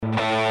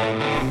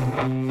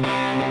Welcome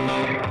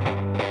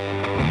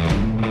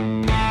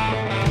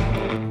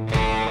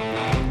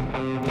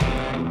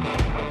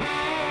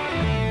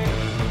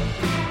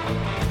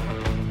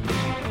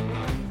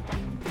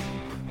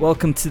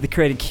to the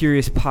Created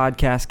Curious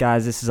podcast,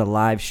 guys. This is a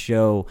live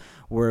show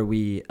where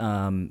we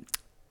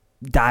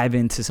dive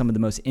into some of the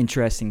most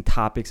interesting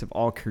topics of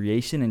all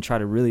creation and try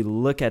to really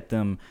look at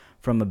them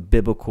from a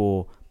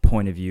biblical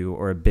point of view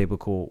or a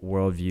biblical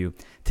worldview.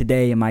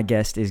 Today, my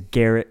guest is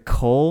Garret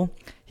Cole.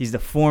 He's the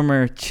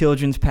former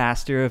children's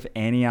pastor of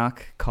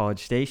Antioch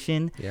College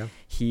Station. Yeah.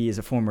 He is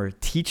a former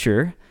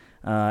teacher,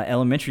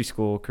 elementary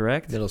school,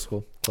 correct? Middle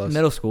school. Close.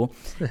 Middle school,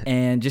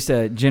 and just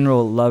a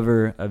general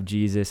lover of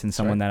Jesus and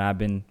someone that I've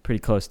been pretty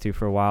close to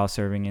for a while,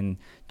 serving in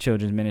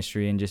children's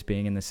ministry and just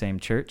being in the same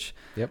church.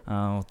 Yep.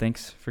 Well,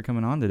 thanks for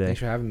coming on today. Thanks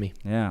for having me.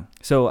 Yeah.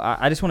 So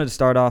I just wanted to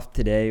start off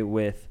today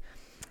with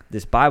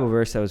this Bible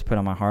verse that was put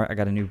on my heart. I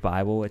got a new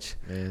Bible, which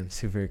I'm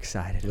super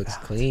excited Looks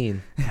about.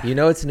 clean. You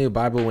know it's a new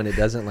Bible when it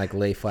doesn't like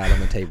lay flat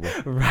on the table.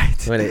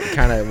 Right. When it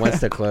kind of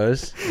wants to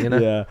close, you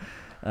know?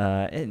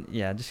 Yeah. And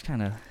just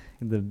kind of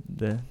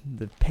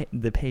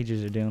the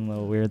pages are doing a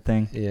little weird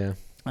thing.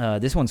 Yeah.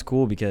 This one's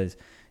cool because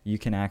you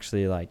can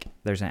actually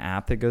there's an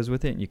app that goes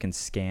with it and you can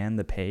scan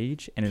the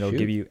page and it'll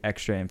give you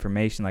extra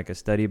information like a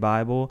study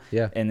Bible.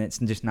 Yeah. And it's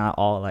just not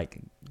all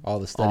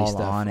the study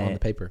stuff on the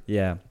paper.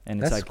 Yeah. And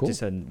That's it's cool.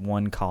 just a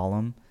one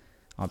column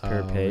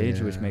per page,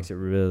 which makes it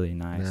really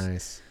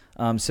nice.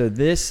 So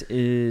this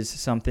is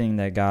something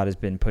that God has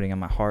been putting on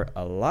my heart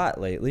a lot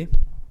lately,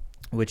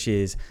 which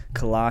is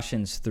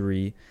Colossians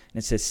 3.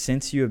 And it says,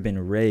 since you have been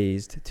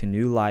raised to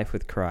new life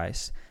with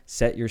Christ,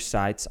 set your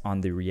sights on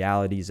the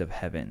realities of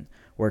heaven,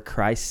 where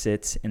Christ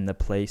sits in the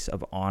place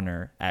of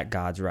honor at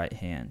God's right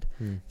hand.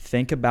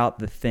 Think about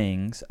the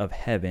things of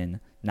heaven,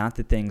 not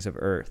the things of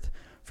earth.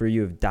 For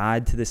you have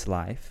died to this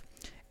life,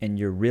 and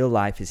your real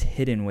life is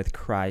hidden with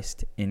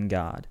Christ in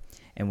God.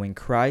 And when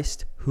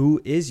Christ,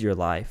 who is your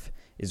life,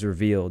 is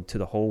revealed to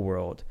the whole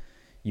world,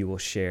 you will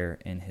share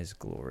in his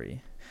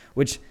glory.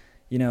 Which,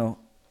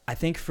 I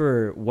think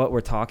for what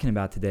we're talking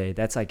about today,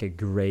 that's like a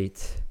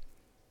great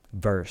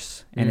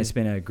verse. And it's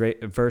been a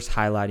great verse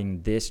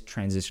highlighting this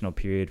transitional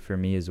period for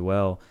me as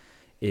well,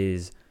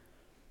 is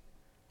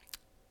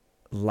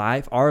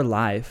our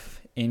life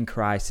in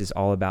Christ is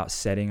all about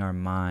setting our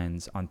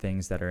minds on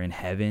things that are in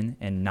heaven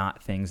and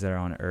not things that are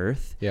on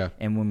earth. Yeah.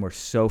 And when we're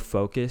so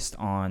focused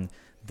on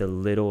the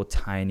little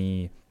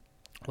tiny,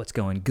 what's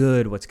going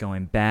good, what's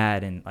going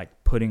bad, and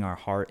putting our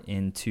heart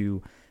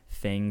into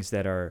things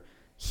that are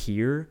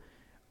here,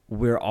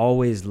 we're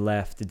always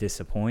left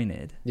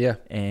disappointed. Yeah.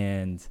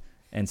 And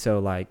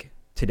so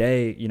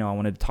today, I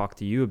wanted to talk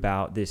to you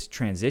about this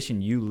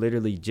transition. You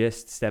literally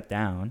just stepped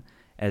down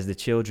as the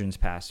children's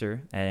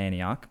pastor at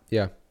Antioch.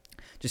 Yeah.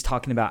 Just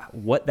talking about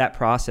what that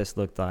process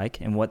looked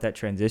like and what that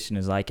transition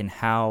is like and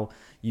how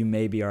you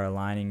maybe are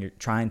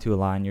trying to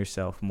align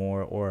yourself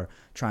more or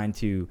trying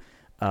to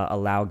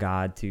allow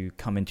God to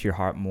come into your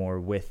heart more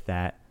with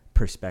that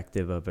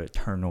perspective of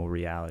eternal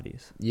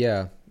realities.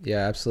 Yeah.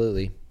 Yeah,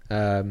 absolutely.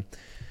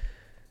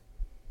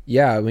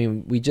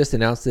 We just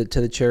announced it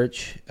to the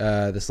church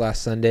this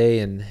last Sunday,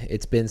 and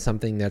it's been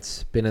something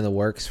that's been in the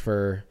works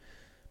for,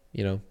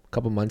 a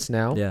couple months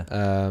now. Yeah.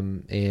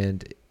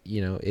 And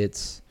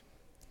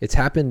it's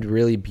happened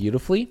really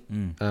beautifly,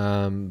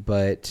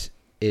 but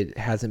it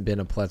hasn't been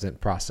a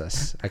pleasant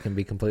process. I can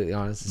be completely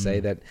honest to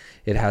say that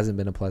it hasn't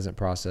been a pleasant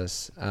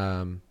process.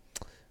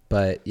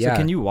 But yeah. So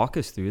can you walk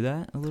us through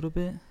that a little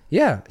bit?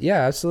 Yeah,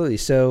 absolutely.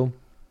 So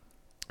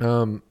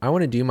I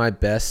want to do my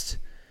best.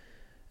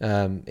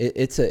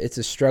 It's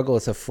a struggle.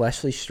 It's a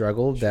fleshly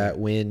struggle that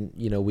when,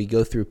 we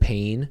go through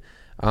pain,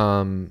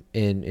 and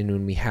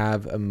when we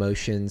have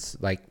emotions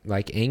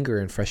like anger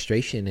and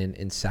frustration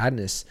and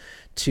sadness,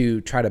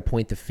 to try to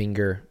point the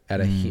finger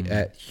at a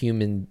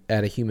human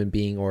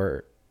being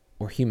or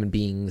human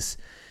beings.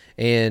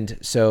 And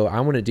so I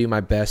want to do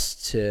my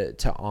best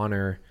to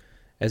honor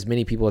as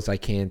many people as I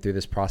can through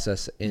this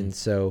process. And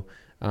so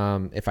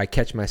if I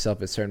catch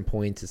myself at certain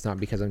points, it's not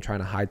because I'm trying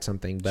to hide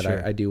something, but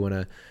I do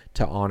want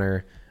to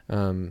honor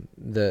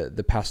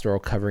the pastoral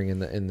covering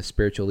and the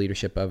spiritual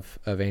leadership of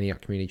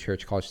Antioch Community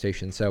Church College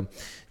Station. So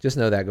just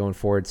know that going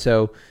forward.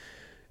 So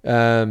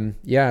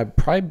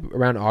probably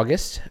around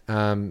August,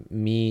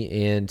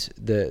 me and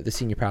the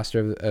senior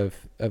pastor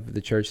of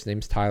the church, his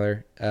name's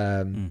Tyler,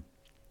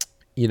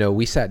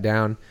 we sat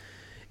down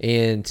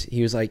and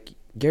he was like,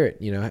 Garret,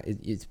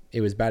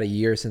 it was about a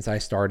year since I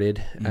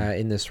started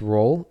in this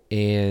role,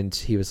 and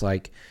he was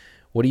like,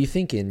 what are you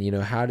thinking?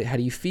 How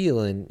do you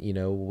feel? And,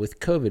 with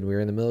COVID, we were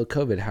in the middle of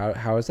COVID.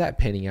 How is that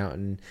panning out?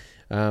 And,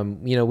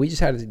 we just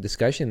had a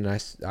discussion,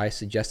 and I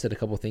suggested a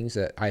couple of things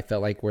that I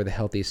felt like were the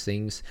healthiest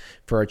things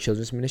for our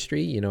children's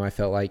ministry. I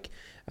felt like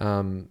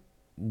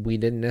we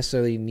didn't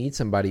necessarily need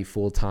somebody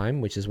full time,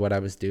 which is what I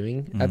was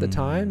doing at the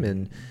time.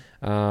 And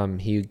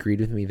he agreed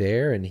with me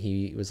there, and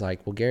he was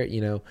like, well, Garret,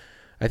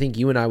 I think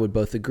you and I would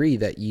both agree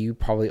that you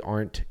probably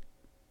aren't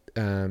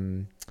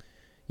meant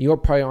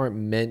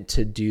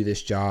to do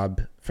this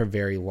job for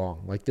very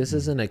long. Like this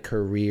isn't a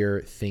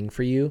career thing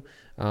for you.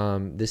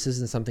 This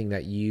isn't something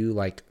that you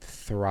like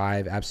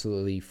thrive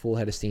absolutely full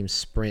head of steam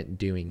sprint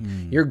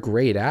doing. You're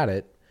great at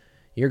it.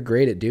 You're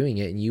great at doing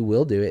it, and you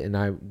will do it. And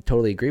I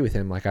totally agree with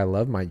him. Like, I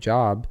love my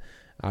job.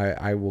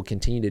 I will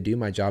continue to do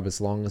my job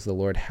as long as the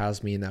Lord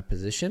has me in that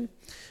position.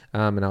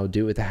 And I will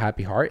do it with a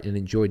happy heart and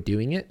enjoy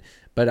doing it.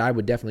 But I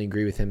would definitely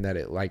agree with him that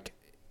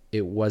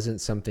it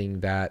wasn't something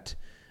that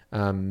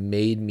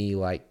made me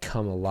like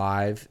come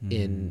alive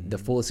in the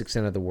fullest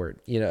extent of the word,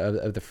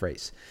 of the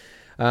phrase.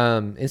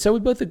 And so we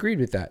both agreed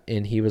with that.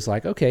 And he was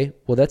like, okay,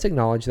 well, let's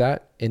acknowledge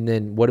that. And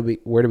then where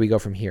do we go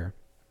from here?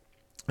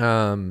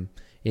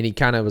 And he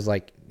kind of was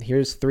like,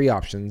 here's 3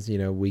 options.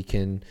 We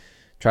can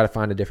try to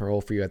find a different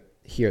role for you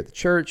here at the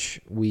church.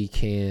 We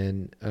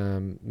can,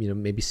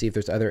 maybe see if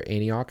there's other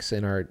Antiochs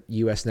in our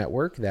U.S.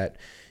 network that,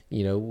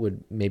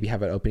 would maybe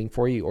have an opening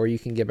for you, or you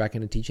can get back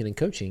into teaching and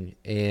coaching.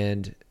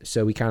 And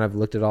so we kind of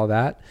looked at all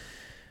that.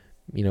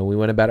 We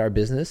went about our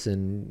business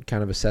and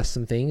kind of assessed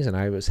some things, and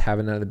I was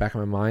having that in the back of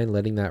my mind,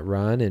 letting that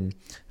run.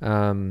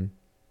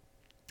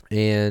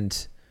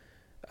 And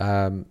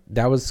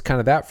that was kind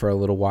of that for a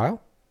little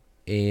while.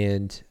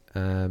 And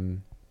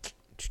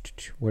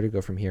where to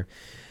go from here?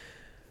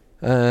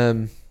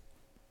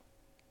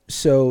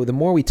 So the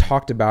more we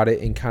talked about it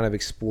and kind of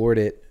explored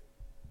it,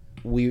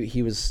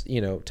 he was,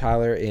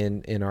 Tyler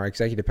and our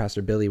executive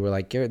pastor Billy were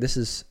like, Garrett, this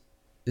is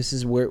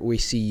where we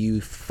see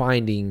you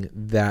finding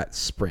that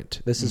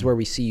sprint. This is where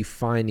we see you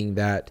finding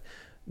that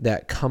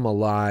come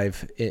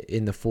alive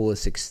in the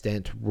fullest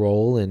extent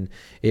role. And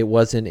it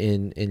wasn't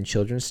in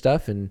children's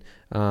stuff, and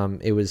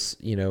it was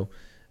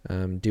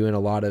doing a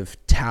lot of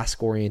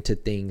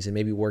task-oriented things, and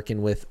maybe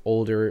working with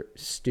older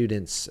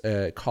students,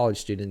 college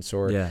students,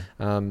 or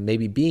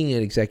maybe being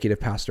an executive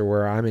pastor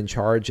where I'm in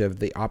charge of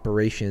the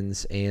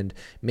operations and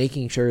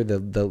making sure the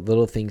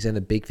little things and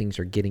the big things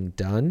are getting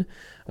done,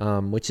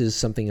 which is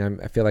something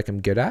I feel like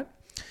I'm good at.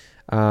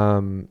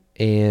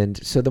 And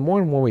so the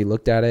more and more we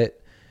looked at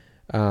it,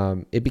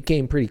 it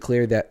became pretty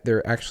clear that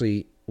there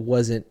actually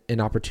wasn't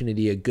an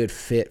opportunity, a good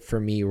fit for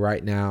me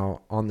right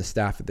now on the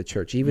staff of the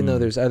church. Even though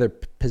there's other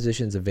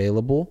positions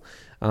available,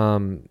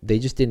 they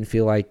just didn't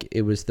feel like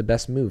it was the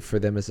best move for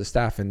them as a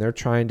staff. And they're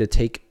trying to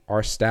take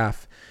our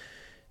staff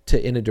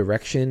in a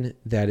direction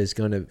that is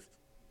going to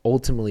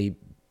ultimately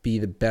be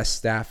the best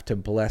staff to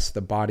bless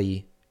the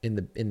body in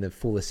the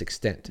fullest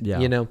extent.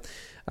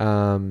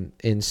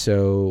 And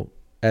so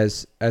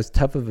as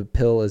tough of a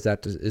pill as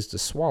that is to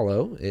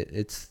swallow,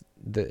 it's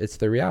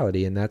the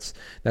reality, and that's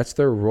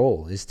their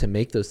role, is to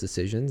make those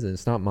decisions, and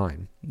it's not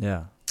mine.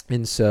 Yeah.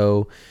 And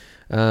so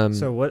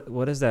so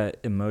what is that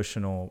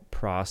emotional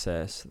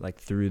process like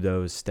through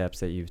those steps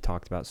that you've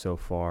talked about so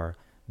far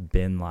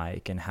been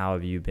like, and how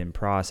have you been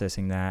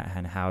processing that,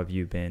 and how have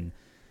you been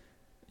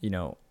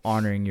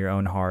honoring your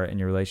own heart and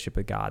your relationship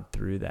with God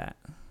through that?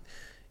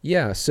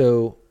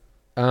 So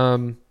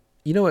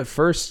at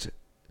first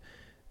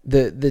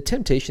the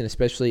temptation,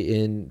 especially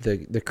in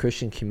the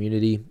Christian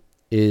community,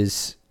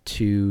 is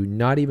to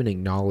not even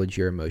acknowledge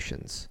your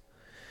emotions.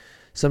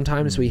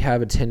 Sometimes we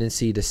have a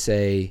tendency to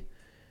say,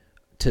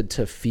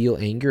 to feel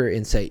anger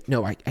and say,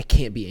 no, I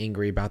can't be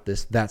angry about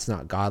this. That's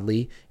not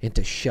godly, and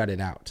to shut it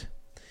out.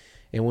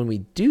 And when we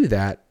do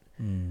that,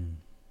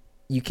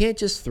 you can't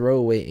just throw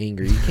away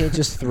anger. You can't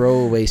just throw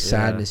away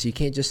sadness. You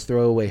can't just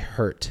throw away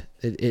hurt.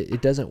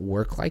 It doesn't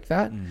work like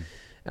that.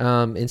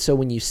 And so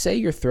when you say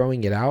you're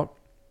throwing it out,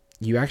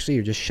 you actually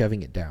are just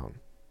shoving it down.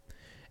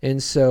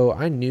 And so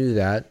I knew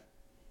that,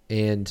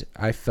 and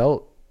I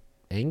felt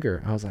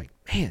anger. I was like,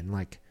 man,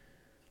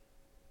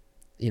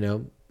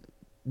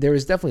 there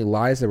was definitely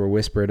lies that were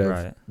whispered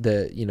of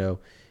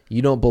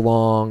you don't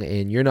belong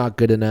and you're not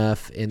good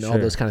enough and all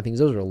those kind of things.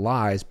 Those were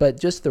lies, but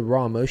just the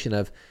raw emotion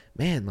of,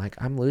 man,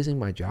 I'm losing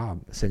my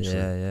job, essentially.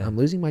 I'm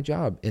losing my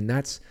job. And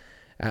that's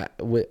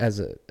as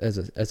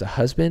a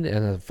husband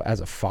and as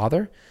a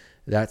father,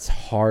 that's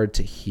hard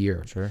to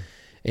hear. Sure.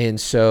 And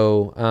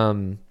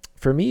so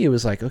for me, it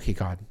was like, okay,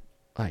 God,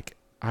 I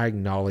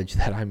acknowledge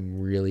that I'm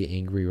really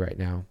angry right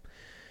now.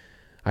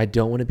 I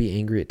don't want to be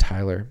angry at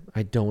Tyler.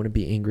 I don't want to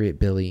be angry at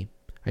Billy.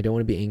 I don't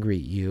want to be angry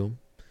at you,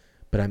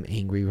 but I'm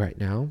angry right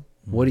now.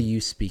 What are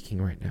you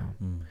speaking right now?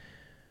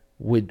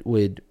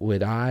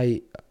 Would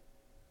I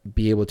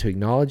be able to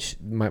acknowledge,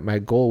 my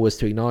goal was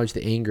to acknowledge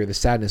the anger, the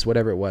sadness,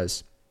 whatever it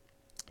was,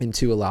 and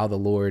to allow the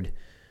Lord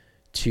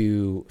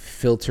to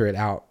filter it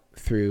out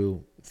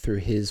through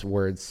his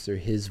words, through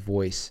his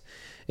voice.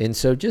 And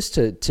so just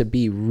to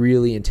be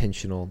really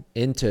intentional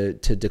and to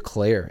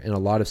declare in a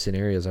lot of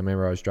scenarios. I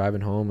remember I was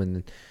driving home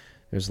and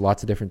there's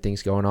lots of different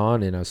things going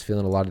on, and I was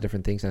feeling a lot of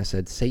different things. And I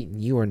said, Satan,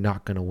 you are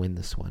not going to win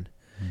this one.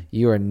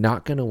 You are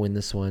not going to win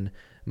this one.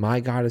 My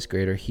God is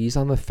greater. He's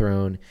on the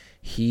throne.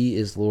 He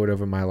is Lord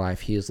over my life.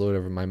 He is Lord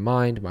over my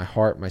mind, my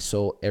heart, my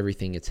soul,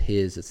 everything. It's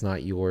his. It's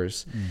not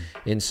yours.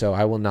 And so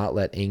I will not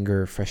let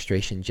anger,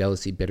 frustration,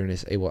 jealousy,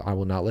 bitterness, I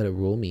will not let it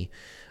rule me.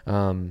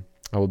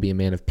 I will be a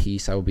man of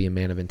peace. I will be a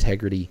man of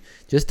integrity.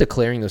 Just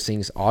declaring those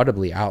things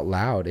audibly out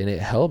loud. And it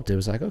helped. It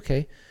was like,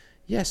 okay,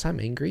 yes, I'm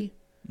angry.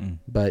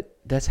 But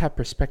let's have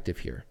perspective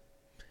here.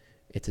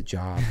 It's a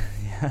job.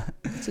 Yeah.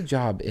 It's a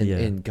job.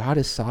 And God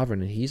is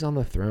sovereign, and he's on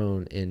the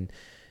throne, and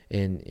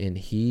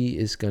he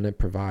is going to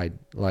provide.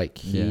 Like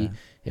I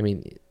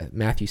mean,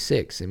 Matthew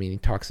 6, I mean,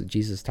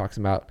 Jesus talks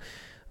about,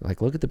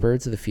 like, look at the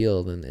birds of the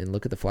field and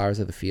look at the flowers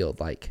of the field.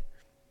 Like,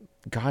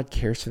 God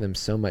cares for them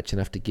so much,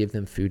 enough to give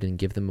them food and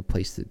give them a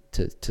place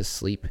to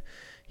sleep.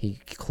 He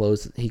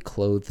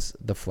clothes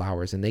the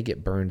flowers, and they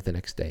get burned the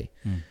next day.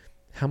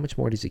 How much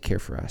more does he care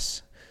for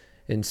us?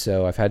 And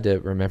so I've had to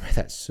remember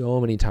that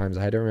so many times.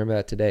 I had to remember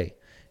that today,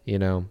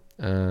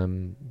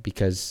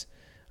 because,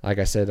 like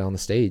I said on the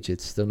stage,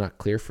 it's still not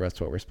clear for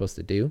us what we're supposed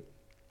to do.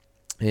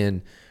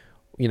 And,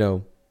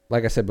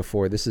 like I said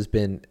before, this has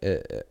been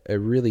a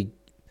really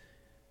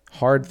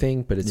hard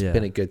thing, but it's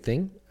been a good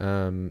thing.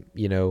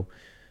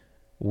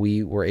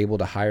 We were able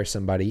to hire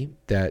somebody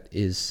that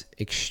is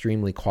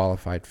extremely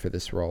qualified for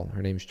this role.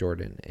 Her name's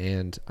Jordan.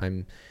 And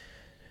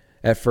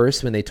at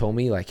first when they told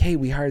me, like, hey,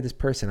 we hired this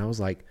person, I was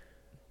like,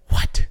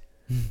 what?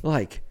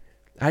 Like,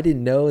 I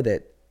didn't know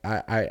that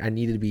I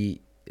needed to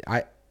be,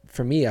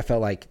 for me, I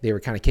felt like they were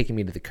kind of kicking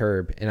me to the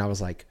curb, and I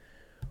was like,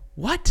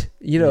 what?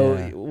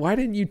 Why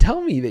didn't you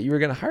tell me that you were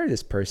going to hire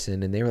this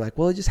person? And they were like,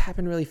 well, it just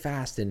happened really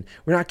fast, and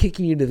we're not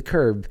kicking you to the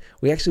curb.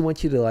 We actually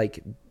want you to,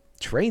 like,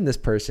 train this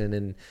person.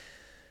 And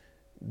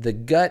the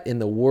gut in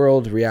the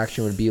world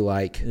reaction would be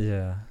like,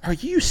 are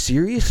you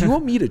serious? You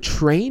want me to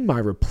train my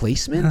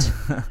replacement?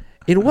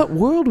 In what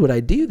world would I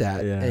do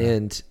that? Yeah.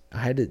 And I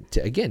had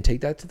to again,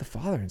 take that to the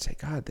Father and say,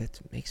 God, that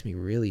makes me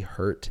really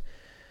hurt.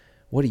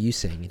 What are you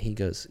saying? And he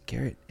goes,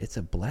 Garret, it's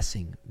a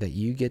blessing that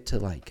you get to,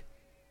 like,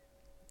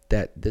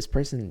 that this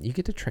person, you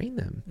get to train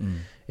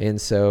them. And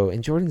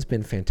Jordan's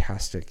been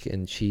fantastic,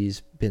 and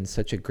she's been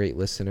such a great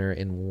listener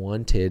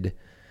and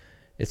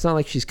it's not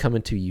like she's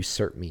coming to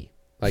usurp me.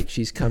 Like,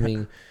 she's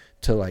coming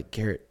to, like,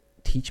 Garret,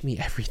 teach me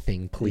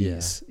everything,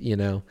 please,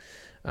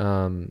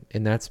 and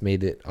that's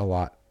made it a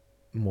lot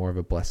more of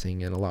a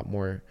blessing and a lot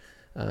more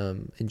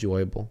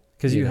enjoyable.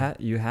 Because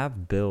you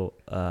have built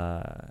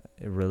a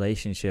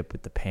relationship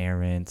with the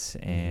parents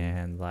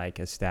and, like,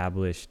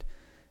 established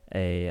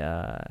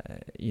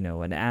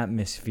an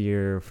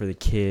atmosphere for the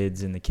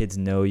kids, and the kids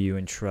know you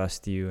and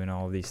trust you and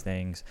all of these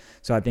things.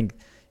 So I think,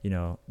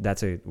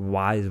 that's a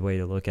wise way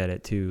to look at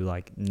it too,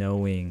 like,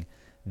 knowing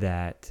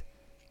that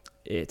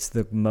it's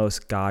the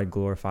most God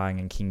glorifying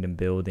and kingdom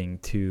building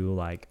to,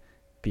 like,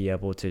 be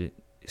able to,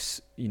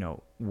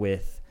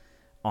 with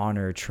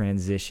honor,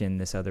 transition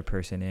this other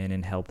person in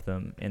and help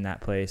them in that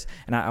place.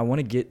 And I want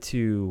to get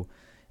to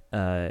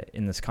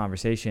in this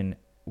conversation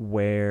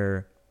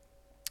what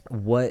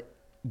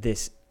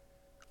this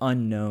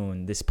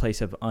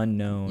place of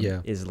unknown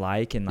is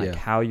like, and, like,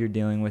 how you're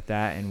dealing with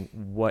that, and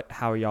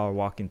how y'all are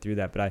walking through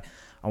that. But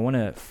I want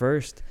to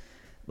first,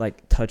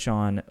 like, touch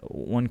on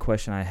one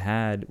question I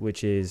had,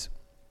 which is,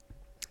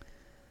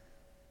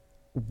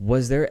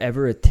 was there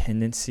ever a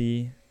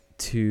tendency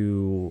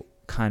to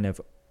kind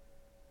of,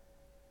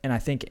 and I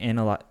think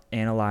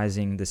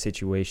analyzing the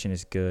situation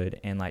is good,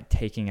 and, like,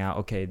 taking out,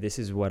 okay, this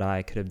is what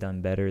I could have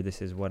done better,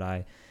 this is what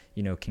I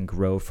can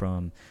grow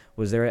from.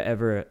 Was there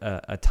ever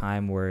a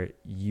time where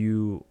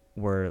you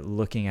were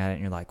looking at it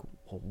and you're like,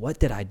 well, what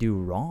did I do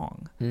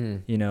wrong?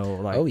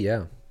 Like, oh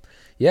yeah,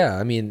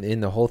 I mean, in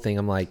the whole thing,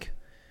 I'm like,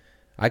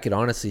 I could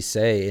honestly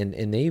say,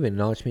 and they even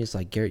acknowledged me, it's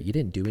like, Garret, you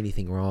didn't do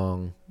anything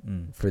wrong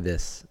for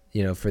this,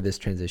 for this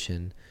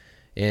transition.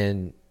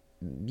 And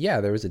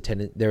there was a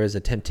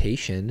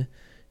temptation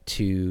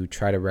to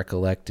try to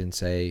recollect and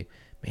say,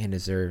 man,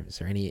 is there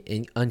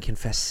any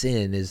unconfessed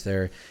sin? Is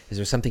there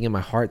something in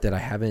my heart that I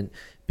haven't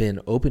been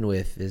open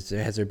with?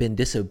 Has there been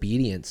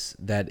disobedience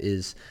that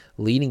is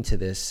leading to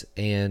this?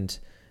 And,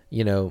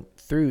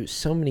 through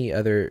so many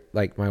other,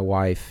 like, my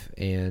wife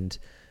and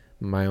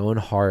my own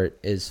heart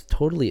is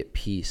totally at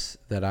peace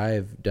that I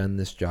have done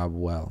this job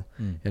well.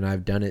 And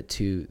I've done it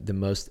to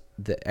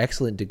the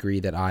excellent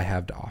degree that I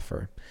have to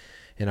offer.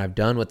 And I've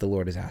done what the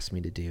Lord has asked me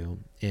to do,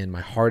 and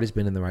my heart has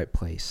been in the right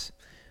place.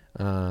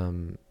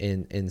 There's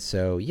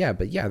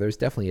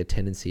definitely a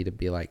tendency to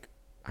be like,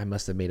 I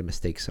must have made a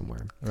mistake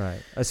somewhere. Right.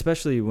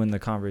 Especially when the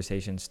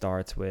conversation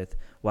starts with,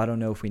 well, I don't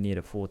know if we need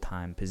a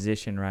full-time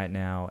position right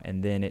now.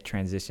 And then it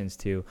transitions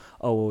to,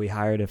 oh, well, we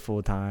hired a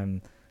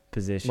full-time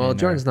position. Well,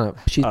 Jordan's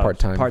she's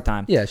part-time.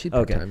 Part-time. Yeah, she's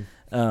part-time.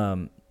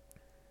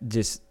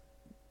 Okay.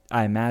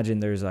 I imagine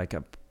there's, like,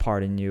 a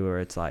part in you where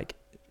it's like,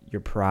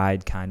 your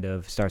pride kind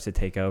of starts to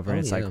take over, and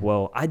it's like,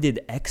 well, I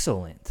did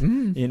excellent,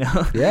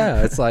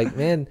 Yeah, it's like,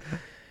 man,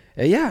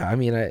 I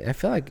mean, I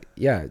feel like,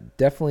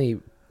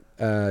 definitely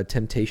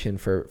temptation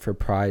for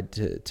pride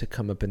to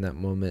come up in that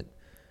moment,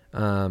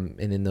 and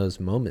in those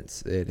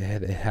moments it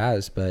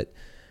has. But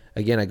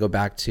again, I go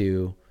back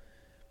to,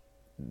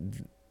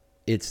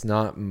 it's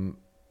not,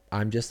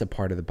 I'm just a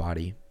part of the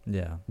body.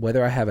 Yeah.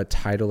 Whether I have a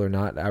title or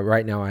not,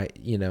 right now I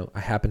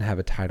happen to have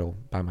a title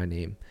by my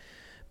name,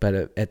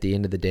 but at the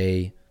end of the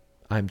day,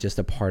 I'm just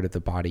a part of the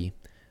body.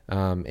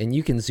 And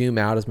you can zoom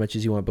out as much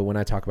as you want, but when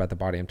I talk about the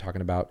body, I'm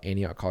talking about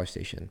Antioch College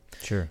Station.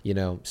 Sure.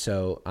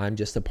 So I'm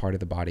just a part of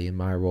the body, and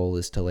my role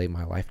is to lay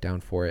my life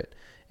down for it,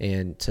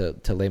 and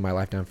to lay my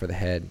life down for the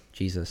head,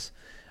 Jesus.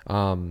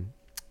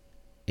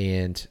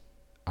 And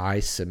I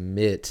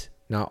submit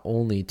not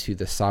only to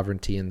the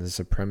sovereignty and the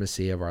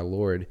supremacy of our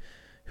Lord,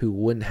 who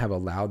wouldn't have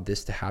allowed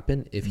this to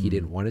happen if he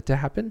didn't want it to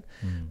happen,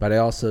 but I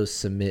also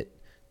submit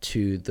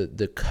to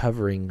the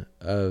covering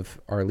of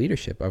our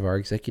leadership, of our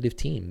executive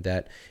team,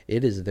 that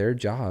it is their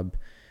job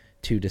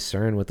to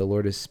discern what the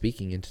Lord is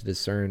speaking and to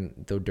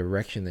discern the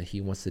direction that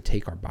he wants to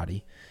take our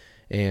body.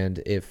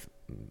 And if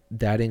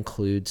that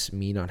includes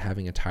me not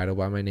having a title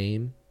by my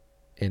name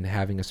and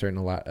having a certain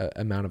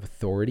amount of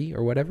authority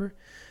or whatever,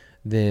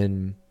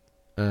 then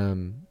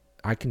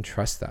I can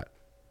trust that.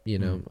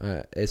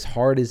 As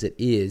hard as it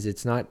is,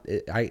 it's not,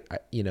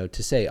 to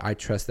say I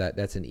trust that,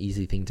 that's an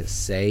easy thing to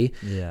say,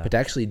 but to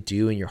actually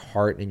do in your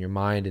heart and your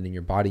mind and in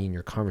your body, in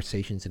your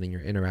conversations and in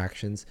your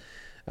interactions,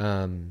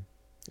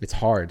 it's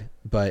hard,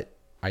 but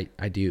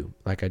I do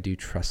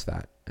trust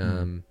that.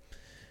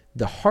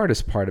 The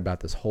hardest part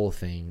about this whole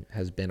thing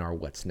has been our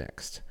what's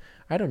next.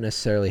 I don't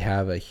necessarily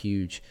have a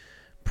huge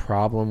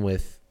problem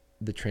with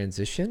the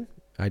transition.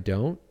 I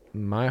don't.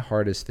 My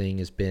hardest thing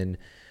has been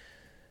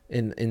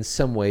in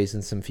some ways,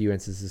 in some few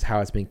instances, how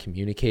it's been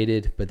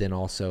communicated, but then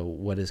also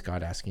what is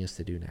God asking us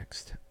to do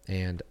next?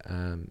 And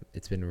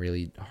it's been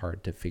really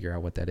hard to figure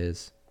out what that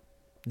is.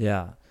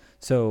 Yeah.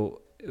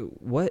 So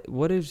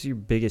what has your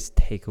biggest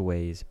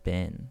takeaways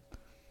been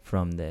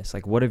from this?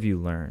 Like, what have you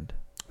learned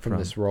from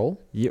this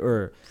role?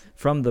 Or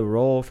from the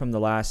role from the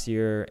last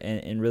year,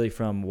 and really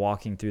from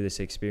walking through this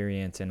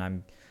experience?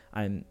 And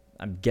I'm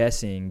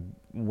guessing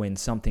when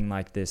something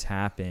like this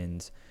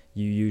happens,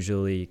 you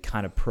usually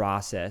kind of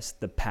process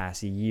the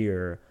past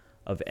year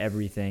of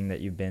everything that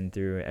you've been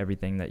through,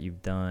 everything that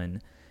you've done.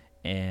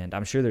 And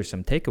I'm sure there's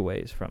some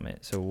takeaways from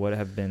it. So what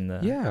have been the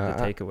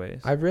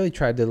takeaways? I've really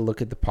tried to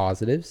look at the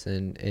positives,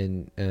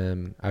 and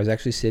I was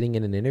actually sitting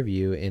in an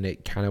interview, and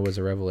it kind of was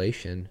a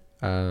revelation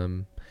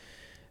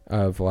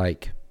of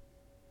like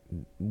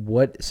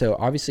what. So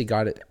obviously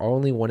God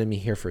only wanted me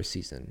here for a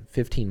season,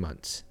 15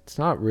 months. It's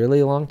not really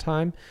a long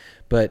time,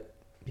 but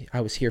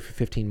I was here for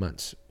 15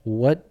 months.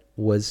 What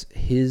was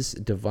his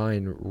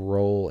divine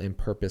role and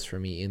purpose for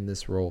me in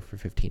this role for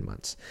 15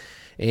 months?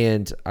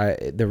 And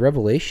the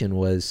revelation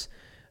was,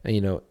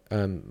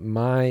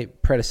 my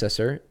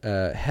predecessor,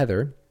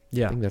 Heather,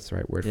 I think that's the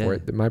right word for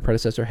it. My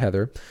predecessor,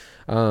 Heather,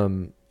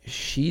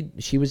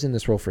 she was in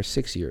this role for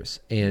 6 years,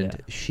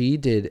 and she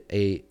did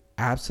a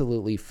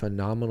absolutely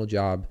phenomenal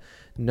job.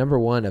 Number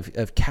one,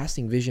 of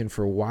casting vision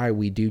for why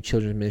we do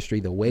children's ministry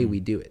the way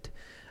we do it.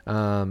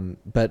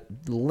 But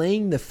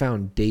laying the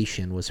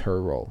foundation was her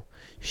role.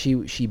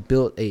 She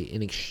built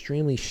an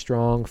extremely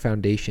strong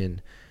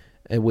foundation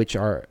in which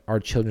our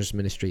children's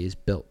ministry is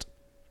built,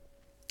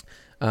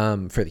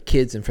 for the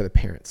kids and for the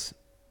parents,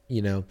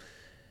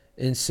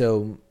 And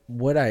so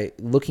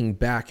looking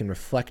back and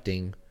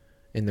reflecting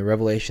in the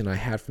revelation I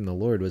had from the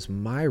Lord, was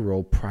my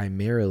role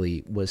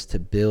primarily was to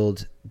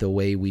build the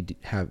way we do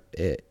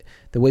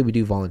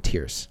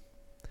volunteers,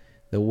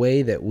 the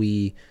way that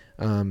we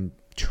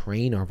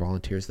train our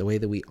volunteers, the way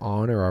that we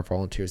honor our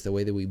volunteers, the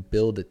way that we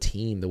build a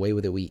team, the way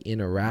that we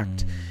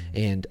interact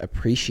and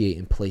appreciate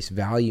and place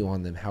value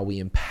on them, how we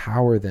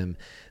empower them.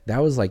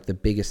 That was like the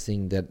biggest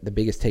thing, that the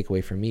biggest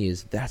takeaway for me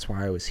is that's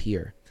why I was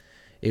here.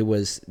 It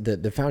was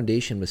the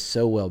foundation was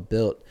so well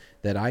built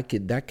that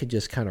could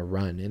just kind of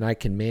run, and I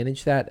can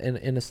manage that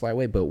in a slight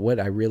way. But what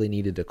I really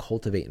needed to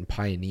cultivate and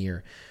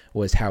pioneer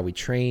was how we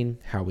train,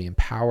 how we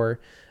empower,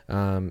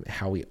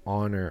 how we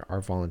honor our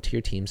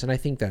volunteer teams. And I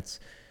think that's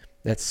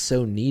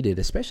so needed,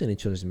 especially in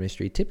children's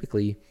ministry.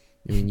 Typically,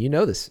 I mean,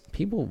 this,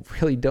 people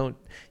really don't,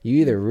 you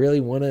either really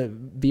want to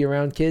be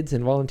around kids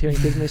and volunteer in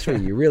kids ministry, or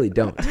you really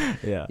don't.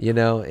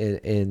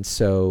 And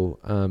so,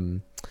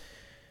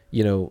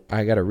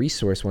 I got a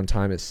resource one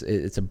time. It's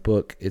a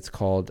book. It's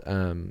called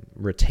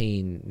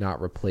Retain,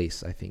 Not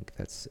Replace. I think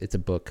it's a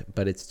book,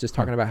 but it's just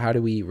talking about how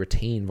do we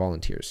retain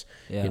volunteers.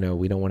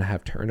 We don't want to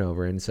have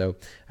turnover. And so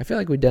I feel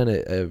like we've done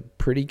a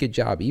pretty good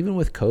job, even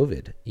with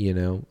COVID,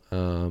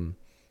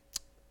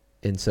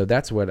 and so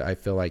that's what I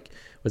feel like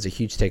was a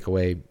huge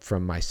takeaway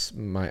from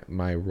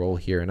my role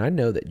here. And I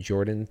know that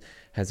Jordan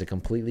has a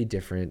completely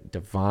different,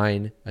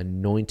 divine,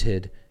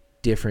 anointed,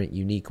 different,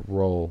 unique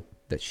role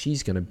that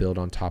she's going to build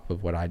on top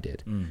of what I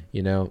did,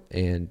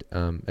 and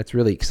that's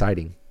really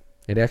exciting.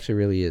 It actually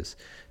really is,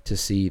 to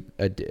see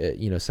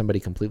somebody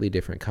completely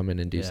different come in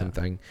and do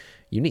something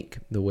unique,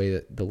 the way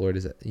that the Lord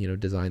has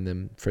designed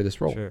them for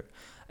this role. Sure.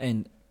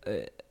 And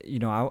I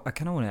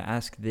kind of want to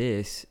ask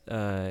this.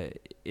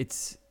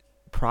 It's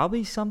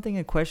probably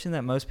a question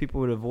that most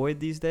people would avoid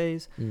these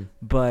days,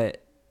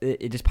 but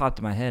it just popped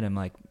in my head. I'm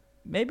like,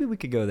 maybe we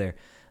could go there.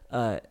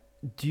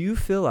 Do you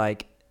feel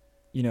like,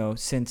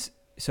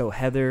 so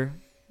Heather,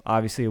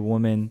 obviously a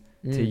woman,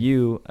 to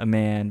you, a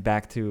man,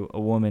 back to a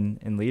woman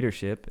in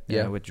leadership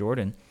with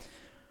Jordan.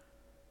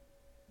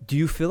 Do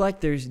you feel like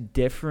there's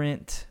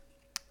different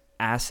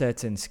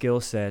assets and skill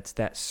sets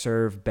that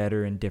serve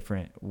better in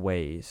different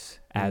ways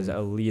as a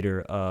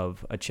leader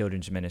of a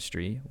children's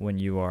ministry when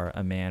you are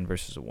a man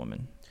versus a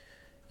woman.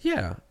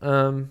 Yeah,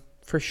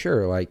 for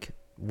sure. Like,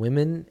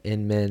 women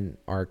and men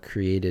are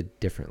created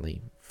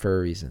differently for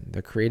a reason.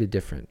 They're created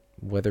different,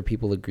 whether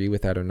people agree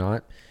with that or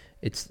not.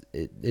 It's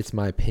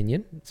my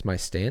opinion. It's my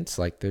stance.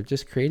 Like, they're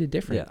just created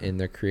different, and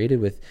they're created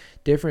with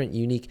different,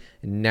 unique,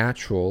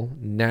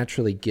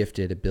 naturally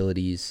gifted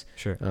abilities.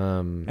 Sure.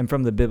 And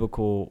from the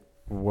biblical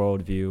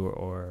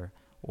worldview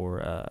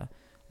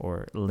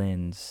or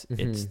lens,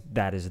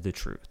 that is the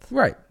truth.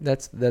 Right.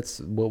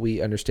 That's what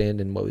we understand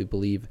and what we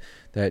believe,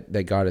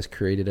 that God has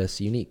created us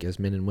unique as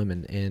men and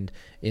women. And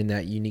in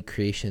that unique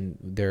creation,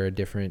 there are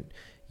different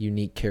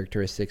unique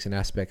characteristics and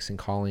aspects and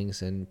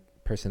callings and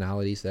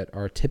personalities that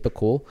are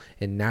typical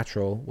and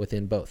natural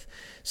within both.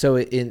 So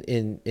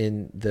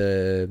in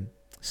the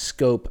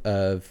scope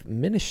of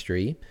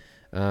ministry,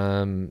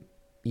 I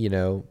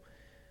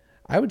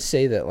would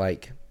say that,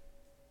 like,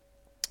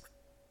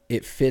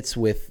 it fits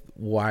with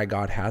why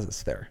God has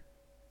us there.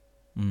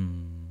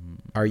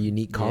 Our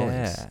unique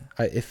callings.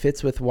 Yeah. It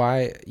fits with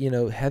why,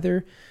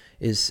 Heather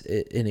is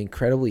an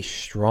incredibly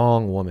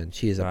strong woman.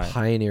 She is a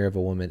pioneer of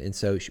a woman. And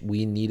so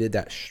we needed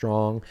that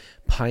strong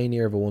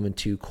pioneer of a woman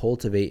to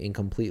cultivate and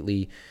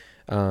completely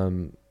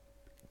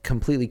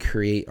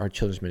create our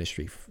children's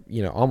ministry,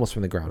 almost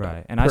from the ground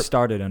up. And I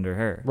started under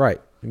her.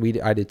 Right.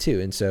 I did too.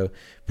 And so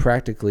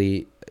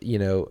practically,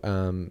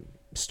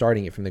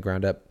 starting it from the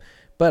ground up,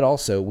 but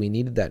also we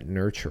needed that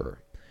nurturer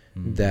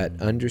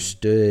that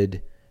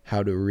understood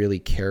how to really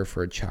care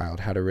for a child,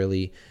 how to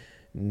really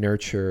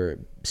nurture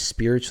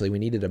spiritually. We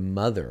needed a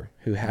mother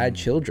who had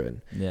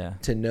children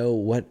to know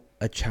what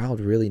a child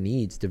really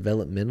needs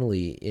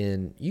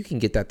developmentally. You can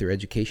get that through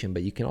education,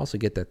 but you can also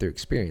get that through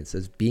experience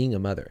as being a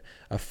mother.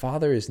 A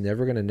father is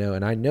never going to know,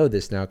 and I know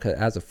this now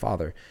as a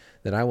father,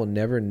 that I will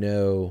never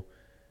know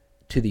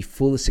to the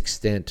fullest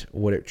extent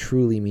what it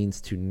truly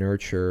means to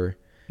nurture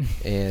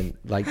and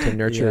like to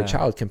nurture a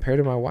child compared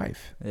to my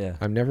wife.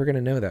 I'm never going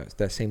to know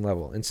that same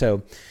level. And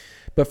so,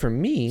 but for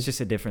me, it's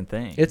just a different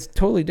thing. It's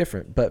totally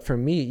different. But for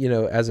me,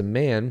 as a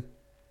man,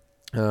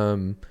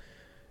 I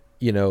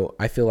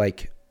feel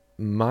like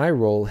my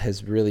role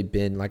has really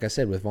been, like I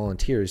said, with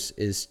volunteers,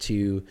 is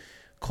to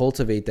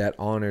cultivate that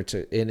honor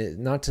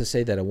not to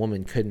say that a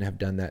woman couldn't have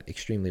done that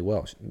extremely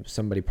well.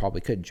 Somebody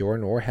probably could.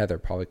 Jordan or Heather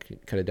probably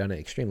could have done it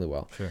extremely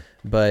well. Sure.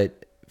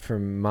 But for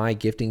my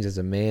giftings as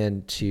a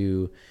man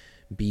to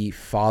be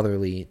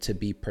fatherly, to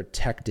be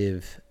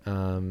protective,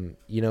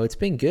 it's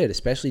been good,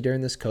 especially during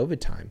this COVID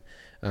time,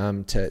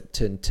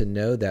 to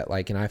know that,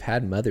 like, and I've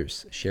had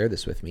mothers share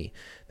this with me,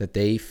 that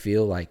they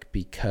feel like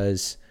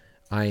because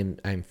I am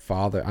a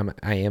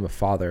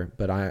father,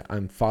 but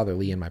I'm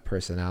fatherly in my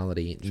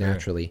personality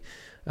naturally,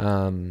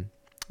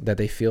 that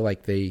they feel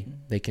like they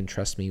can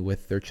trust me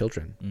with their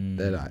children,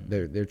 that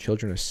their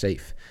children are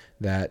safe,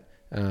 that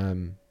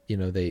they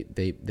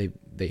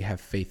have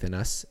faith in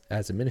us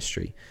as a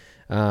ministry.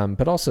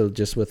 But also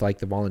just with, like,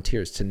 the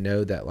volunteers, to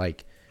know that,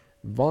 like,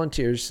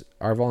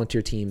 our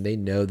volunteer team, they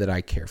know that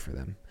I care for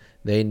them.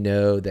 They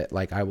know that,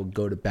 like, I will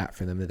go to bat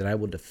for them, that I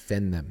will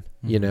defend them,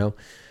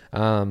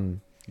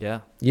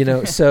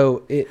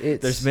 so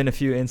it's, there's been a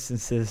few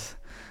instances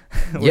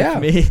with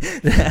me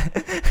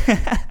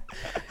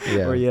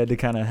where you had to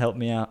kind of help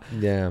me out.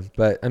 Yeah.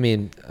 But I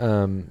mean,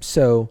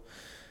 so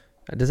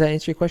does that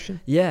answer your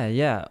question?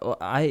 Yeah.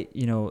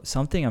 Well,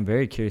 something I'm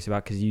very curious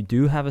about, because you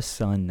do have a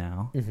son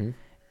now.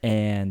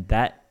 And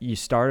that you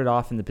started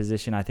off in the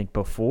position, I think,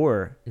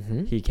 before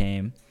he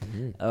came.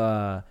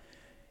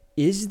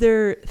 Is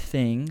there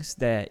things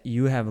that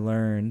you have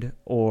learned,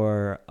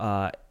 or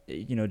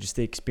just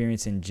the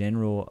experience in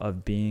general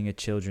of being a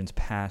children's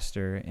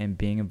pastor and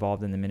being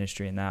involved in the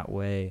ministry in that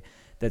way,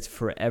 that's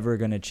forever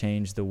going to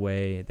change the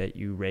way that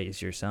you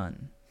raise your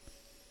son?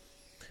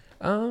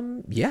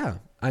 Yeah.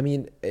 I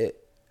mean,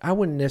 I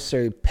wouldn't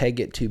necessarily peg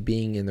it to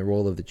being in the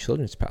role of the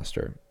children's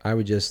pastor. I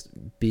would just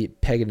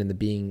peg it into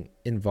being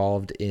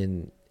involved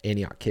in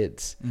Antioch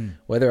Kids,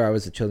 whether I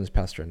was a children's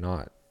pastor or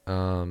not.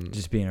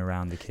 Just being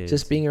around the kids.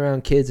 Just being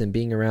around kids and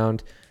being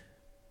around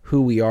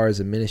who we are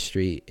as a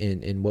ministry,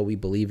 and what we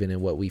believe in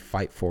and what we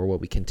fight for, what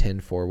we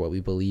contend for, what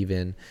we believe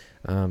in.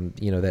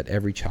 That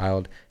every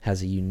child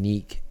has a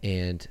unique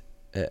and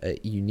a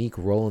unique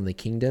role in the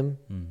kingdom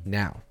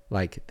now.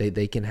 Like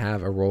they can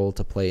have a role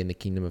to play in the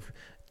kingdom of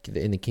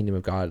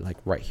God, like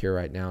right here,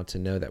 right now, to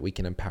know that we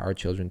can empower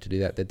children to do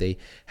that they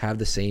have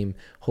the same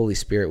Holy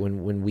Spirit.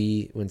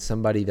 When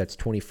somebody that's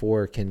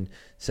 24 can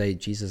say,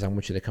 Jesus, I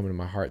want you to come into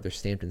my heart, they're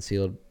stamped and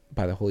sealed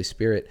by the Holy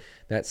Spirit.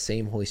 That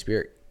same Holy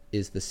Spirit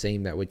is the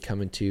same that would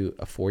come into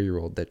a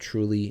 4-year-old that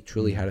truly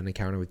had an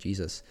encounter with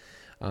Jesus.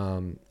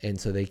 And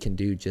so they can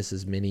do just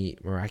as many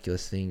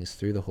miraculous things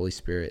through the Holy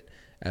Spirit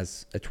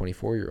as a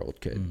 24-year-old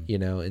could,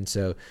 and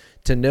so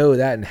to know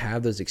that and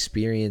have those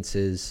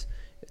experiences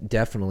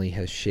definitely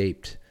has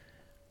shaped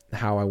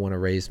how I want to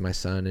raise my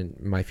son and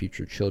my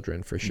future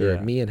children for sure.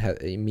 Me and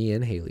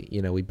Haley,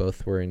 we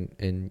both were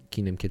in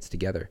Kingdom Kids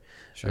together.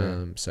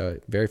 Sure. So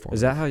very formative.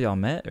 Is that how y'all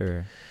met,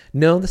 or?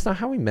 No, that's not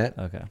how we met.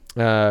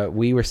 Okay.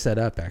 We were set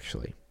up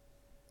actually.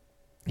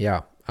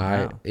 Yeah.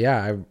 Wow.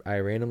 I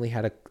randomly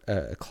had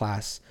a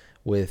class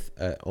with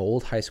an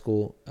old high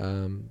school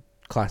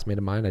classmate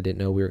of mine. I didn't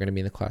know we were going to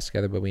be in the class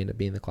together, but we ended up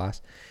being in the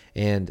class.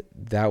 And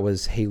that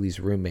was Haley's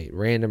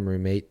random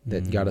roommate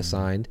that got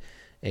assigned.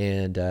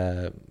 And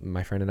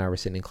my friend and I were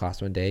sitting in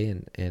class one day,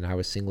 and I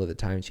was single at the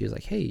time. And she was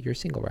like, "Hey, you're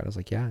single, right?" I was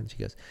like, "Yeah." And she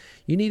goes,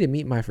 "You need to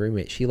meet my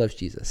roommate. She loves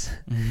Jesus."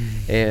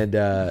 And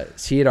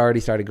she had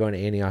already started going to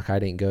Antioch. I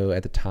didn't go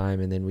at the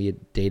time. And then we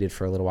had dated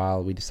for a little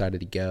while. We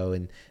decided to go.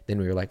 And then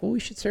we were like, well, we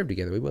should serve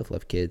together. We both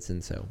love kids.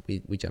 And so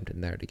we jumped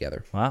in there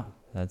together. Wow.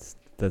 That's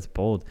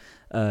bold.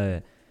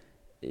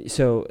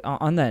 So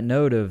on that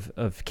note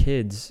of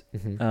kids,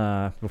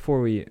 before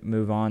we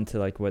move on to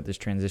like what this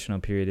transitional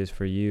period is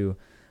for you,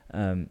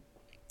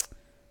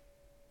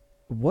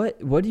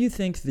 what do you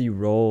think the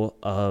role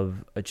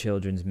of a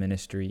children's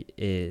ministry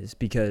is?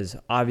 Because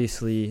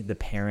obviously the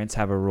parents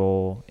have a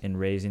role in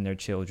raising their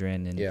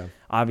children, and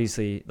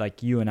obviously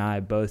like you and I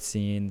both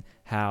seen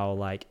how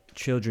like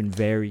children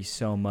vary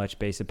so much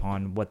based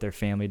upon what their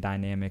family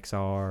dynamics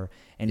are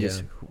and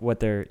just what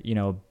their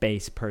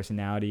base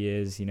personality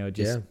is,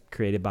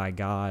 created by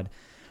God.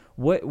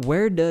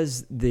 Where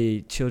does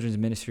the children's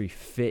ministry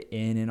fit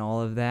in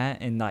all of that?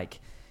 And like,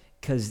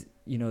 because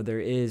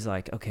there is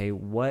like, okay,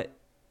 what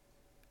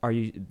are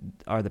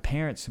the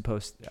parents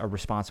are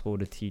responsible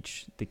to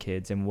teach the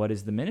kids, and what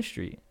is the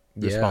ministry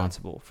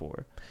responsible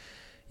for?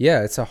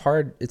 Yeah, it's a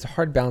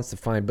hard balance to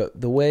find, but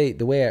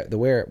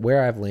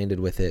where I've landed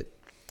with it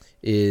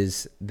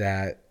is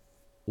that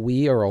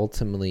we are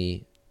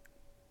ultimately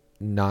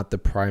not the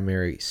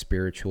primary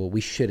spiritual.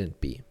 We shouldn't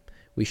be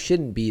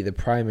the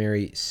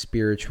primary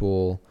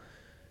spiritual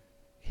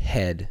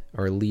head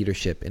or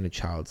leadership in a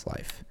child's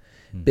life.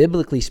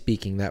 Biblically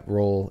speaking, that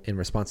role and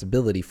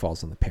responsibility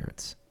falls on the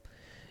parents.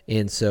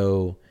 And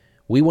so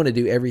we want to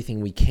do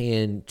everything we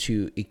can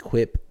to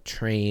equip,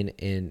 train,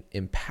 and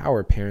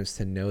empower parents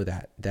to know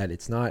that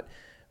it's not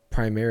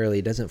primarily,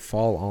 it doesn't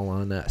fall all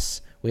on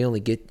us. We only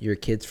get your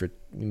kids for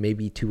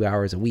maybe 2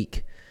 hours a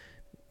week.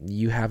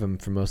 You have them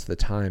for most of the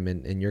time,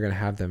 and you're going to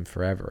have them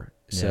forever.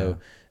 So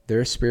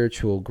their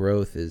spiritual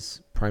growth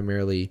is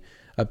primarily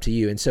up to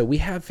you. And so we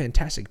have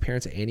fantastic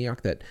parents at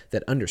Antioch that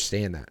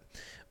understand that.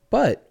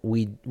 But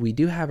we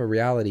do have a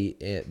reality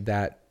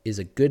that is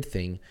a good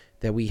thing,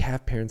 that we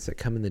have parents that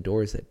come in the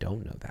doors that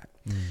don't know that.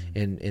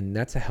 And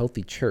that's a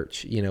healthy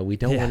church. We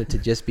don't want it to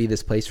just be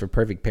this place for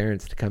perfect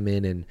parents to come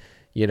in and,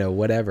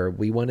 whatever.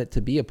 We want it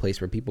to be a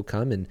place where people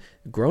come and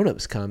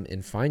grown-ups come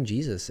and find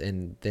Jesus.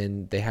 And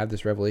then they have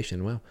this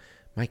revelation, well,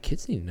 my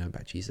kids need to know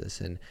about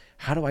Jesus. And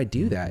how do I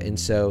do that? And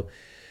so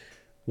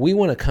we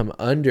want to come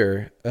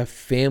under a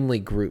family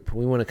group.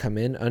 We want to come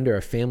in under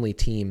a family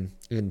team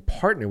and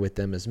partner with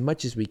them as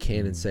much as we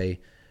can and say,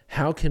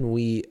 how can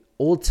we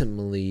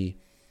ultimately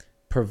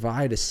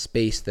provide a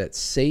space that's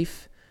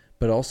safe,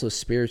 but also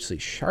spiritually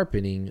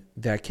sharpening,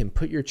 that can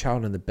put your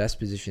child in the best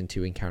position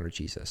to encounter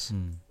Jesus.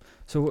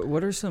 So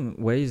what are some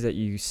ways that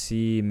you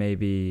see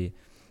maybe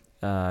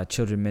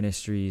children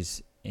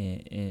ministries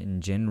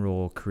in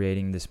general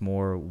creating this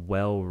more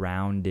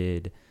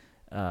well-rounded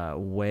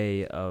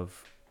way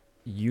of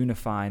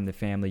unifying the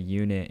family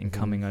unit and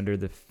coming under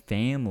the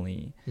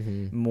family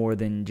more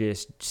than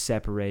just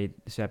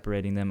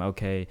separating them?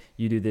 Okay,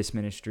 you do this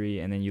ministry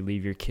and then you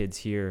leave your kids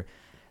here.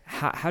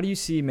 How do you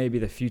see maybe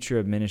the future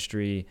of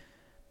ministry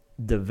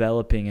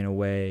developing in a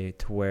way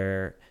to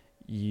where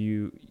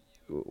you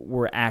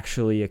were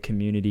actually a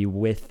community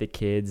with the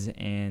kids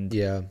and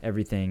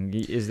everything?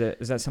 Is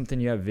that something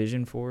you have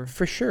vision for?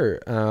 For sure.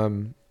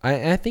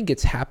 I think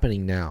it's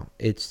happening now.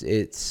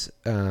 It's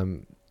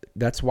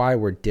that's why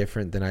we're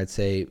different than I'd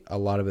say a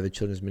lot of other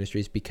children's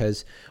ministries,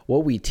 because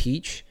what we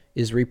teach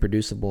is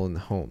reproducible in the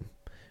home.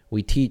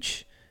 We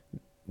teach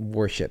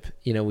worship.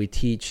 We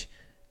teach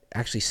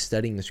actually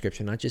studying the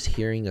scripture, not just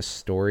hearing a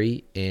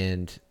story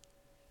and,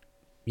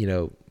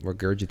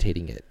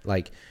 regurgitating it.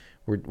 Like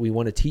we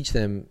want to teach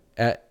them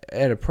at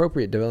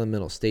appropriate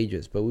developmental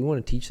stages, but we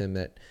want to teach them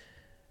that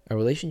a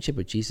relationship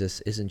with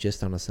Jesus isn't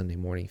just on a Sunday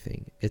morning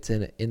thing. It's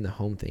in the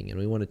home thing. And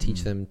we want to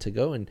teach them to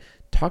go and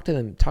talk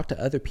to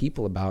other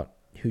people about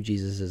who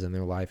Jesus is in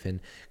their life,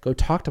 and go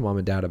talk to mom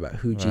and dad about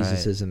who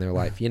Jesus is in their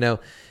life,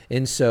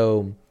 And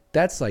so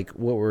that's like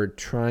what we're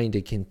trying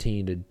to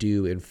continue to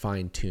do and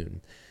fine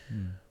tune.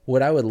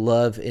 What I would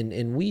love,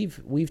 and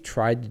we've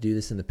tried to do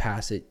this in the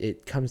past,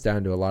 it comes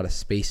down to a lot of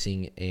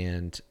spacing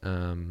and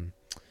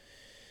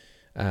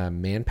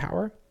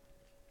manpower.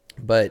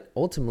 But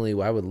ultimately,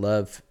 I would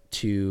love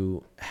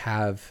to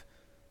have,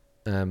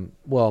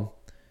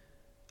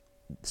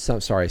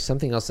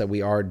 something else that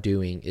we are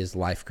doing is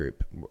life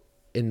group.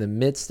 In the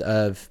midst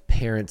of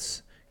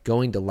parents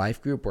going to life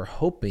group, we're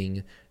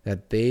hoping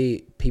that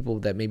people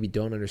that maybe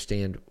don't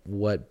understand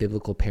what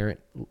biblical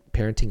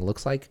parenting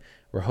looks like,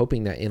 we're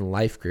hoping that in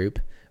life group,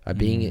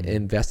 being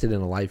invested in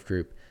a life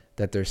group,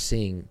 that they're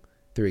seeing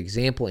through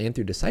example and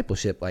through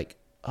discipleship, like,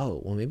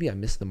 oh, well, maybe I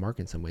missed the mark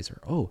in some ways, or,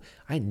 oh,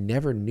 I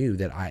never knew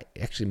that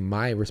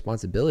my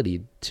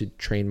responsibility to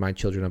train my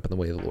children up in the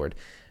way of the Lord.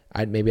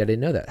 Maybe I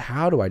didn't know that.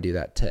 How do I do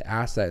that? To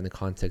ask that in the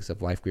context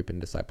of life group and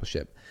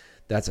discipleship.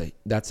 That's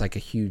like a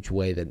huge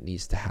way that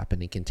needs to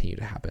happen and continue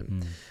to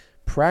happen.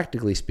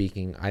 Practically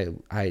speaking,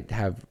 I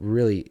have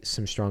really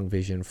some strong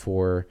vision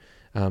for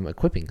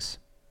equippings,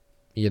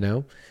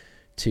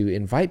 to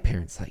invite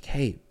parents like,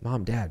 hey,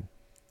 mom, dad,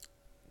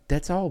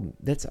 have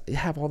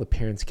all the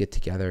parents get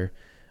together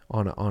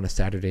on a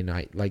Saturday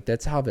night. Like,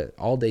 that's how the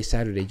all day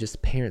Saturday,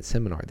 just parent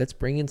seminar. Let's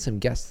bring in some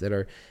guests that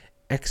are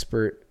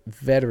expert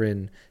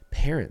veteran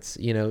parents.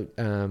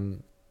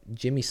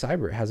 Jimmy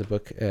Seibert has a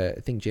book. I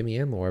think Jimmy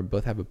and Laura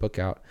both have a book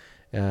out,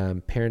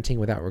 Parenting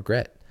Without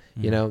Regret.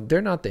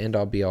 They're not the end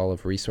all be all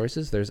of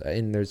resources.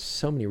 There's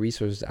so many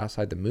resources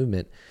outside the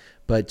movement,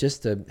 but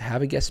just to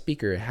have a guest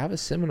speaker, have a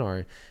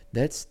seminar,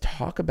 let's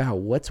talk about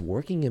what's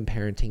working in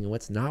parenting and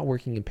what's not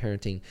working in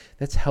parenting.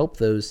 Let's help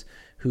those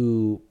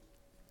who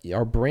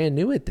are brand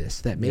new at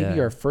this, that maybe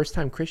are first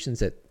time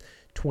Christians at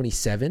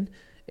 27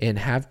 and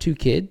have 2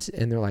 kids,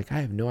 and they're like, I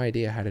have no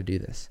idea how to do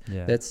this.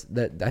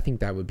 I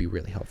think that would be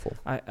really helpful.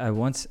 I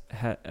once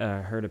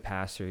heard a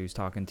pastor who was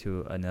talking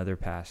to another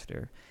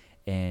pastor,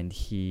 and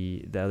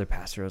the other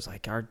pastor was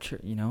like, our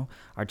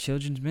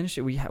children's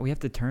ministry, we have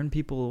to turn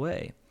people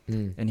away.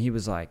 And he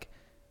was like,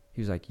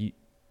 you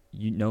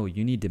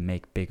need to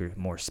make bigger,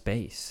 more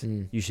space.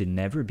 You should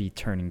never be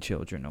turning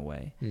children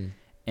away.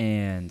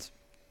 And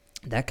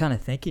that kind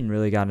of thinking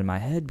really got in my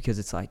head, because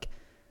it's like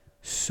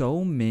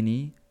so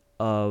many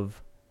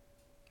of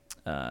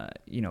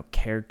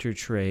character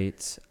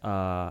traits,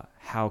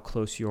 how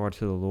close you are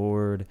to the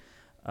Lord,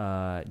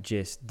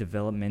 just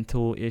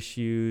developmental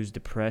issues,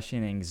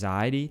 depression,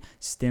 anxiety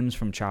stems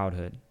from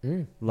childhood.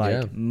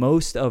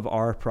 Most of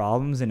our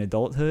problems in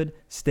adulthood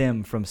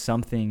stem from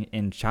something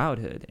in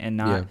childhood,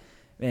 and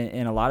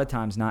and a lot of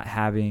times not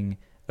having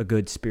a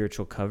good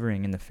spiritual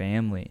covering in the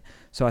family.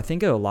 So I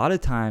think a lot of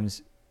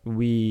times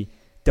we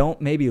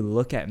don't maybe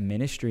look at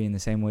ministry in the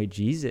same way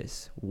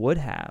Jesus would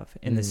have,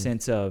 in the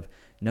sense of,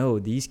 no,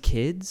 these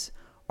kids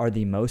are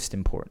the most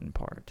important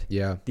part.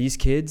 These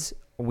kids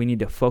we need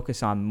to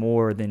focus on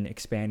more than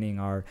expanding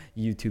our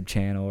YouTube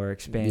channel or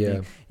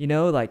expanding,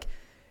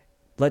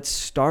 let's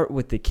start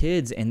with the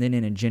kids, and then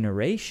in a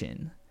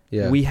generation,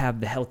 we have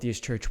the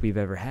healthiest church we've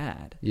ever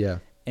had.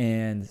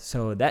 And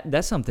so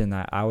that's something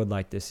that I would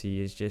like to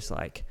see, is just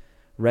like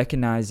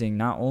recognizing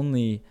not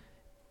only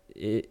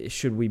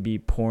should we be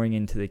pouring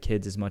into the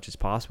kids as much as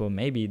possible,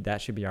 maybe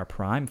that should be our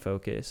prime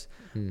focus,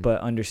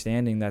 but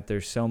understanding that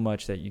there's so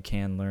much that you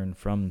can learn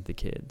from the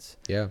kids.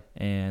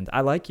 And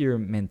I like your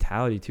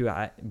mentality too.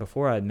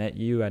 Before I met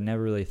you, I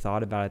never really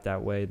thought about it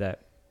that way,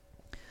 that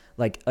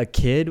like a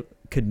kid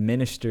could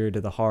minister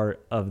to the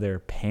heart of their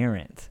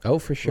parent. Oh,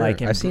 for sure.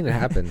 I've seen it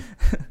happen.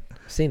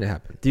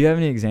 Do you have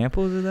any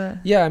examples of that?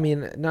 Yeah, I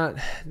mean,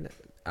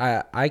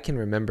 I can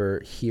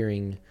remember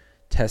hearing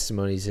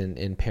testimonies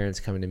and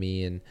parents coming to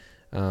me, and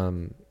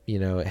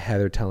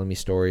Heather telling me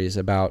stories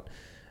about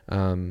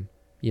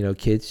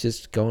kids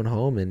just going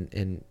home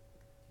and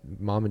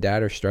mom and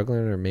dad are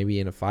struggling, or maybe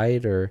in a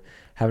fight or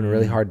having a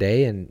really hard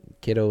day, and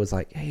kiddo was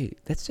like, hey,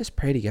 let's just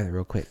pray together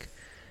real quick.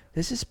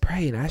 Let's just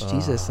pray and ask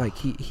Jesus, like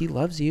he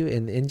loves you,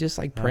 and just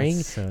like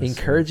praying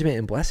encouragement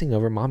and blessing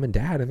over mom and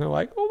dad. And they're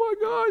like, oh my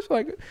gosh,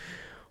 like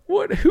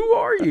who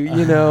are you?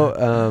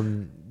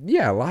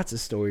 Lots of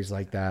stories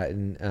like that.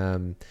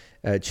 And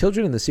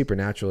Children in the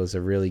Supernatural is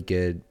a really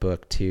good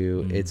book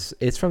too.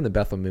 It's from the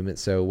Bethel movement.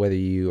 So whether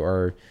you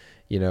are,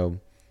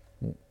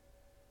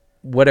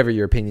 whatever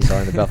your opinions are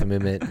in the Bethel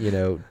movement,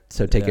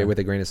 so take it with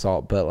a grain of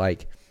salt. But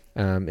like,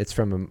 it's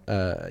from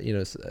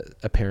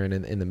a parent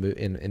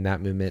in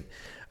that movement,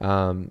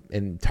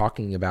 and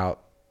talking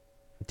about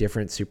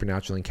different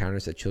supernatural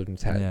encounters that children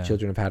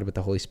have had with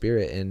the Holy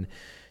Spirit, and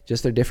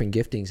just their different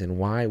giftings, and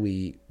why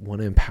we want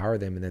to empower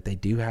them, and that they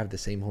do have the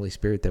same Holy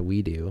Spirit that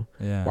we do.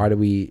 Why do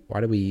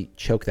we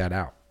choke that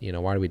out?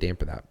 Why do we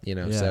dampen that?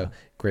 So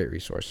great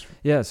resource.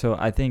 So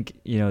I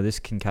think this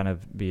can kind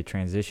of be a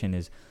transition.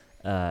 Is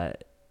I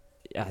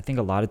think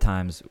a lot of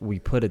times we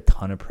put a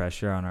ton of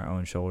pressure on our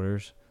own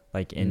shoulders,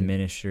 like in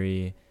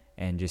ministry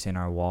and just in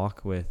our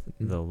walk with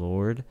the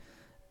Lord.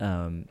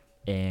 And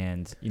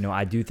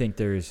I do think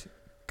there's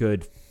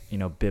good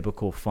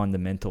biblical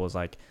fundamentals,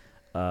 like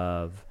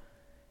of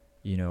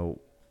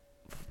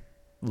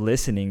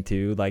listening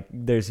to, like,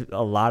 there's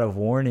a lot of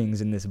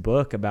warnings in this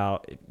book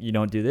about, you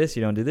don't do this,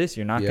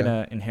 you're not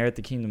gonna inherit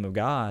the kingdom of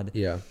God.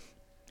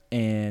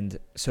 And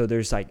so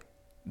there's like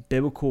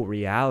biblical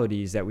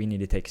realities that we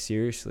need to take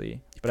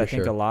seriously, but I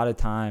think a lot of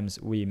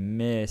times we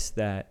miss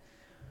that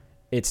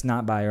it's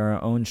not by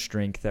our own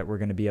strength that we're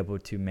going to be able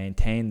to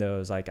maintain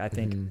those. Like, I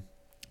think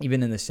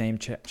even in the same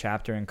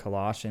chapter in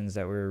Colossians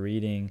that we were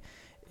reading,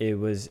 it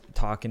was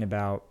talking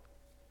about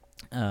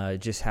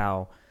just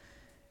how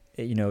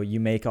you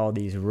make all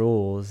these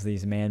rules,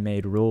 these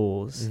man-made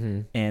rules,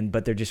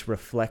 but they're just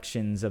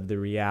reflections of the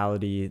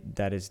reality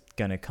that is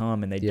going to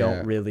come, and they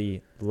don't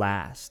really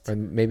last. Or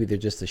maybe they're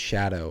just a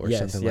shadow or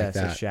something like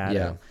that. A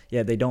shadow.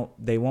 Yeah,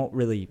 they won't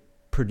really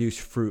produce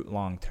fruit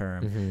long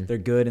term. They're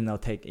good, and they'll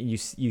take you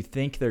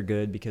think they're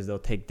good because they'll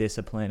take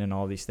discipline and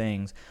all these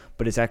things,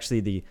 but it's actually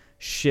the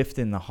shift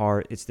in the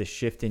heart, it's the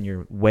shift in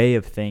your way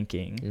of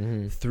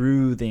thinking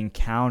through the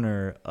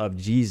encounter of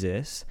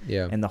Jesus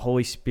and the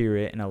Holy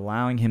Spirit, and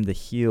allowing him to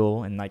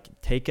heal and like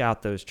take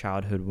out those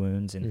childhood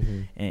wounds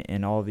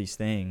and all these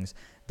things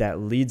that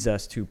leads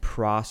us to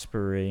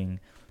prospering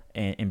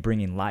and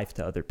bringing life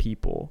to other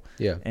people.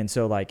 And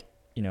so like,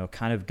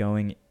 kind of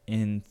going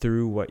in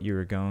through what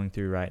you're going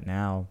through right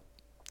now,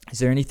 is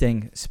there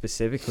anything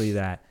specifically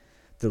that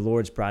the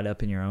Lord's brought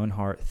up in your own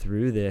heart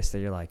through this that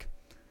you're like,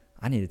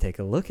 I need to take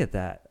a look at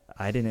that?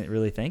 I didn't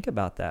really think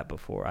about that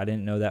before. I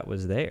didn't know that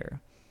was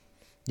there.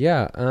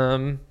 Yeah. I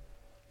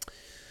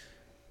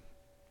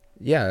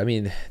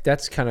mean,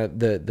 that's kind of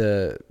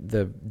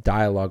the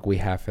dialogue we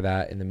have for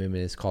that in the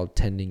movement is called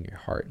tending your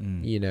heart,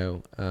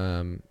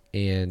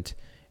 and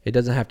it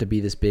doesn't have to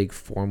be this big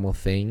formal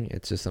thing.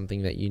 It's just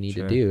something that you need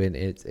to do. And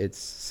it's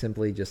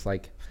simply just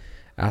like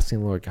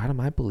asking the Lord, God,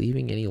 am I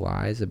believing any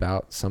lies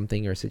about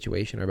something or a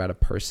situation or about a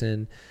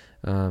person,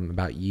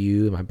 about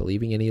you? Am I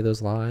believing any of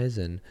those lies?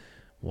 And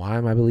why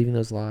am I believing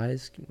those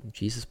lies?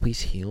 Jesus, please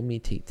heal me.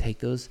 Take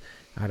those.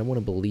 I don't want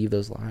to believe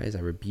those lies. I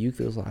rebuke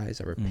those lies.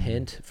 I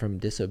repent from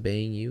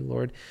disobeying you,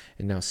 Lord,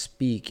 and now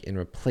speak and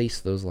replace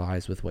those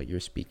lies with what you're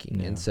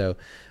speaking. And so,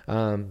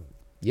 I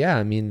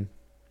mean,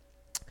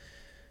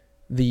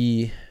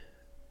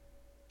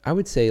 I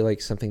would say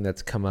like something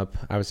that's come up.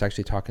 I was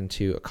actually talking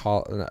to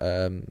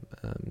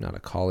not a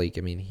colleague.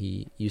 I mean,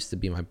 he used to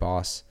be my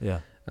boss.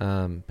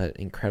 But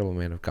incredible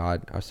man of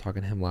God. I was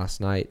talking to him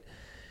last night,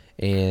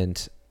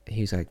 and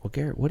he's like, well,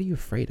 Garret, what are you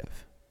afraid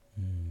of?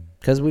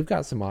 Because we've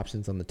got some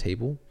options on the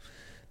table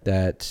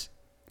that,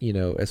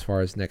 as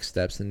far as next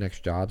steps and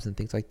next jobs and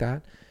things like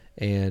that.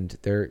 And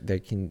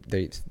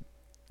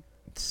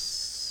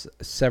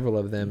several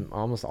of them,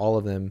 almost all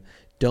of them,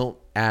 don't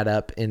add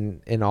up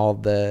in all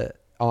the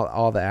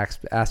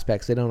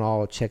aspects. They don't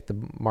all check the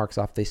marks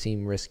off. They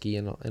seem risky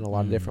in a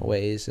lot of different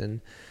ways,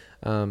 and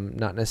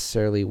not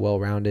necessarily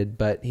well-rounded.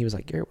 But he was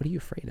like, Garret, what are you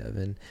afraid of?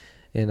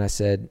 And I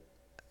said,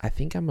 I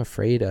think I'm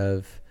afraid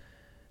of,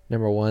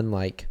 number one,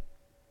 like,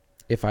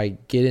 if I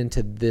get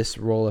into this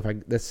role,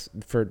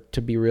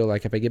 to be real,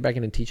 like if I get back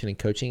into teaching and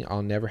coaching,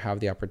 I'll never have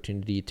the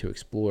opportunity to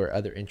explore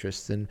other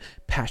interests and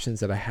passions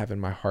that I have in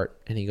my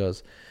heart. And he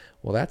goes,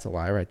 well, that's a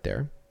lie right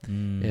there.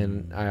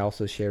 And I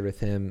also shared with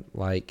him,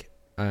 like,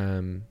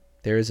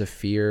 there is a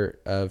fear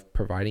of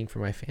providing for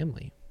my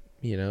family,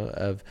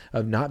 of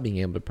not being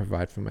able to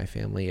provide for my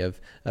family, of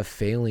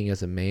failing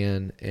as a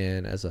man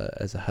and as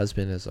a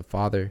husband, as a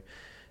father.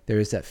 There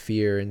is that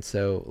fear. And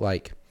so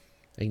like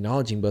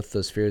acknowledging both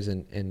those fears,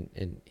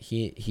 and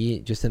he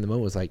just in the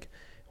moment was like,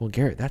 well,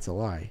 Garret, that's a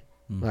lie.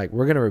 Like,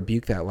 we're going to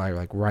rebuke that lie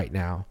like right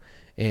now.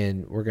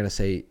 And we're going to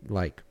say,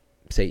 like,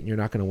 Satan, you're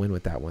not going to win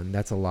with that one.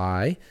 That's a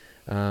lie.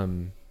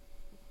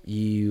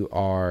 You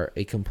are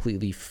a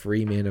completely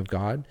free man of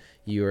God.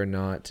 You are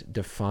not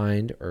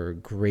defined or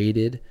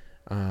graded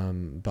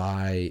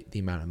by the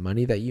amount of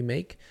money that you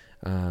make.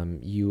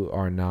 You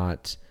are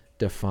not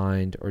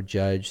defined or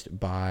judged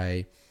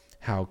by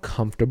how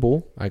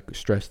comfortable, I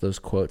stress those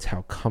quotes,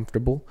 how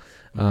comfortable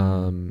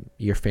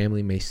your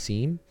family may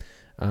seem.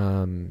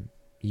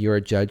 You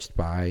are judged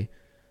by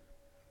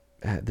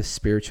the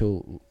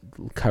spiritual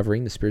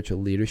covering, the spiritual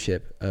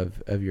leadership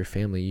of your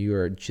family. You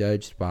are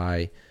judged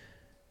by,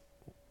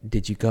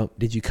 did you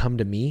come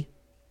to me,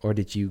 or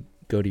did you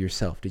go to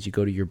yourself? Did you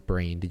go to your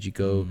brain? Did you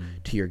go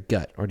to your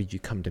gut, or did you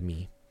come to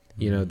me?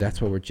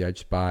 That's what we're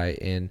judged by.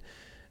 And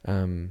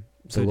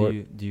so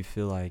do you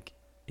feel like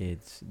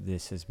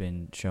this has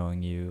been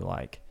showing you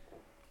like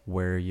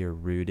where you're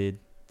rooted?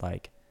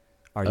 Like,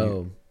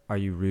 are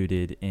you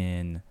rooted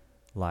in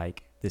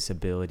like this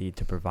ability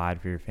to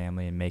provide for your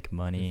family and make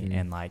money,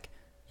 and like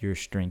your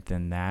strength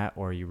in that,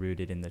 or are you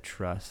rooted in the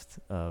trust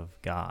of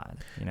God?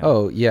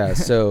 Oh yeah.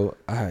 So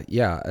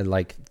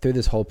like through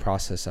this whole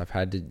process, I've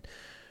had to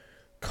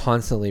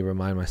constantly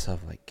remind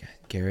myself, like,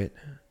 Garret,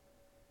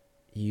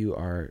 you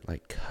are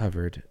like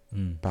covered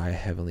by a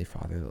heavenly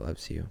Father that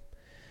loves you.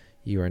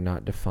 You are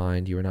not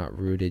defined. You are not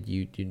rooted.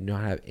 You do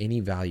not have any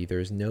value.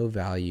 There is no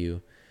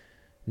value.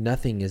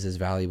 Nothing is as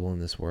valuable in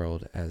this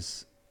world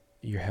as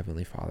your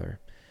heavenly Father.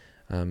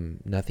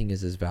 Nothing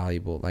is as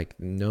valuable. Like,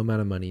 no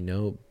amount of money,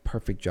 no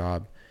perfect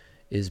job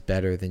is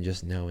better than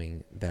just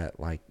knowing that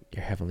like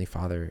your heavenly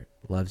Father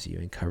loves you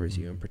and covers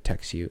you and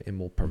protects you and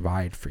will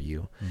provide for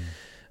you.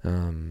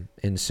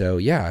 And so,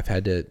 I've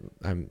had to,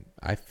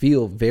 I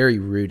feel very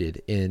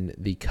rooted in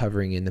the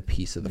covering and the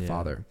peace of the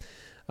Father.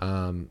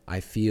 I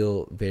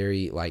feel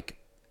very like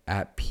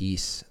at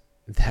peace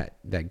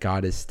that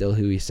God is still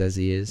who he says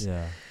he is.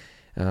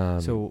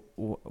 So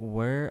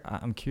where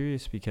I'm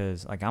curious,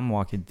 because like I'm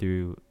walking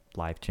through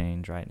life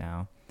change right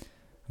now.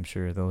 I'm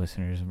sure the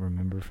listeners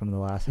remember from the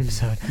last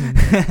episode.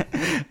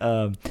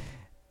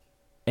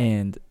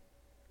 And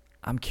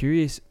I'm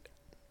curious,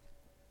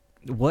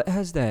 what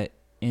has that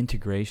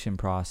integration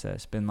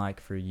process been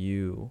like for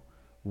you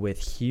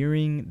with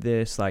hearing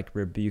this like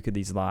rebuke of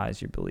these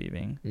lies you're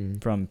believing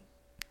from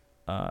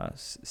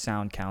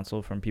sound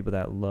counsel from people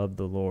that love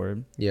the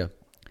Lord? Yeah.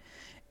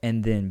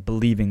 And then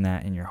believing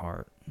that in your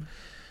heart?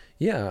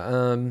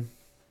 Yeah.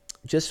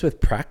 Just with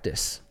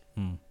practice.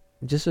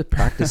 Just with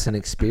practice and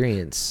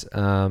experience.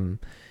 And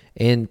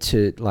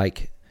to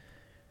like,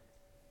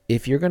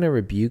 if you're going to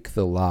rebuke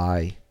the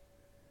lie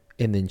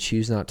and then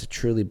choose not to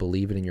truly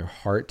believe it in your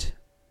heart,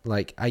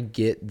 like I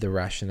get the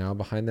rationale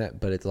behind that,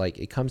 but it's like,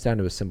 it comes down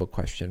to a simple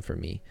question for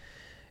me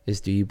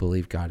is, do you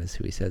believe God is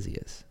who he says he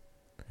is?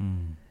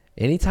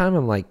 Anytime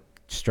I'm like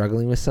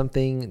struggling with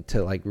something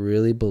to like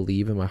really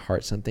believe in my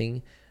heart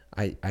something,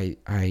 I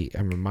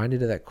am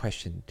reminded of that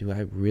question. Do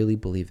I really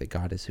believe that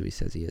God is who he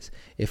says he is?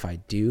 If I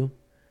do,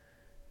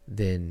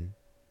 then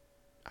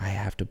I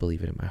have to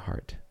believe it in my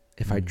heart.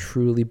 If I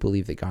truly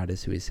believe that God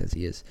is who he says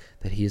he is,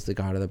 that he is the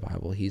God of the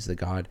Bible, he's the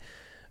God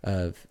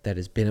that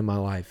has been in my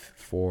life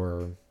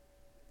for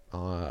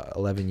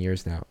 11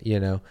 years now, you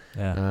know.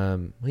 Yeah.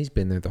 He's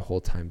been there the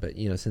whole time, but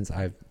you know, since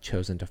I've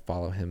chosen to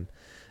follow him,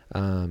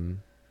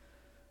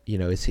 you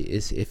know, if he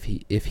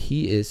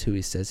is who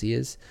he says he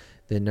is,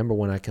 then number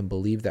one, I can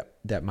believe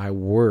that my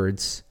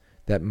words,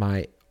 that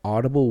my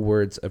audible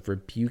words of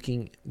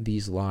rebuking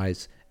these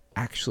lies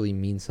actually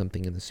mean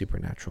something in the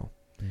supernatural.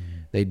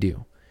 They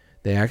do.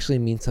 They actually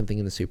mean something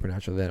in the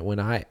supernatural, that when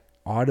I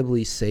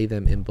audibly say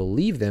them and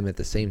believe them at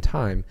the same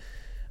time,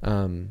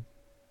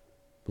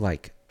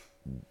 like,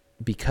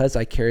 because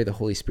I carry the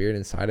Holy Spirit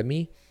inside of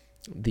me,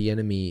 the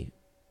enemy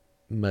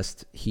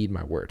must heed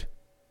my word.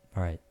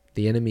 All right.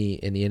 The enemy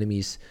and the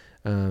enemy's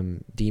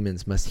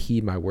demons must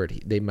heed my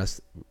word. They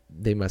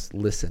must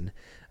listen,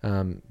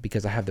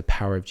 because I have the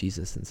power of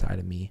Jesus inside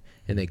of me,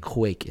 and they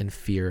quake in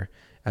fear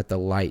at the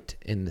light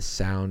and the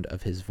sound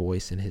of his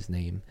voice and his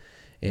name.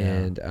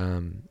 And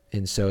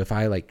so if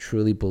I like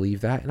truly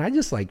believe that, and I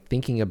just like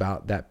thinking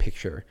about that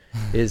picture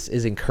is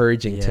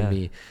encouraging to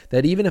me,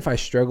 that even if I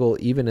struggle,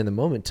 even in the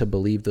moment, to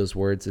believe those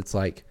words, it's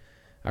like,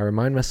 I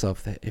remind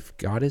myself that if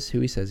God is who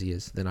he says he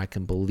is, then I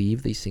can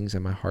believe these things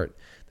in my heart,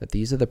 that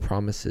these are the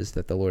promises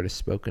that the Lord has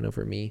spoken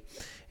over me.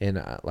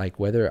 And like,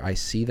 whether I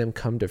see them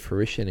come to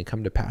fruition and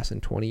come to pass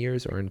in 20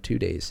 years or in 2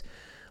 days,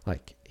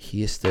 like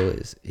he still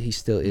is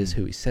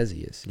who he says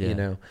he is, you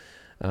know?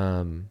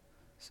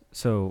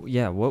 So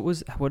yeah,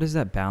 what has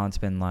that balance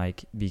been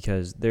like?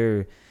 Because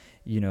there,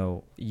 you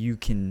know, you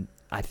can,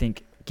 I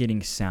think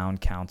getting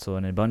sound counsel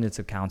and abundance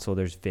of counsel,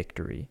 there's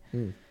victory.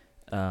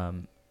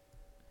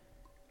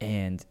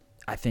 And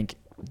I think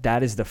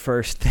that is the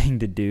first thing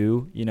to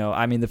do. You know,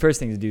 I mean, the first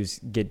thing to do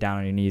is get down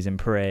on your knees and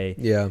pray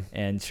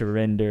and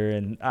surrender.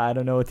 And I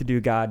don't know what to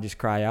do, God, just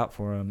cry out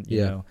for him,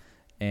 you know?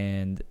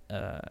 And,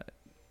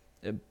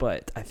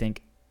 but I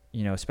think,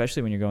 you know,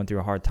 especially when you're going through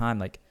a hard time,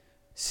 like,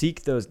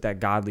 seek that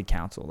godly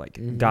counsel, like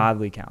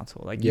godly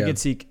counsel. Like you can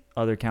seek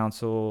other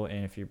counsel,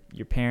 and if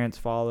your parents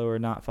follow or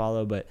not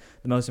follow, but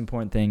the most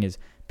important thing is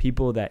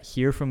people that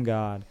hear from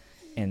God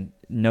and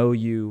know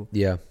you,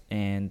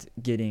 and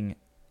getting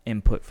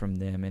input from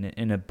them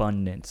in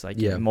abundance, like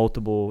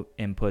multiple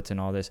inputs and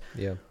all this.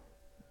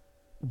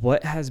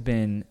 What has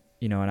been,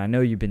 you know, and I know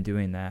you've been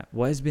doing that,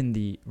 what has been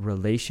the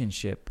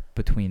relationship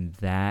between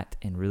that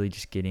and really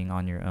just getting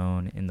on your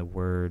own in the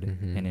word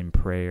and in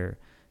prayer?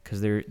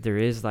 Because there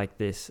is like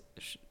this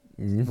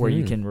where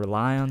you can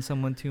rely on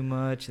someone too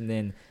much and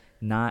then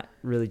not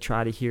really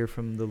try to hear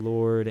from the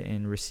Lord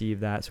and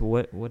receive that. So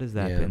what has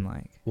that been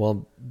like?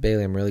 Well,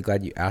 Bailey, I'm really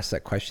glad you asked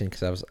that question,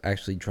 because I was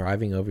actually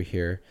driving over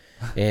here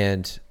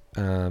and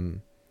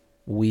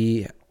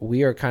we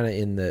are kind of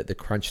in the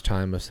crunch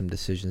time of some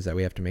decisions that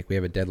we have to make. We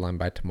have a deadline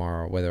by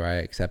tomorrow, whether I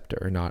accept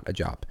or not a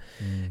job.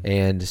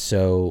 And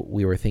so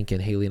we were thinking,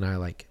 Haley and I,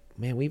 like,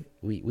 man,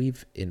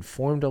 we've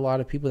informed a lot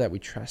of people that we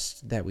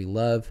trust, that we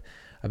love,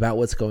 about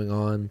what's going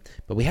on,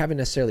 but we haven't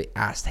necessarily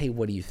asked, hey,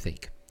 what do you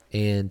think?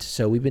 And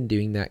so we've been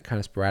doing that kind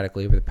of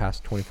sporadically over the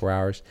past 24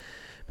 hours.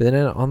 But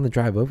then on the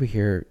drive over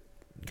here,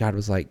 God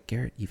was like,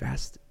 Garrett, you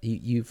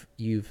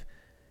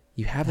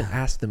haven't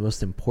asked the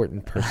most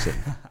important person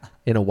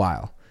in a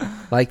while.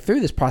 Like,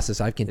 through this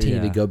process, I've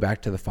continued to go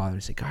back to the Father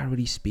and say, God, what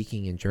are you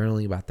speaking, and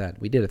journaling about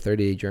that. We did a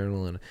 30-day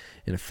journal and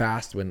a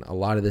fast when a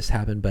lot of this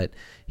happened, but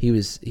he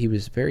was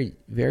very,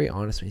 very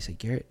honest when he said,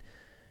 Garrett,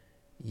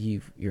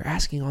 you're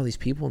asking all these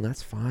people, and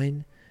that's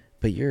fine,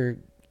 but you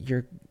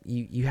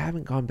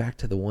haven't gone back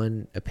to the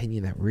one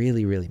opinion that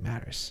really, really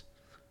matters.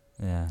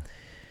 Yeah.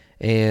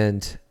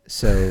 And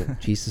so,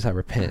 Jesus, I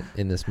repent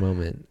in this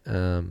moment.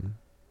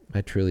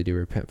 I truly do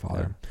repent,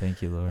 Father. Yeah,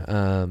 thank you, Lord.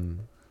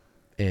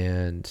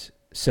 And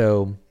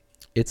so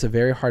it's a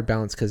very hard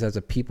balance, because as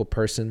a people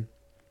person,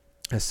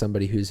 as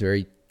somebody who's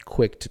very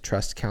quick to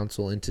trust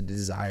counsel and to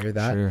desire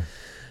that,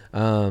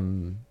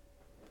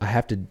 I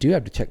have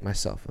to check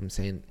myself. I'm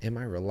saying, am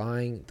I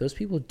relying? Those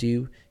people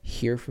do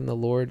hear from the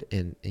Lord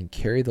and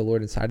carry the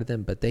Lord inside of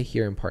them, but they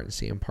hear in part and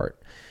see in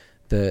part.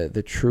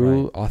 The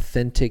true,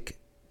 authentic,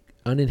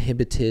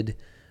 uninhibited,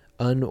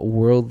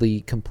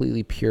 unworldly,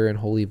 completely pure and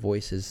holy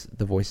voices,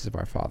 the voices of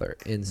our Father.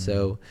 And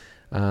so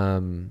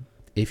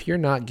if you're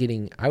not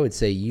getting, I would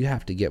say you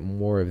have to get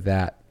more of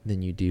that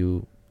than you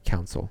do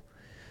counsel,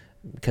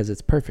 because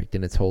it's perfect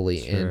and it's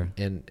holy. Sure.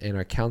 and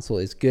our counsel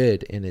is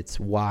good and it's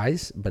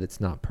wise, but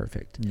it's not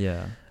perfect.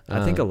 Yeah.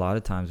 I think a lot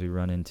of times we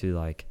run into,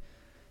 like,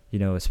 you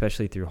know,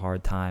 especially through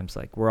hard times,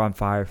 like we're on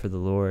fire for the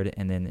Lord,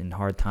 and then in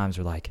hard times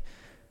we're like,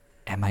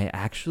 am I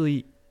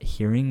actually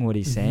hearing what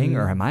he's saying,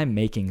 or am I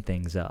making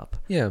things up?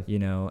 Yeah. You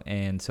know,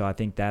 and so I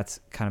think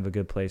that's kind of a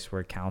good place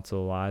where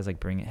counsel lies, like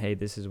bring it, hey,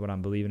 this is what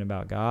I'm believing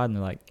about God, and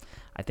they're like,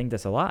 I think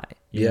that's a lie.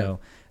 You know,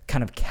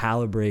 kind of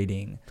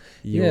calibrating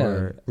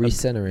your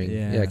recentering.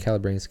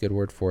 Calibrating is a good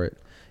word for it.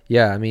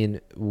 Yeah, I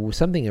mean,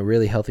 something, a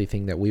really healthy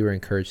thing that we were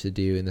encouraged to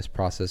do in this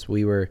process,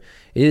 it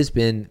has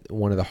been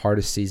one of the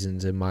hardest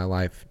seasons in my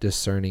life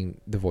discerning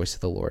the voice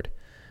of the Lord.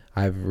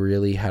 I've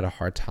really had a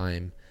hard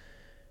time,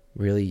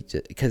 really,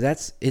 because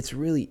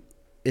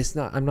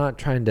I'm not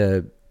trying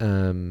to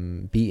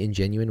be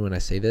ingenuine when I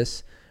say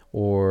this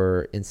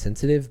or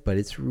insensitive, but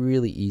it's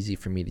really easy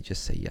for me to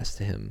just say yes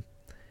to him,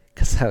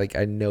 because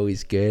I know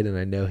he's good, and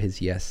I know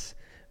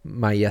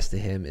my yes to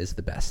him is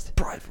the best.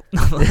 Prideful.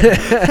 But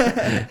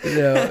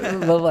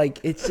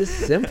like, it's just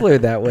simpler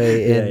that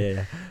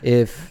way.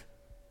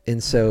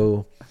 And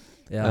so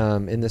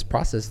in this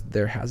process,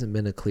 there hasn't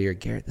been a clear,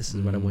 Garrett, this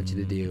is what I want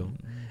you to do.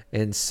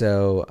 And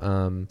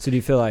so do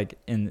you feel like,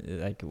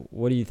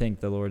 what do you think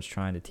the Lord's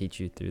trying to teach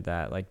you through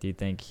that? Like, do you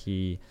think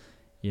he,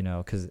 you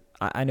know, because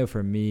I know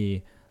for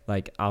me,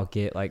 like, I'll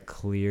get like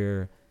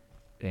clear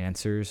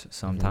answers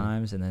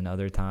sometimes, and then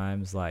other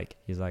times, like,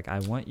 he's like, I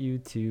want you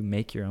to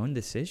make your own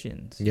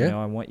decisions. You know,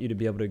 I want you to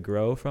be able to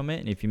grow from it,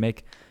 and if you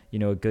make, you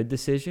know, a good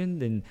decision,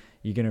 then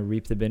you're going to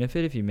reap the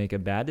benefit. If you make a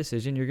bad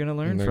decision, you're going to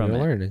learn from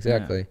it.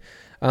 Exactly.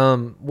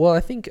 Well, I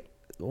think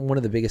one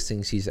of the biggest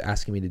things he's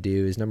asking me to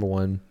do is, number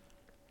one,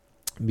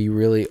 be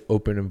really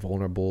open and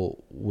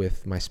vulnerable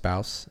with my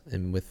spouse,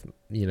 and with,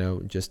 you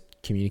know, just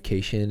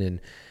communication. And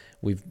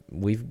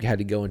we've had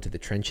to go into the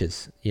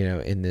trenches, you know,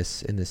 in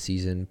this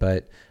season,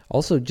 but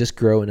also just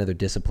grow in other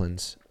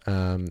disciplines.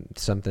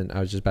 Something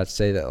I was just about to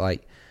say, that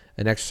like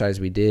an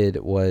exercise we did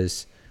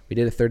was, we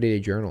did a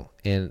 30-day journal,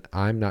 and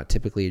I'm not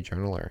typically a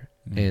journaler.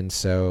 And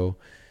so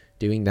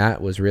doing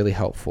that was really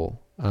helpful.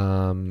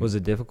 Was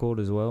it difficult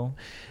as well?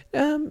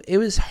 It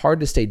was hard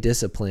to stay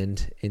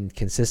disciplined and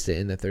consistent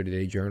in the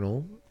 30-day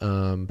journal.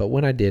 But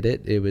when I did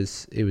it, it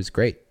was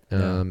great.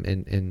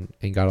 And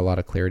got a lot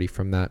of clarity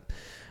from that.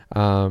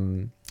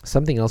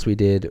 Something else we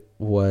did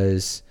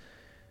was,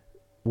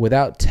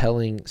 without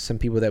telling some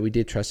people that we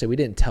did trust it, we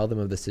didn't tell them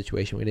of the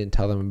situation. We didn't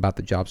tell them about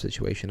the job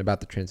situation, about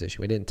the transition.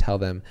 We didn't tell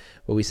them,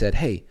 but we said,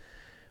 hey,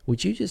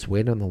 would you just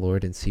wait on the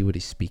Lord and see what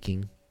he's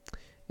speaking?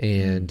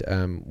 And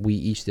we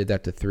each did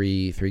that to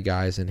three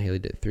guys, and Haley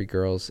did 3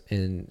 girls,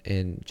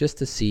 and just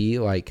to see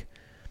like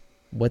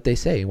what they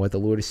say, what the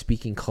Lord is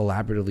speaking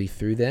collaboratively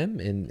through them,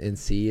 and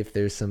see if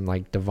there's some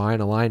like divine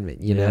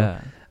alignment, you know?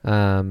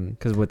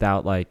 Because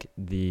without like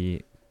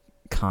the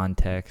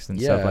context and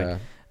stuff, like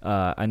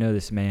I know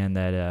this man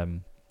that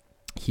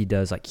he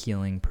does like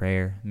healing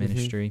prayer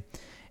ministry,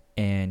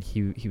 and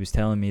he was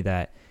telling me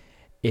that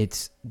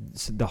it's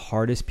the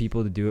hardest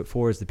people to do it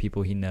for is the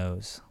people he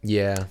knows.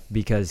 Yeah.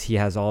 Because he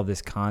has all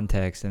this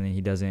context, and then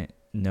he doesn't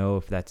know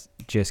if that's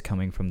just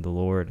coming from the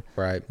Lord.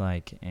 Right.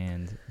 Like,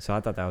 and so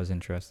I thought that was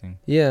interesting.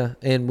 Yeah.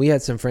 And we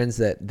had some friends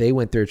that they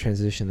went through a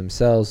transition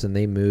themselves, and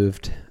they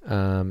moved,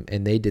 and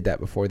they did that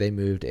before they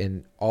moved,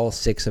 and all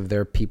 6 of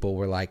their people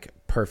were like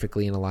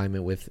perfectly in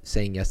alignment with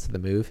saying yes to the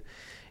move.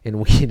 And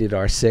we did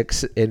our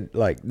 6, and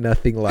like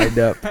nothing lined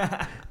up.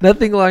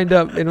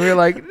 And we were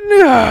like,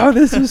 no,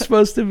 this was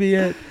supposed to be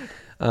it.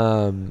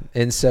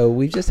 And so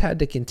we've just had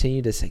to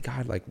continue to say,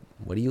 God, like,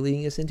 what are you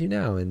leading us into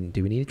now? And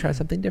do we need to try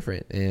something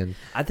different? And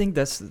I think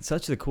that's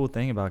such the cool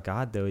thing about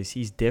God, though, is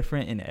he's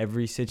different in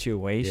every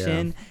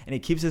situation, and it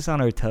keeps us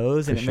on our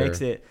toes, and it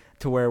makes it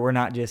to where we're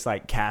not just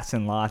like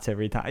casting lots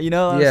every time. You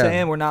know what I'm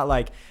saying? We're not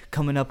like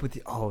coming up with,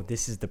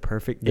 this is the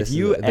perfect,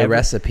 the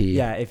recipe.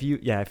 Yeah. If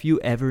you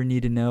ever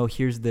need to know,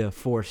 here's the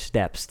 4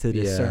 steps to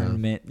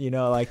discernment, you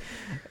know, like.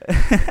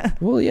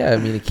 Well, yeah, I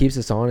mean, it keeps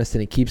us honest,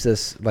 and it keeps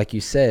us, like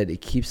you said,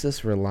 it keeps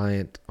us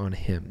reliant on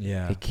him.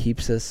 Yeah. It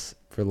keeps us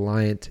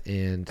reliant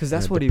and because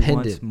that's what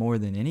dependent. He wants more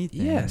than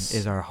anything.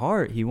 Is our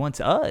heart. He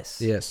wants us.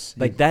 Yes,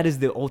 like that is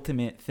the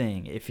ultimate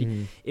thing. If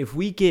he if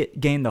we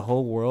gain the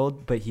whole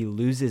world, but he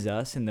loses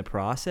us in the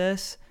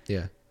process,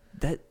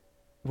 that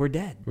we're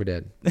dead.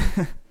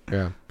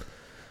 Yeah.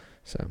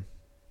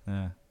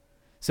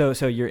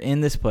 So you're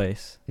in this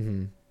place.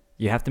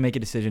 You have to make a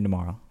decision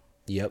tomorrow.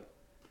 Yep.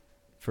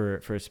 For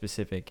a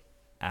specific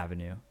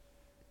avenue.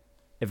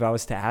 If I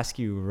was to ask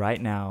you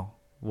right now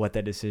what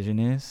that decision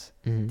is,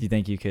 do you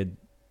think you could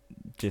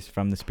just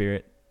from the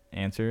Spirit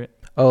answer it?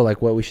 Oh,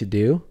 like what we should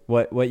do?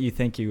 What you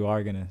think you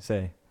are going to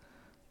say?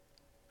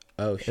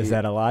 Oh, shoot. Is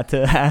that a lot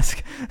to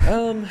ask?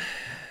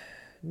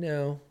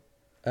 No.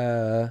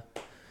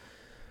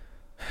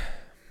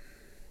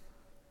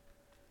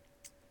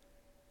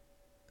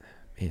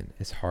 man,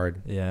 it's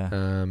hard.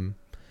 Yeah.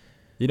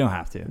 You don't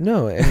have to.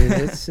 No, I mean,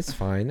 it's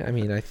fine. I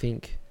mean, I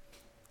think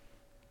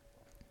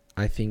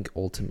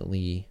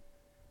ultimately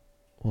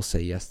we'll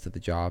say yes to the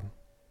job.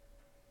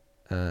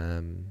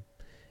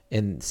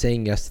 And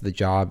saying yes to the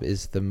job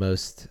is the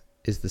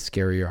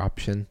scarier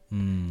option.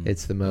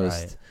 It's the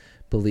most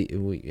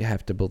we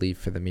have to believe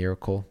for the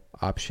miracle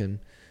option.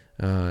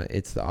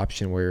 It's the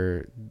option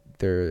where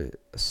there's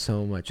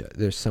so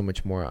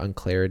much more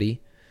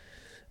unclarity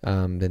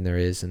than there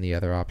is in the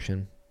other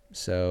option.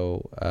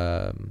 So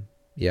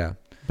yeah,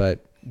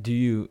 but do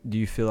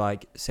you feel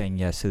like saying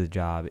yes to the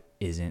job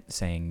isn't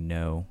saying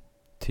no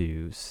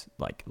to,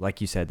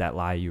 like you said, that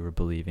lie you were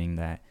believing,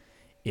 that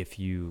if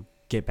you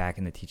get back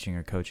into teaching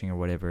or coaching or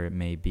whatever it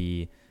may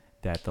be,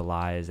 that the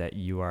lie is that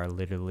you are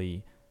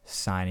literally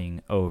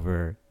signing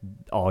over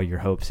all your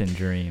hopes and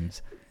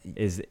dreams?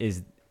 Is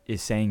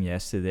saying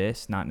yes to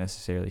this not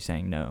necessarily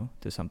saying no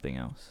to something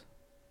else?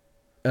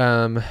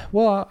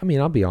 Well, I mean,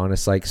 I'll be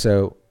honest. Like,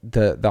 so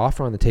the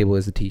offer on the table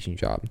is the teaching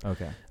job.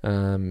 Okay.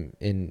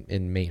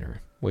 In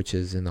Manor, which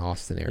is in the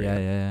Austin area.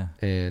 Yeah.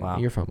 And wow.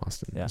 You're from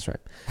Austin. Yeah. That's right.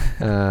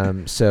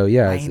 So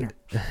yeah,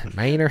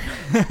 Manor.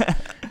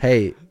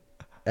 Hey,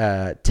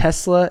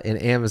 Tesla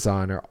and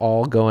Amazon are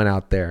all going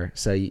out there.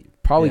 So you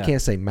probably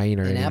can't say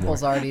Manor anymore.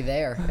 Apple's already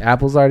there.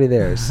 Apple's already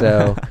there.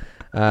 So,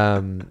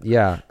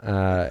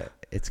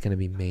 it's going to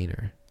be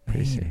Manor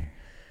pretty soon.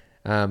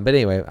 But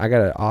anyway, I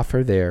got an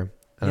offer there.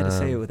 You got to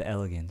say it with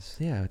elegance.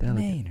 Yeah, with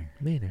elegance.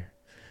 Manor.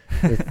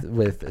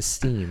 with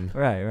esteem.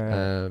 Right.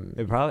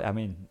 It probably, I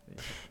mean,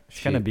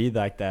 it's going to be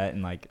like that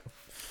in like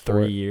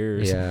 3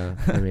 years. Yeah.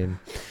 I mean,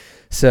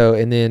 so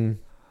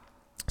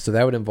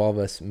that would involve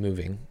us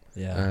moving.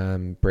 Yeah.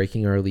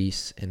 Breaking our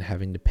lease and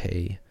having to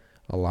pay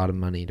a lot of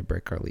money to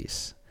break our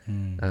lease.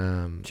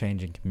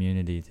 Changing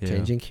community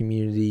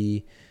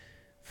too.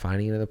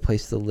 Finding another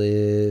place to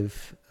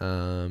live.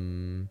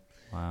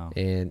 Wow.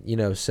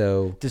 And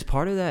so does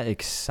part of that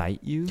excite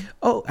you?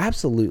 Oh,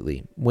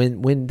 absolutely.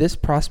 When this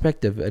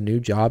prospect of a new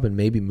job and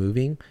maybe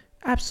moving,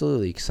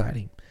 absolutely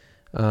exciting.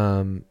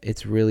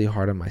 It's really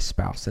hard on my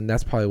spouse, and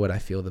that's probably what I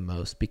feel the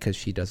most, because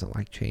she doesn't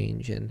like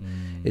change,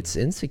 and it's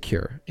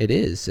insecure. It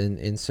is.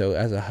 And so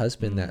as a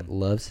husband that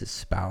loves his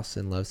spouse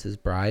and loves his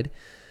bride,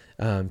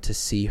 to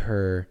see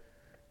her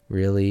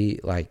really,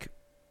 like,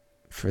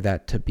 for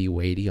that to be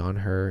weighty on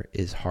her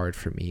is hard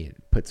for me. It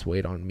puts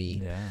weight on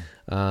me.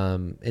 Yeah.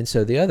 And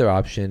so the other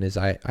option is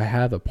I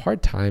have a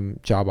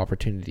part-time job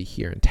opportunity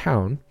here in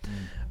town,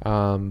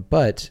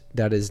 but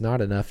that is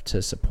not enough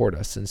to support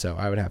us. And so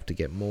I would have to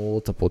get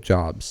multiple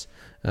jobs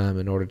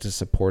in order to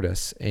support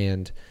us.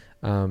 And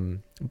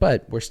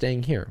but we're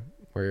staying here.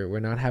 We're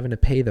not having to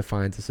pay the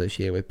fines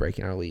associated with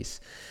breaking our lease.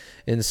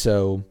 And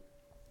so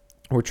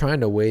we're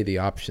trying to weigh the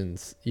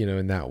options,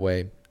 in that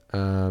way.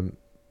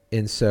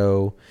 And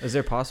so, is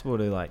there possible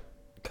to like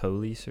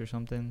co-lease or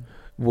something?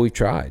 We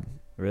tried.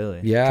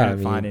 Really? Yeah.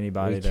 Can't find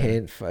anybody.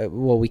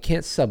 We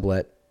can't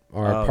sublet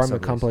our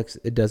apartment complex.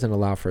 It doesn't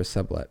allow for a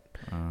sublet.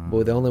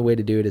 But the only way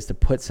to do it is to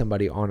put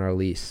somebody on our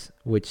lease,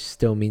 which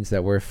still means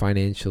that we're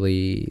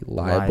financially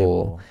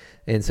liable.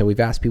 And so we've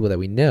asked people that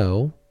we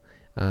know,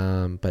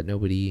 but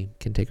nobody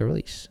can take our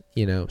lease.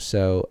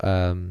 So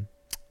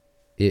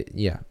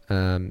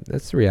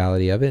that's the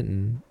reality of it,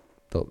 and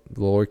the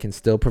Lord can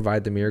still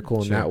provide the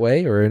miracle in that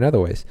way or in other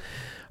ways.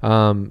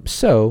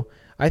 So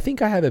I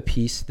think I have a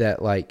peace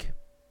that, like,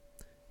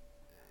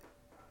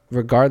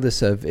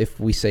 regardless of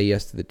if we say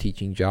yes to the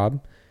teaching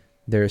job,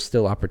 there are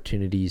still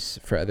opportunities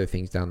for other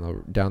things down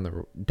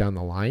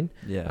the line.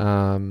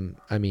 Yeah.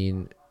 I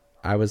mean,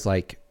 I was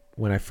like,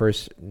 when I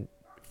first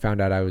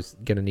found out I was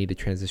going to need to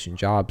transition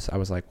jobs, I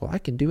was like, well, I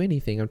can do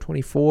anything. I'm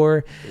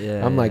 24.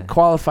 Yeah. I'm like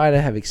qualified. I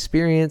have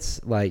experience.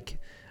 Like,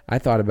 I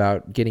thought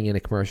about getting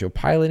into commercial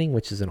piloting,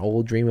 which is an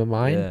old dream of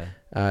mine. Yeah.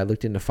 I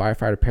looked into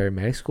firefighter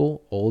paramedic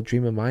school, old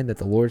dream of mine that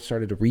the Lord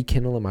started to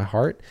rekindle in my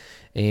heart.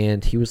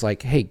 And he was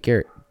like, hey,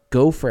 Garrett,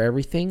 go for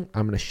everything.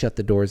 I'm going to shut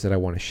the doors that I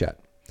want to shut.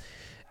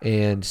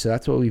 And so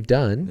that's what we've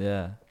done.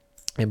 Yeah.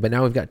 But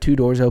now we've got 2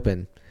 doors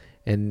open.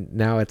 And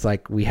now it's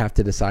like we have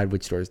to decide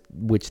which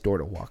door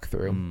to walk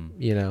through,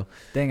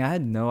 Dang, I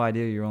had no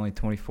idea you were only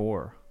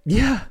 24.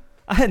 Yeah.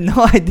 I had no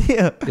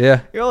idea.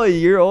 Yeah. You're only a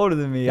year older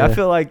than me. Yeah. I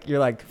feel like you're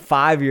like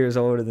 5 years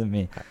older than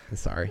me.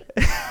 Sorry.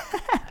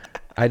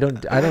 I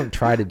don't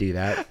try to do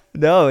that.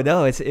 No,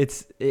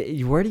 it's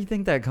where do you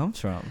think that comes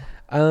from?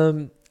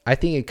 I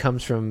think it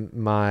comes from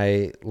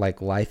my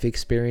life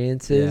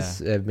experiences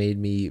have made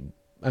me,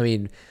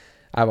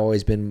 I've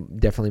always been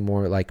definitely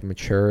more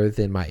mature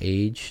than my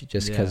age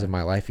just because of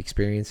my life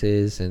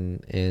experiences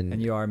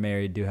and you are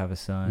married, do have a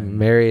son.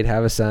 Married,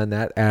 have a son,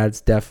 that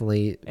adds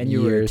definitely and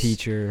years. You were a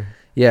teacher.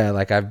 Yeah,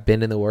 I've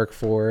been in the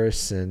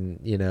workforce and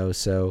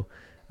so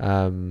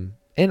and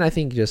I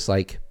think just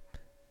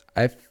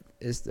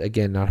it's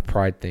again not a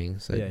pride thing,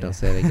 so don't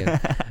say it again.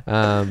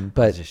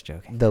 But I was just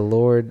joking. The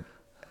Lord,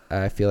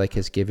 I feel like,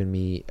 has given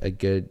me a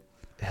good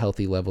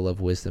healthy level of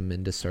wisdom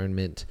and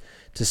discernment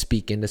to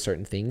speak into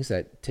certain things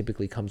that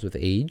typically comes with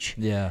age.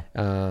 Yeah.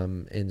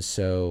 And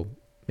so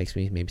makes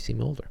me maybe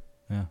seem older.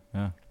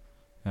 Yeah.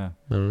 I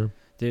don't know.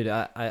 Dude,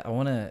 I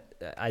want to.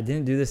 I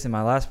didn't do this in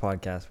my last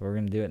podcast, but we're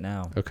gonna do it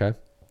now. Okay.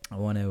 I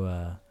want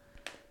to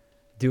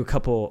do a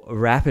couple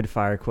rapid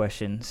fire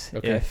questions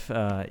if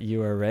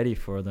you are ready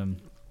for them.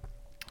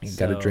 You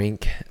got a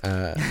drink.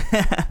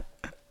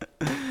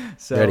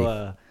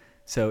 So,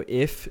 so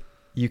if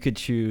you could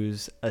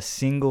choose a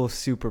single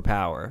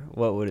superpower,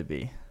 what would it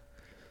be?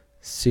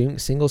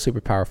 Single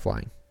superpower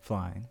flying.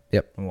 Flying.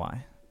 Yep. And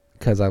why?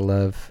 Because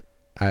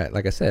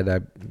like I said, I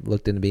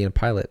looked into being a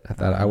pilot. I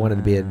thought I wanted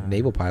to be a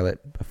naval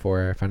pilot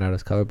before I found out I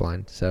was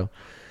colorblind. So,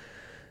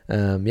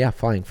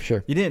 flying for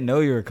sure. You didn't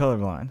know you were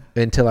colorblind?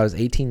 Until I was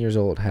 18 years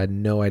old. I had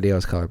no idea I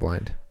was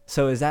colorblind.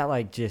 So is that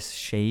like just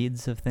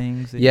shades of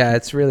things? Yeah,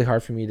 it's really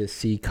hard for me to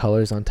see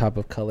colors on top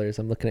of colors.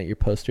 I'm looking at your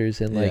posters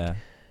and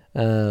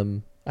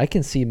I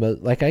can see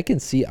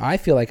I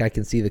feel like I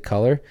can see the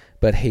color,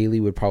 but Haley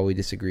would probably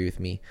disagree with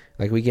me.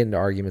 Like we get into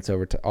arguments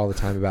all the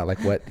time about like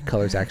what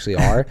colors actually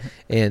are.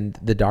 And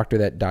the doctor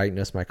that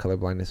diagnosed my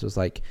colorblindness was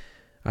like,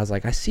 I was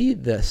like, I see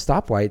the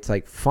stoplights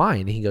like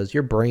fine. And he goes,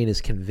 your brain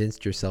has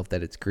convinced yourself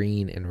that it's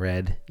green and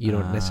red. You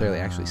don't necessarily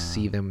actually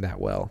see them that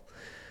well.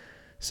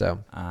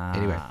 So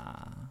anyway.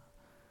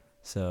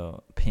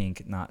 So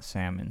pink, not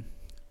salmon.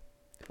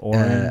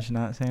 Orange,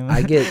 not salmon.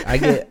 I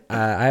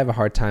have a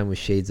hard time with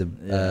shades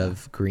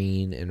of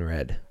green and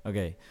red.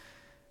 Okay.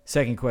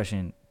 Second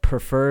question.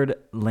 Preferred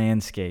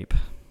landscape.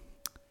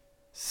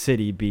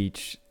 City,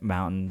 beach,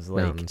 mountains,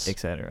 lake,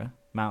 etc.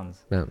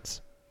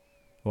 Mountains.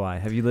 Why?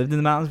 Have you lived in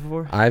the mountains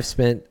before? I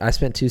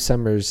spent 2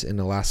 summers in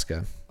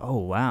Alaska. Oh,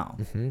 wow.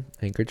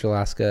 Anchorage,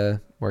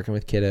 Alaska, working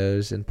with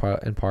kiddos in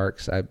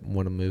parks. I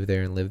want to move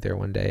there and live there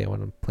one day. I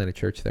want to plant a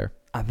church there.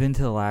 I've been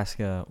to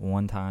Alaska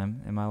one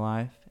time in my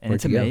life, and Where'd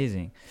it's you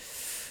amazing.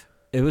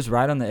 It was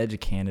right on the edge of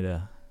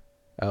Canada.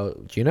 Oh,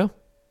 do you know?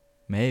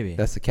 Maybe.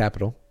 That's the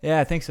capital. Yeah,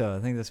 I think so. I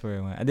think that's where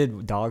I went. I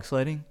did dog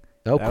sledding.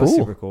 Oh, that cool. was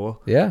super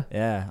cool. Yeah.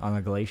 Yeah, on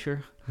a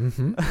glacier.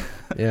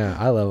 Yeah,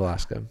 I love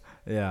Alaska.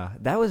 Yeah,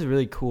 that was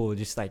really cool.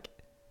 Just like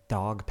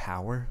dog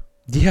power.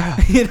 Yeah.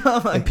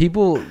 Like, and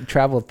people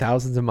travel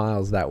thousands of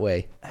miles that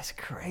way. That's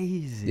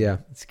crazy. Yeah.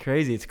 It's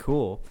crazy. It's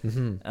cool.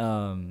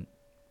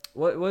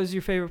 What was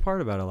your favorite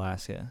part about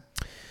Alaska?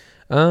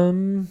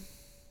 Man,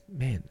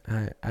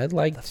 I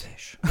liked the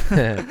fish.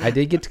 I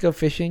did get to go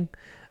fishing.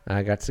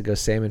 I got to go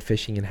salmon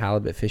fishing and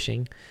halibut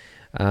fishing.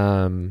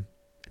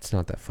 It's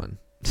not that fun.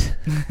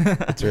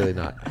 It's really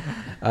not.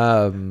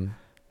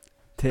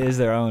 To is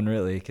their own,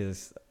 really,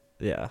 because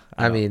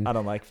I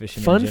don't like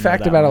fishing. Fun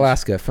fact about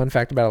Alaska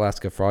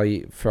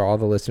for all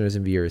the listeners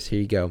and viewers.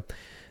 Here you go.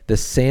 The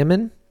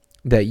salmon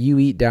that you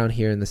eat down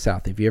here in the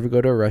South, if you ever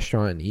go to a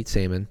restaurant and eat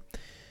salmon,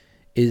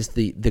 is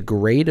the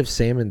grade of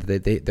salmon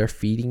that they're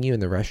feeding you in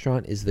the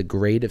restaurant is the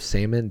grade of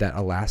salmon that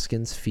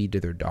Alaskans feed to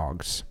their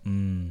dogs.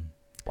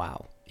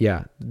 Wow.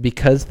 Yeah,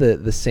 because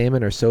the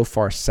salmon are so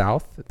far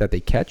south that they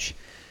catch,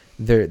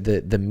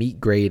 the meat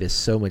grade is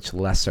so much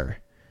lesser.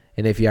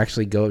 And if you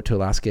actually go to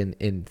Alaska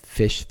and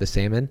fish the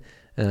salmon,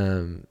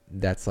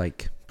 that's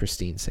like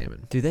pristine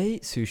salmon. Do they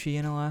eat sushi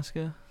in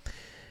Alaska?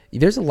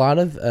 There's a lot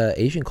of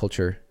Asian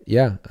culture.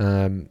 Yeah.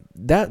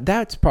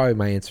 That's probably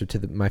my answer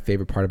to my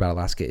favorite part about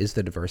Alaska is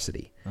the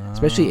diversity,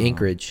 especially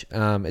Anchorage.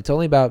 It's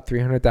only about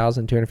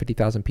 300,000,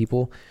 250,000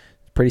 people.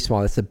 It's pretty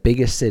small. It's the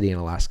biggest city in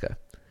Alaska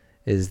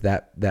is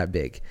that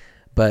big.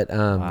 But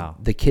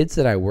the kids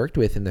that I worked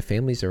with and the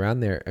families around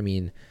there, I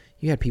mean,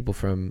 you had people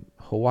from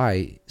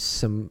Hawaii,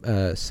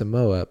 Samoa,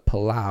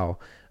 Palau,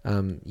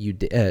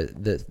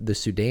 the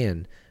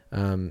Sudan,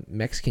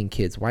 Mexican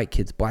kids, white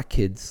kids, black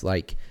kids.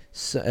 Like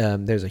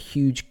there's a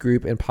huge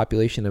group and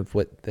population of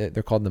what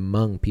they're called the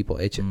Hmong people,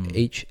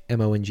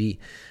 Hmong.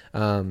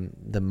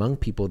 The Hmong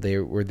people, they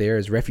were there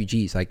as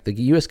refugees. Like the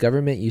U.S.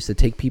 government used to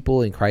take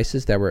people in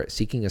crisis that were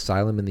seeking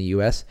asylum in the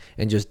U.S.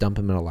 and just dump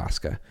them in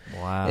Alaska.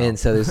 Wow. And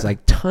so there's like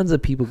tons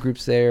of people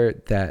groups there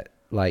that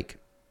like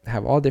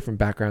have all different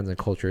backgrounds and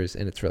cultures,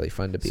 and it's really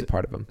fun to be a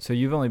part of them. So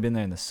you've only been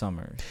there in the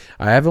summers?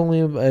 I have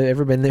only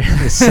ever been there in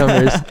the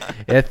summers.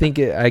 I think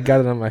I got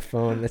it on my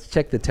phone. Let's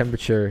check the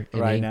temperature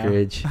in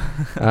Anchorage.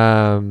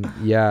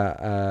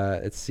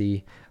 Let's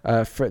see.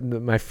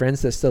 My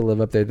friends that still live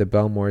up there, the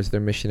Belmores,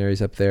 they're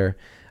missionaries up there.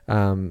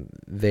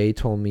 They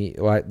told me,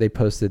 they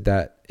posted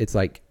that it's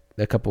like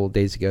a couple of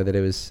days ago that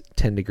it was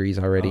 10 degrees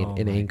already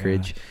in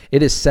Anchorage. Gosh.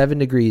 It is 7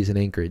 degrees in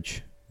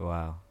Anchorage.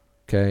 Wow.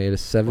 Okay, it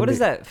is 7. What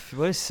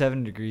does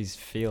 7 degrees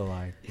feel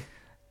like?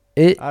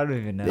 I don't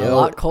even know. A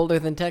lot colder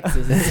than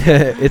Texas.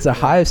 It's a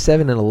high of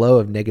 7 and a low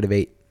of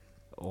 -8.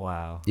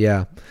 Wow.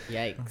 Yeah.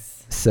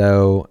 Yikes.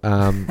 So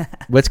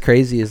what's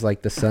crazy is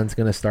like the sun's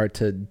gonna start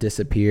to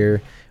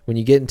disappear when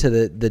you get into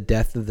the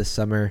death of the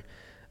summer.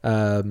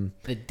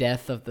 The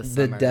death of the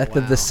summer. The death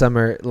of the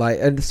summer.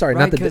 I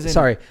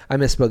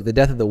misspoke. The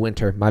death of the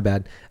winter. My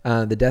bad.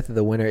 The death of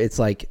the winter. It's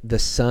like the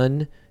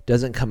sun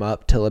doesn't come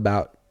up till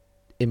about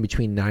in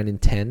between 9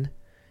 and 10,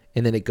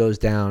 and then it goes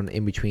down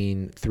in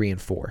between 3 and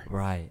 4.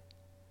 Right.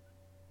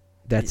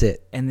 That's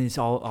it. And it's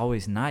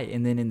always night.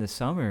 And then in the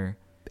summer,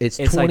 it's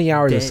 20 like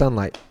hours day. of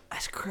sunlight.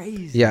 That's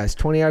crazy. Yeah, it's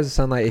 20 hours of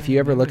sunlight. If you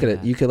ever look at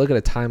it, that. you could look at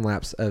a time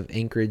lapse of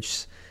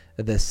Anchorage,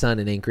 the sun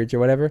in Anchorage or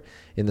whatever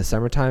in the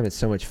summertime. It's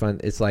so much fun.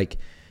 It's like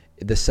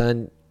the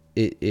sun,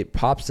 it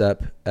pops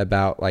up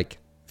about like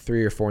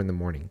 3 or 4 in the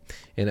morning,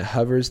 and it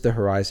hovers the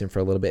horizon for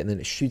a little bit, and then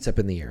it shoots up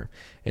in the air,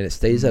 and it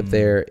stays up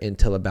there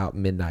until about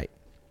midnight,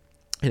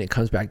 and it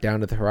comes back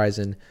down to the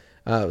horizon.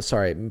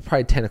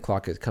 Probably 10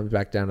 o'clock. It comes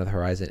back down to the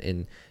horizon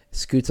and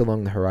scoots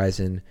along the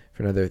horizon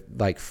for another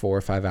like 4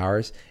 or 5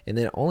 hours, and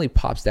then it only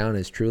pops down and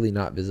is truly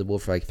not visible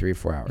for like 3 or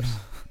 4 hours.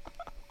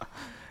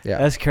 Yeah,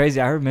 that's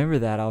crazy. I remember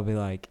that. I'll be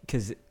like,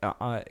 because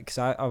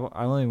I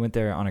only went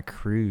there on a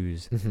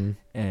cruise,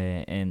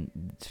 and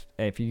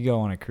if you go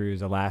on a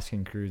cruise,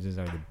 Alaskan cruises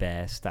are the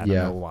best. I don't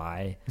know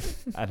why.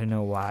 I don't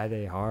know why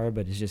they are,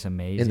 but it's just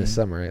amazing. In the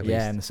summer, at least.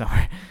 Yeah, in the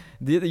summer.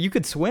 You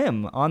could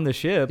swim on the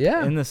ship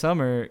in the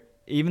summer,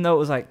 even though it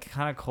was like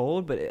kind of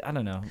cold, but I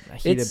don't know.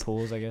 Heated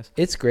pools, I guess.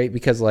 It's great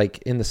because like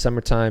in the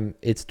summertime,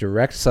 it's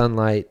direct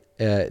sunlight.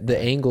 The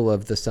angle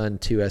of the sun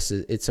to us,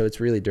 it's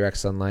really direct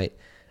sunlight.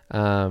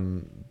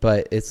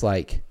 But it's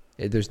like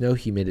there's no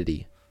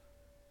humidity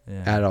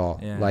at all.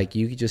 Yeah. Like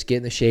you could just get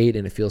in the shade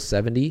and it feels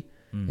 70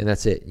 and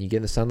that's it. You get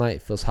in the sunlight,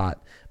 it feels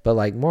hot. But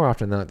like more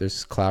often than not,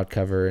 there's cloud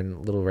cover and a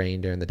little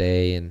rain during the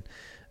day. And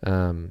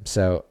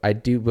so I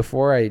do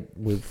before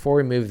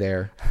we move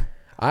there,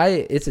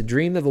 it's a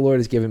dream that the Lord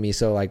has given me.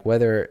 So like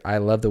whether I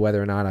love the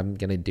weather or not, I'm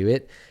gonna do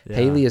it. Yeah.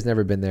 Haley has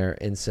never been there,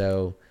 and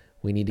so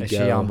we need to go. Is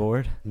she on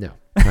board? No,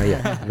 not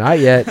yet. Not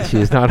yet. She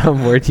is not on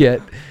board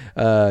yet.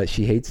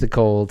 She hates the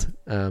cold.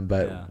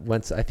 But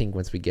once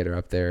we get her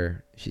up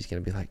there, she's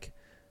going to be like,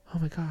 oh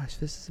my gosh,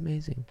 this is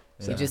amazing.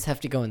 So you just have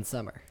to go in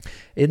summer.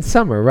 In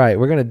summer, right.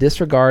 We're going to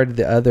disregard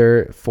the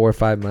other 4 or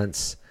 5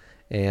 months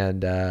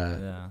and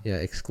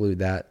exclude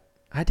that.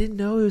 I didn't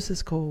know it was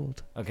this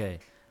cold. Okay.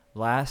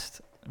 Last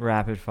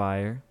rapid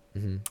fire.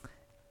 Mm-hmm.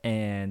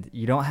 And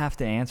you don't have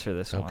to answer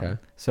this one.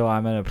 So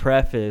I'm going to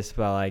preface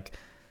by like,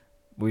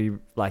 we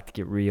like to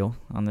get real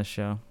on this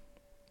show,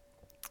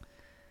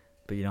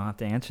 but you don't have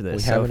to answer this.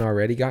 We haven't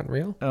already gotten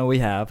real? Oh, we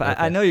have. Okay.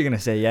 I know you're going to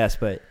say yes,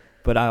 but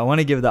I want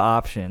to give the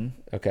option.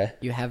 Okay.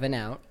 You have an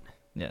out.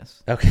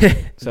 Yes.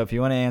 Okay. So if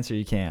you want to answer,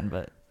 you can,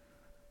 but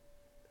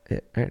all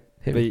right.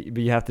 But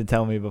you have to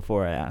tell me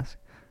before I ask.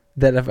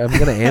 That if I'm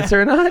going to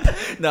answer or not?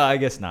 No, I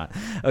guess not.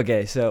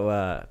 Okay,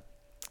 so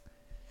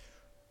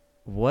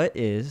what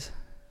is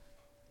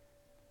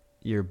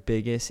your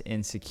biggest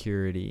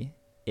insecurity,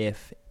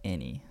 if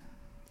any?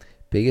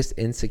 Biggest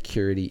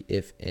insecurity,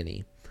 if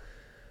any.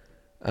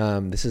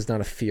 This is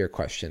not a fear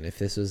question. If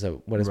this was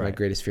what is my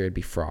greatest fear, it'd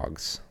be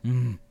frogs.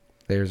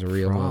 There's a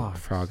real one.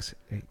 Frogs.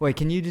 Wait,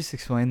 can you just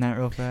explain that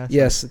real fast?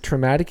 Yes,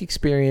 traumatic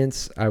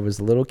experience. I was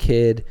a little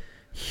kid,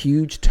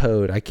 huge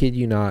toad. I kid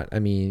you not. I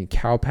mean,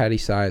 cow patty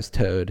sized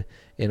toad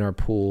in our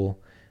pool.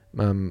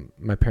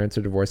 My parents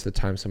are divorced at the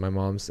time, so my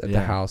mom's at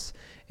the house,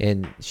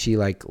 and she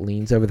like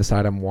leans over the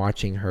side. I'm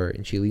watching her,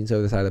 and she leans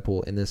over the side of the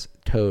pool, and this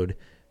toad,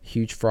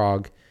 huge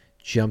frog,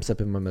 jumps up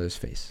in my mother's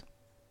face.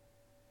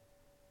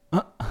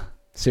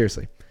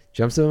 Seriously,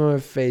 jumps up in my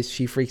face.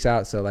 She freaks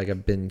out. So like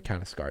I've been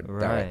kind of scarred.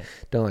 Right. That way.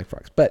 Don't like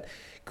frogs. But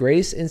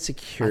greatest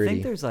insecurity. I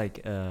think there's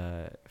like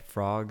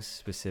frogs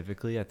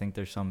specifically. I think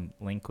there's some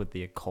link with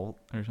the occult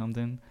or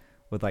something,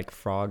 with like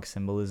frog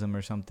symbolism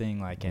or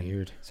something like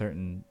in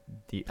certain.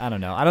 I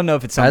don't know. I don't know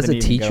if it's something.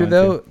 As a teacher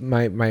though,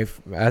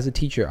 as a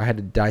teacher, I had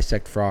to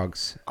dissect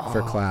frogs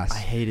for class. I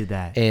hated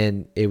that.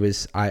 And it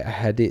was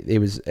it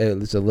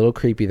was a little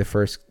creepy the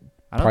first.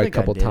 Probably a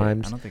couple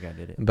times. I don't think I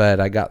did it.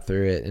 But I got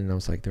through it, and I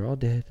was like, they're all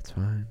dead. It's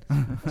fine.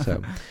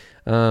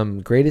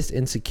 So, greatest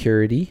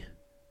insecurity.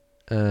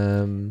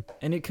 And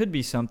it could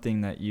be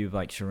something that you've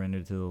like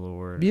surrendered to the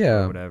Lord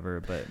or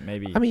whatever, but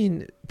maybe. I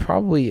mean,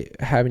 probably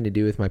having to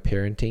do with my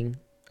parenting,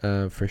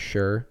 for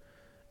sure.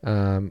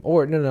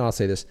 Or no, I'll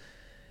say this.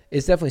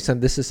 It's definitely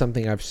this is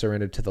something I've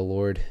surrendered to the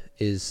Lord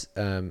is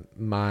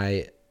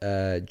my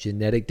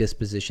genetic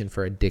disposition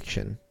for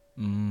addiction.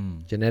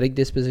 Genetic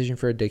disposition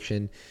for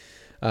addiction.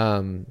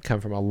 Come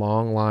from a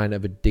long line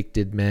of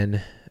addicted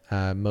men,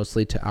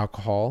 mostly to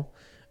alcohol,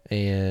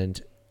 and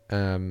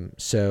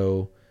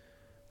so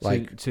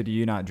do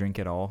you not drink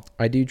at all?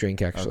 I do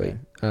drink actually,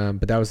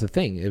 but that was the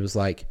thing. It was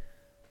like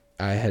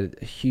I had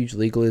a huge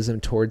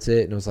legalism towards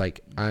it, and it was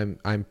like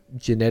I'm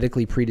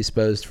genetically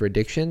predisposed for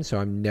addiction, so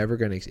I'm never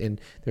gonna. And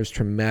there's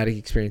traumatic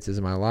experiences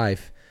in my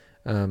life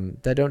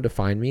that don't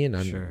define me, and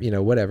I'm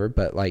whatever,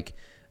 but like.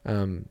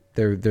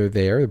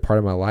 They're part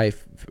of my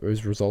life. It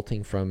was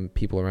resulting from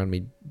people around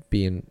me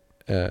being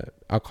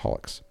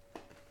alcoholics,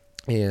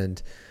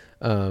 and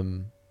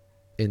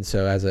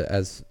so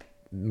as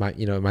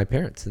my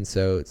parents, and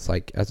so it's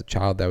like as a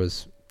child that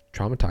was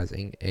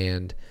traumatizing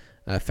and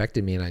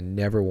affected me, and I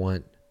never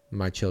want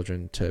my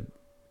children to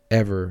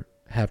ever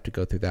have to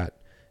go through that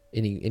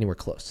anywhere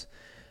close.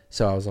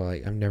 So I was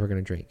like, I'm never going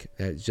to drink.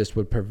 It just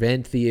would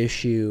prevent the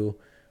issue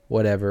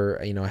whatever.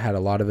 I had a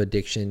lot of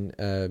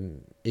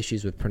addiction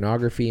issues with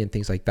pornography and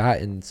things like that.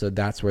 And so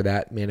that's where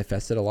that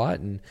manifested a lot.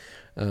 And,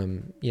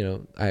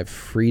 I have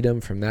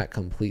freedom from that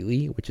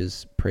completely, which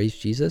is praise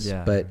Jesus.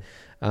 Yeah.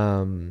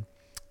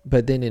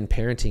 But then in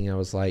parenting, I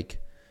was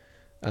like,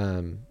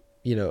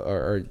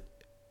 or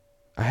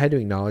I had to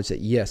acknowledge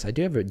that, yes, I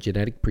do have a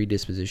genetic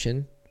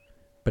predisposition,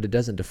 but it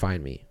doesn't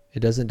define me.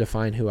 It doesn't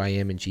define who I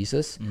am in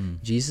Jesus.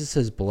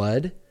 Jesus's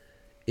blood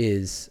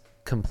is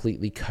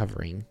completely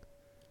covering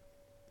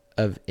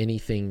of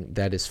anything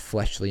that is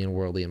fleshly and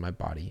worldly in my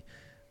body.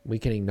 We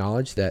can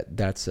acknowledge that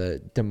that's a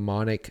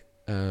demonic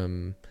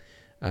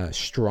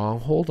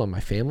stronghold on my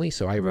family.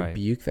 So I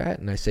rebuke that,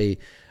 and I say,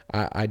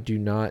 I do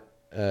not,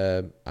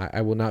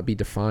 I will not be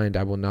defined.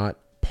 I will not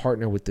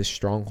partner with this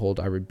stronghold.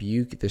 I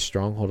rebuke this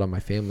stronghold on my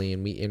family,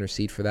 and we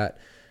intercede for that,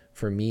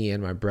 for me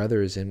and my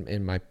brothers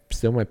and my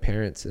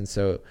parents. And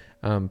so,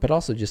 but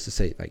also just to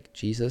say, like,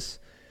 Jesus's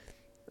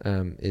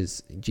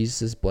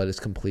blood is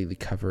completely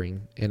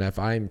covering. And if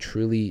I am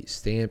truly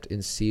stamped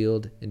and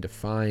sealed and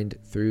defined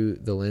through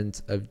the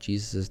lens of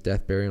Jesus's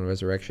death, burial, and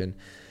resurrection,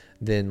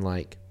 then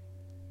like,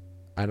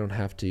 I don't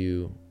have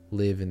to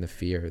live in the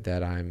fear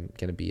that I'm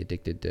going to be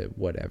addicted to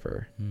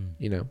whatever,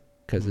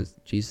 because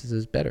Jesus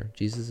is better.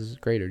 Jesus is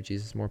greater.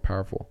 Jesus is more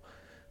powerful.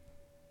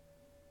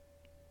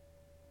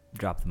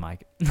 Drop the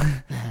mic.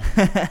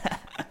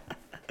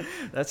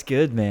 That's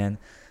good, man.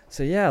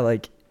 So yeah,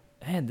 like,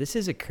 man, this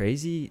is a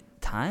crazy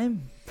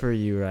time for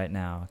you right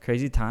now.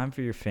 Crazy time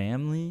for your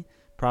family.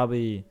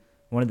 Probably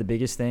one of the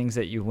biggest things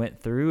that you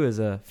went through as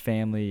a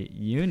family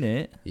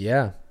unit.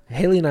 Yeah.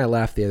 Haley and I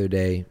laughed the other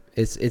day.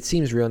 It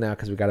seems real now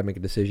because we got to make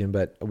a decision,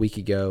 but a week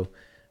ago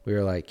we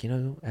were like,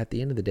 at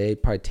the end of the day,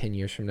 probably 10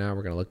 years from now,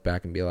 we're going to look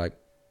back and be like,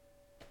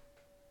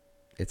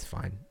 it's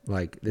fine.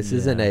 Like, this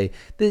isn't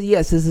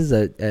this is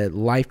a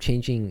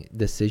life-changing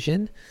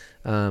decision.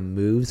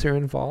 Moves are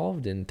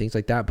involved and things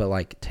like that. But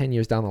like 10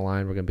 years down the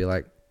line, we're going to be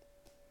like,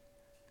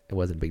 it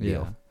wasn't a big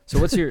deal. So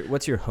what's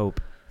your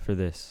hope for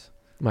this?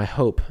 My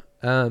hope.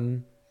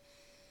 My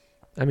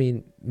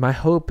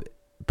hope,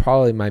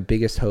 probably my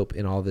biggest hope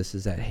in all this,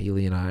 is that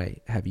Haley and I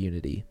have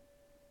unity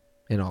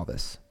in all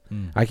this.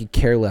 I could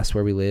care less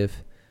where we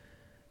live.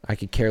 I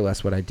could care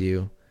less what I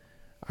do.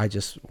 I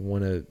just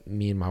want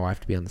me and my wife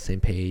to be on the same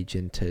page,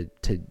 and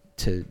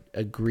to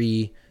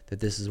agree that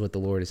this is what the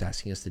Lord is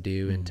asking us to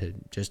do, and to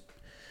just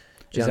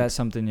Is that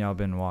something y'all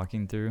been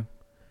walking through?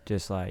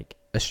 Just like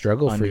a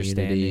struggle for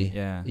unity.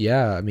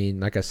 Yeah. I mean,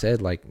 like I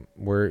said, like,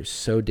 we're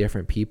so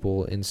different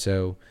people, and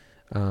so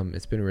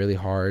it's been really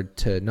hard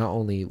to not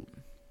only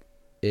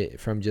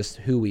from just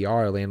who we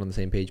are land on the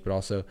same page, but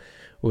also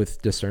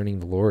with discerning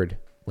the Lord,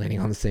 landing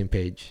on the same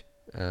page.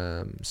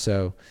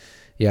 So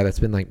yeah, that's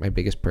been like my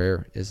biggest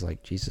prayer, is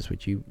like, Jesus,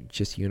 would you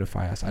just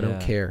unify us? I don't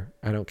care.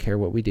 I don't care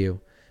what we do.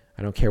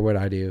 I don't care what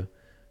I do.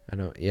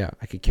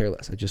 I could care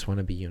less. I just want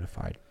to be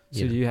unified.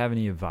 So do you have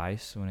any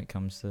advice when it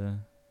comes to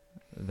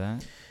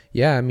that?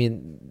 Yeah, I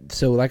mean,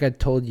 so like I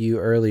told you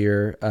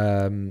earlier,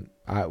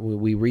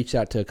 we reached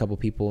out to a couple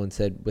people and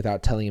said,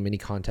 without telling them any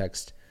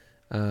context,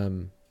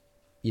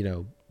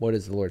 what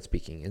is the Lord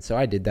speaking? And so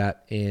I did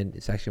that, and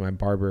it's actually my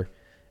barber.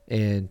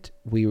 And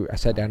I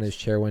sat down in his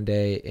chair one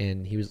day,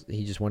 and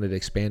he just wanted to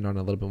expand on it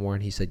a little bit more.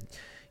 And he said,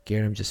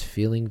 Garret, I'm just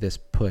feeling this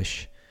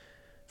push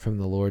from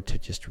the Lord to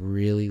just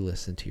really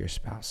listen to your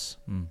spouse.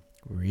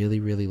 Really,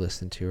 really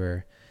listen to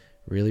her.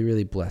 Really,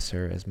 really bless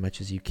her as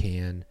much as you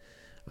can.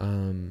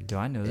 Do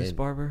I know this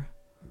barber?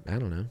 I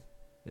don't know.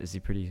 Is he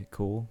pretty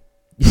cool?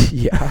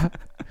 Yeah.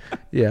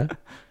 Yeah.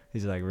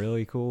 He's like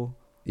really cool?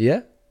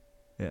 Yeah.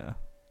 Yeah.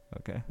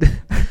 Okay.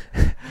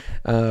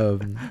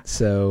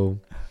 So,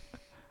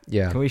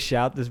 yeah. Can we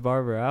shout this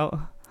barber out?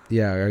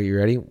 Yeah. Are you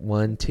ready?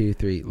 1, 2,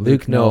 3.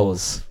 Luke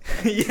Knowles.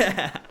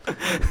 Yeah.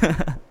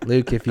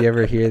 Luke, if you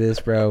ever hear this,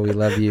 bro, we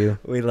love you.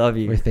 We love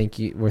you.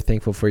 We're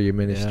thankful for your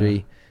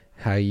ministry,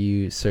 how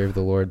you serve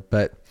the Lord.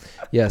 But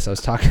yes, I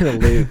was talking to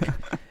Luke,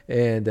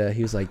 and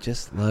he was like,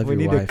 just love your wife.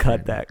 We need to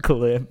cut that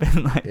clip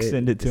and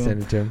send it to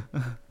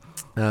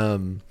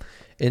him.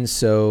 And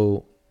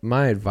so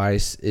my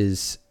advice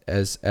is,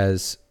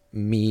 as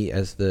me,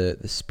 as the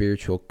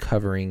spiritual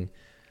covering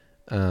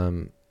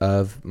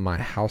of my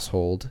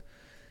household,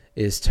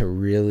 is to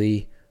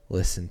really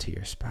listen to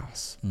your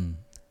spouse.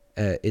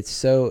 It's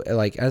so,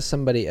 like, as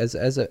somebody, as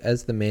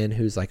the man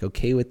who's like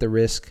okay with the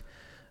risk,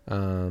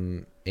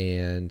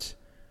 and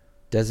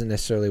doesn't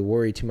necessarily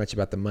worry too much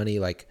about the money.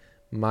 Like,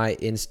 my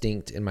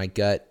instinct and my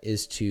gut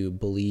is to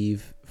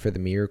believe for the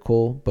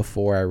miracle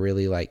before I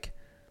really like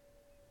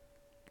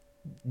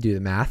do the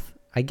math,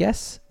 I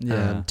guess.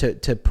 Yeah.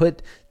 To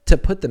put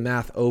the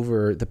math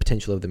over the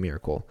potential of the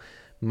miracle.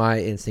 My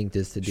instinct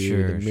is to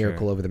do the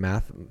miracle over the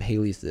math.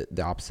 Haley's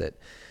the opposite.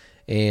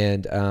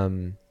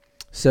 And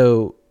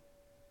so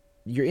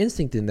your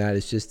instinct in that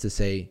is just to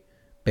say,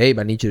 babe,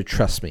 I need you to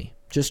trust me.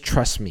 Just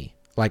trust me.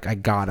 Like, I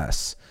got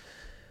us.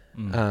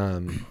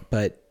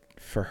 But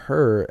for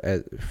her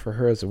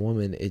as a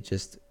woman,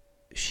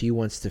 she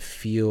wants to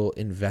feel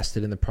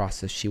invested in the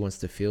process. She wants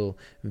to feel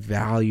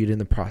valued in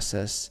the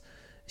process.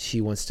 she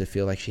wants to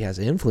feel like she has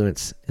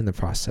influence in the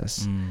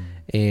process.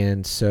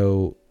 And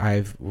so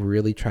I've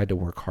really tried to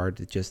work hard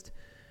to just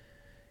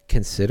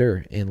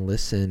consider and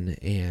listen.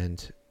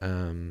 And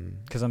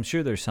because I'm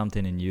sure there's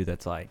something in you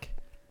that's like,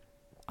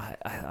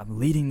 I'm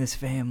leading this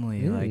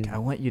family. Like, I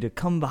want you to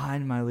come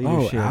behind my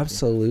leadership. Oh,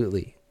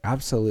 absolutely.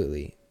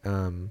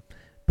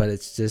 But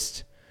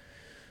it's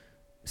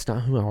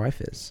not who my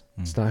wife is.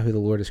 It's not who the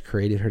Lord has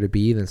created her to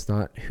be. And it's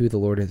not who the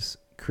Lord has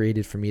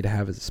created for me to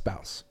have as a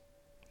spouse.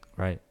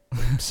 Right.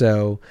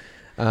 So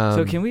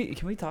can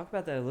we talk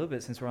about that a little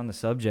bit, since we're on the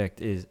subject?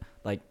 Is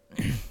like,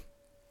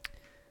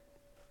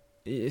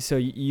 so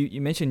you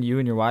mentioned you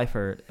and your wife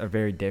are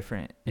very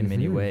different in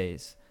many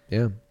ways.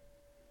 Yeah.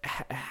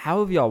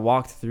 How have y'all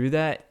walked through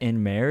that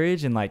in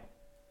marriage and like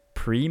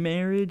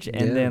pre-marriage,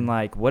 and then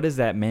like what is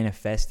that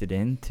manifested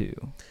into?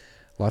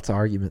 Lots of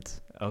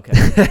arguments. Okay.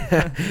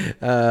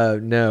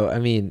 No, I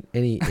mean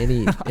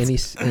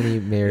any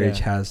marriage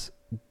has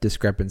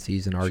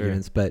discrepancies and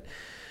arguments, but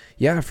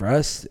yeah, for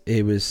us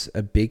it was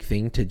a big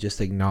thing to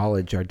just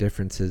acknowledge our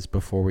differences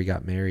before we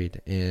got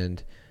married.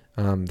 And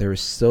there was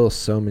still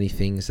so many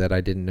things that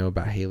I didn't know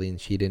about Haley and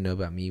she didn't know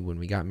about me when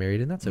we got married,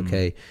 and that's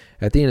okay.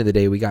 At the end of the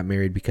day, we got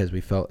married because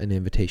we felt an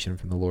invitation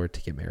from the Lord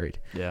to get married.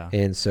 Yeah.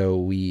 And so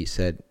we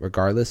said,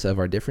 regardless of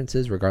our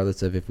differences,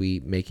 regardless of if we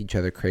make each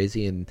other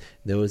crazy in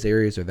those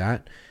areas or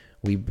that,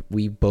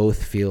 we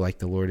both feel like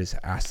the Lord has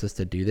asked us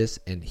to do this,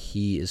 and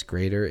he is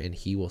greater and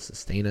he will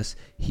sustain us.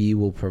 He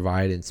will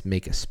provide and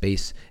make a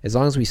space. As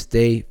long as we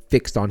stay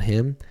fixed on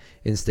him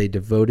and stay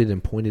devoted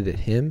and pointed at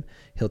him,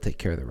 he'll take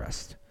care of the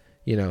rest.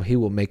 You know, he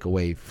will make a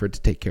way for it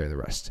to take care of the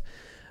rest.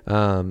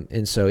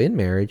 And so in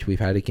marriage, we've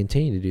had to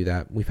continue to do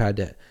that. We've had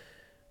to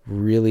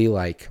really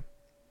like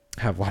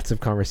have lots of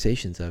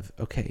conversations of,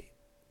 okay,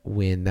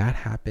 when that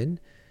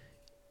happened,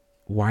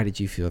 why did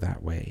you feel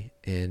that way?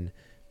 And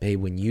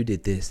babe, when you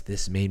did this,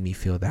 this made me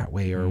feel that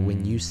way. Or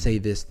when you say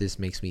this, this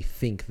makes me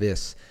think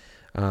this.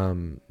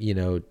 You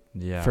know,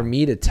 for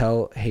me to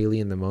tell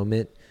Haley in the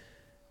moment,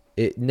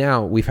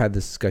 now we've had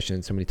this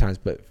discussion so many times,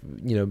 but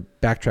you know,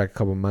 backtrack a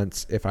couple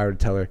months. If I were to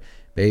tell her,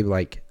 babe,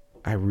 like,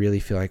 I really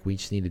feel like we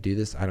just need to do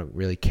this. I don't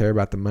really care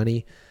about the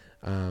money.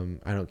 I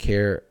don't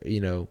care.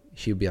 You know,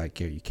 she would be like,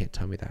 Garret, you can't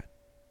tell me that.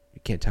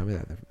 You can't tell me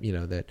that. You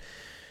know, that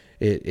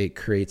it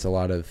creates a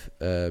lot of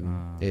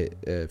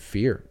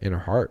fear in her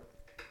heart.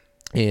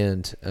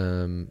 And,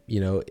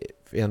 you know,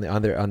 on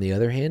the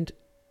other hand,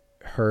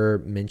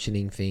 her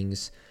mentioning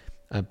things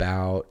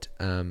about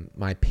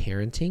my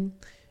parenting,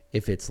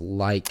 if it's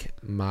like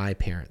my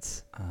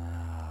parents,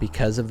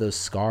 because of those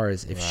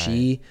scars, if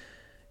she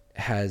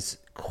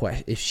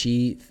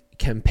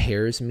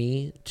compares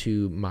me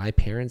to my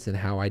parents and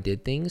how I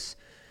did things,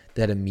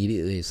 that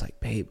immediately is like,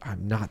 babe,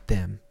 I'm not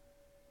them.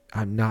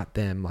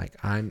 Like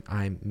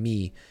I'm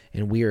me,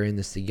 and we are in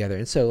this together.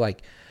 And so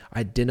like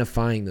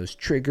identifying those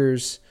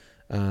triggers,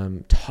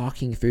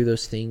 talking through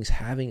those things,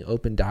 having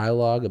open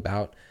dialogue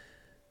about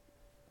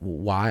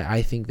why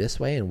I think this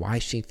way and why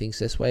she thinks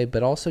this way,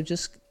 but also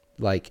just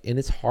like, and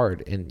it's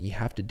hard and you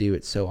have to do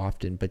it so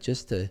often, but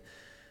just to,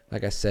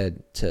 like I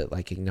said, to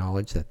like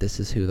acknowledge that this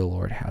is who the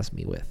Lord has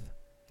me with.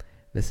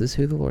 This is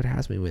who the Lord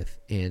has me with.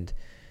 And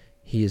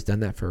he has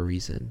done that for a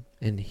reason.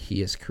 And he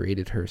has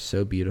created her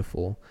so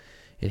beautiful,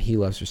 and he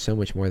loves her so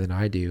much more than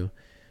I do.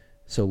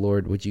 So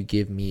Lord, would you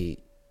give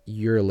me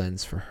your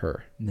lens for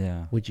her?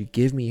 Yeah. Would you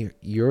give me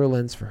your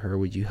lens for her?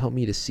 Would you help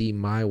me to see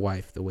my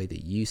wife the way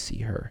that you see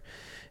her,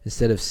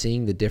 instead of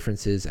seeing the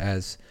differences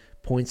as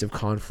points of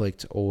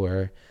conflict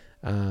or,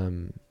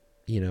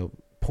 you know,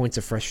 points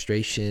of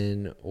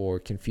frustration or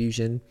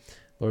confusion?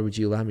 Lord, would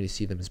you allow me to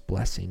see them as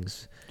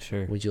blessings?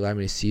 Sure. Would you allow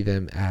me to see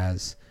them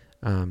as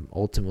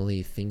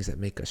ultimately things that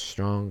make us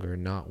stronger,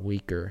 not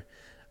weaker?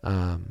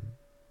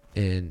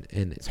 And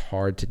it's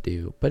hard to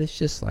do, but it's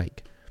just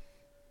like,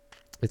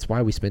 it's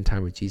why we spend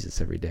time with Jesus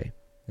every day.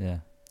 Yeah.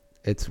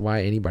 It's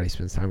why anybody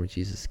spends time with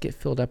Jesus. Get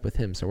filled up with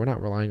him, so we're not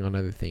relying on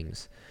other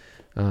things.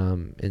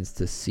 And it's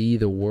to see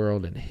the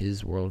world and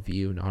his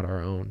worldview, not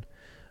our own.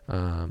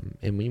 And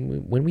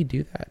when we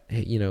do that,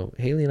 you know,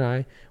 Haley and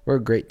I, we're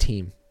a great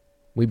team.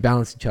 We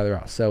balance each other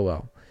out so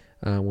well.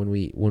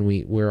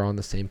 When we're on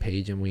the same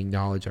page and we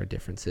acknowledge our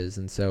differences.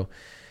 And so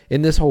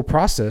in this whole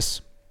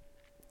process,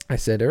 I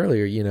said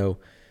earlier, you know,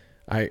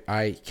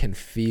 I can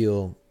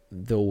feel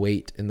the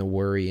weight and the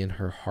worry in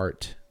her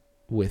heart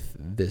with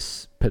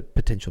this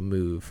potential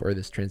move or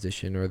this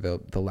transition or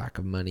the lack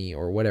of money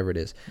or whatever it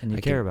is. And you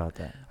care about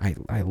that.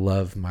 I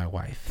love my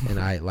wife, and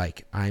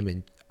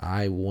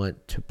I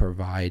want to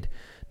provide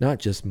not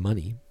just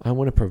money. I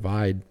want to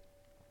provide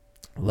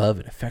love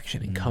and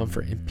affection and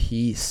comfort and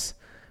peace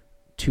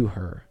to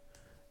her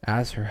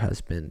as her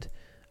husband.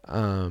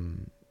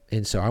 And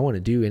so I want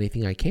to do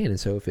anything I can. And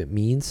so if it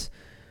means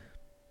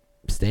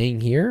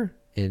staying here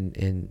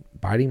and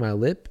biting my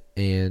lip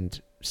and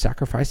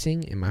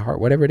sacrificing in my heart,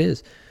 whatever it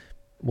is,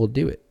 we'll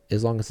do it,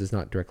 as long as it's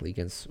not directly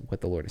against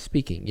what the Lord is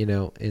speaking, you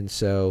know? And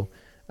so,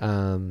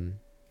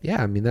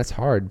 yeah, I mean, that's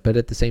hard, but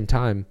at the same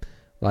time,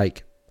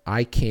 like,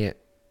 I can't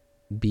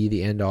be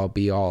the end all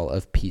be all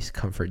of peace,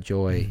 comfort,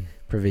 joy,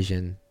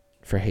 provision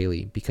for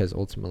Haley, because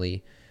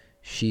ultimately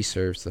she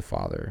serves the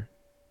Father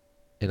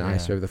and I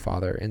serve the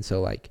Father. And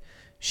so like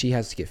she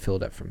has to get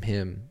filled up from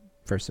him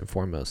first and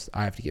foremost.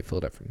 I have to get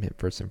filled up from him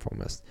first and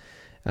foremost.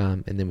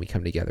 And then we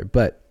come together.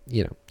 But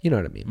you know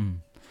what I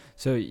mean?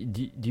 So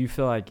do you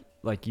feel like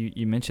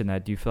you mentioned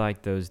that, do you feel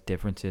like those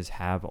differences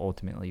have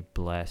ultimately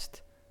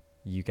blessed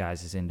you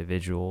guys as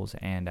individuals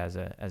and as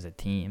a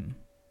team?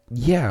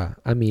 Yeah.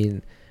 I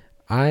mean,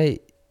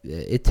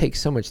 it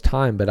takes so much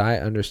time, but I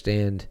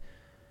understand.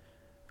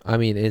 I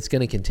mean, it's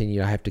going to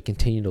continue. I have to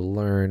continue to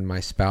learn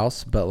my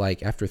spouse, but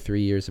like after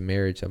 3 years of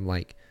marriage, I'm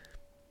like,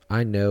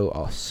 I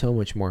know so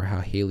much more how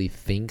Haley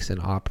thinks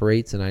and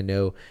operates, and I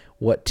know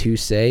what to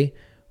say.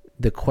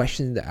 The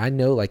questions that I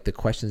know, like the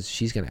questions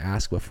she's going to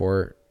ask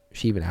before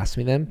she even asks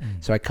me them.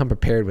 So I come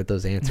prepared with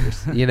those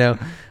answers,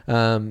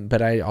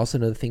 but I also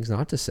know the things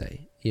not to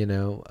say,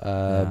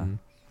 and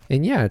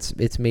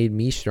it's made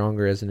me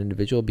stronger as an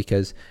individual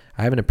because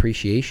I have an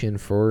appreciation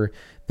for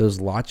those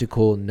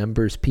logical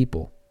numbers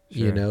people,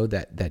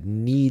 that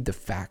need the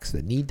facts,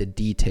 that need the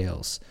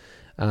details.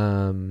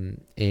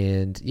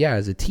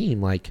 As a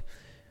team, like,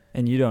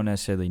 and you don't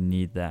necessarily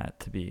need that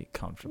to be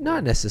comfortable.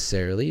 Not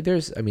necessarily.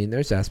 There's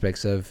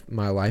aspects of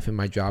my life and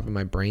my job and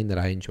my brain that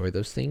I enjoy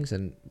those things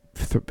and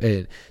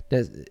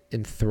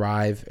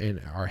thrive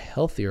and are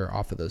healthier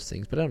off of those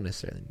things, but I don't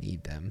necessarily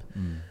need them.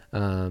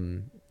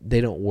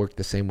 They don't work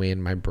the same way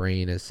in my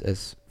brain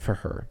as for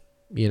her.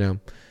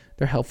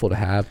 They're helpful to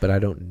have, but I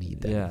don't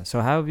need them. Yeah.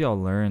 So how have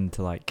y'all learned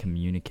to like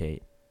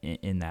communicate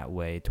in that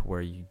way to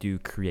where you do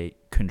create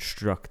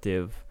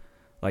constructive,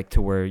 like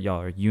to where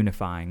y'all are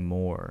unifying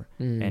more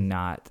and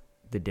not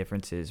the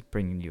differences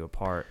bringing you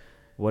apart?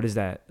 What does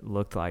that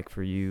look like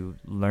for you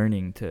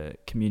learning to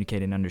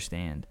communicate and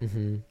understand?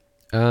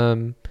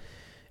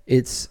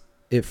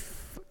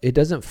 It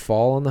doesn't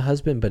fall on the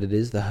husband, but it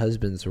is the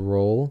husband's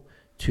role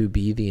to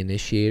be the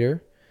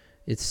initiator.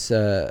 It's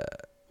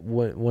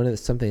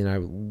something I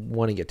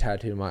want to get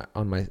tattooed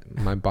on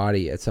my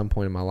body at some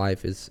point in my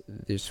life. Is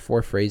there's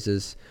 4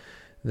 phrases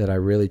that I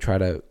really try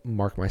to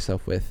mark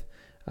myself with.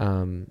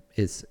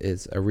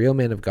 Is a real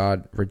man of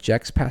God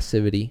rejects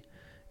passivity,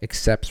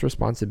 accepts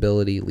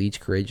responsibility, leads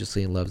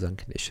courageously, and loves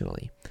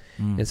unconditionally.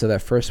 And so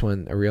that first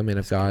one, a real man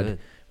of God,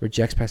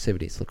 rejects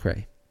passivity. It's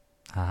Lecrae.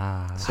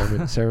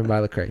 Sermon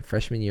by Lecrae,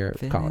 freshman year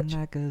of college.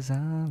 Feeling like a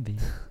zombie,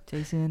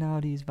 chasing all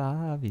these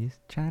bobbies,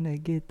 trying to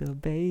get the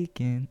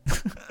bacon.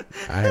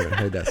 I haven't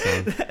heard that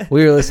song.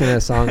 We were listening to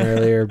a song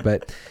earlier,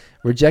 but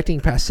rejecting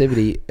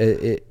passivity,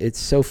 it's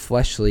so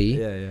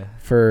fleshly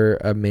for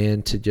a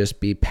man to just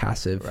be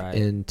passive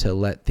and to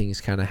let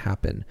things kind of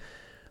happen.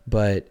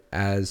 But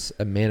as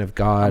a man of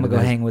God, I'm gonna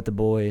go hang with the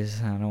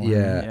boys. I don't want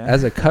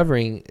as a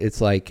covering,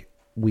 it's like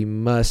we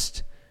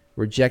must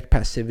reject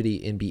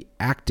passivity and be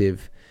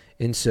active.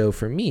 And so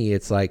for me,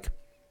 it's like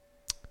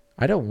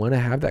I don't want to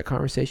have that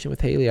conversation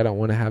with Haley. I don't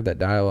want to have that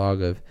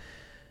dialogue of,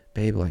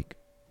 babe, like,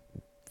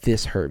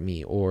 this hurt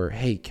me, or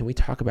hey, can we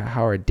talk about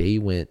how our day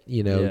went?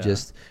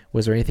 Just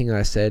was there anything that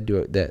I said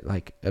that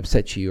like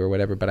upset you or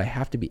whatever? But I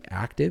have to be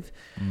active.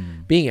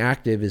 Being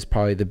active is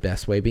probably the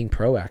best way. Being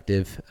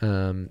proactive,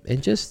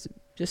 and just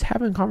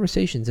having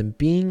conversations and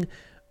being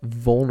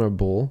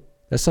vulnerable.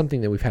 That's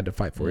something that we've had to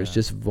fight for. Is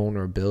just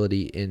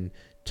vulnerability and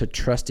to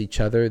trust each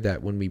other,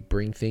 that when we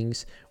bring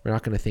things, we're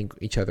not going to think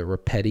each other we're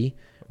petty.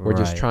 We're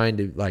just trying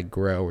to like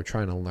grow. We're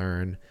trying to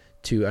learn,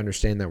 to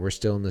understand that we're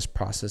still in this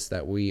process,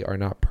 that we are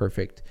not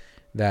perfect,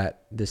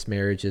 that this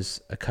marriage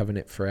is a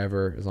covenant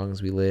forever as long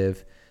as we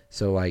live.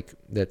 So like,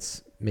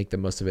 let's make the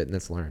most of it and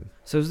let's learn.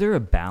 So is there a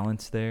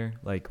balance there?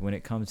 Like when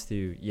it comes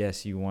to,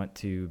 yes, you want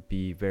to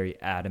be very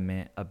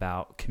adamant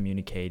about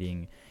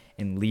communicating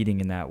and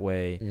leading in that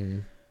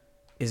way.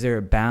 Is there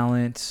a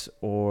balance,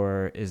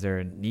 or is there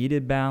a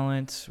needed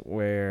balance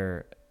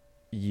where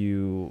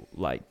you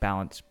like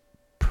balance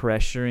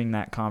pressuring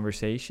that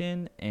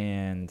conversation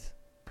and...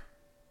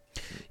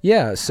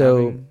 Yeah,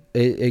 so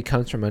it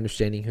comes from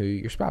understanding who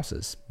your spouse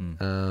is.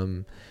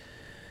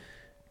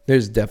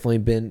 There's definitely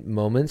been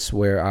moments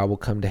where I will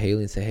come to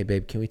Haley and say, hey,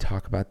 babe, can we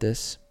talk about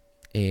this?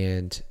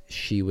 And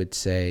she would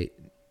say,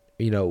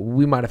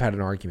 we might have had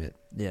an argument.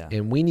 Yeah.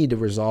 And we need to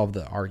resolve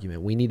the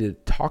argument. We need to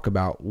talk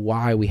about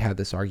why we had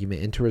this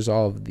argument and to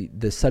resolve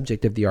the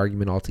subject of the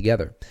argument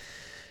altogether.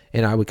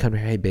 And I would come to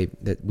her, hey, babe,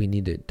 that we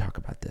need to talk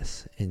about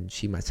this. And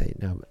she might say,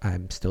 no,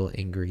 I'm still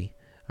angry.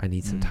 I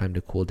need some time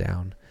to cool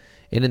down.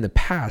 And in the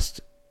past,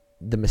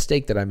 the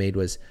mistake that I made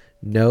was,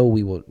 no,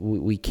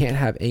 we can't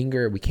have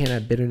anger. We can't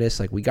have bitterness.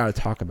 Like, we got to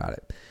talk about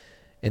it.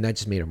 And that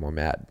just made her more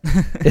mad.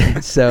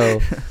 So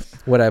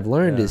what I've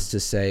learned is to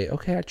say,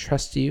 okay, I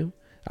trust you.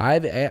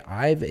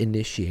 I've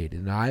initiated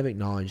and I've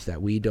acknowledged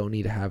that we don't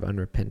need to have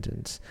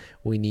unrepentance.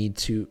 We need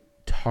to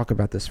talk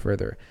about this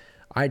further.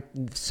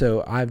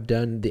 So I've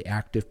done the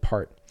active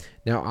part.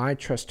 Now I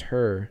trust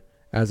her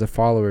as a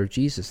follower of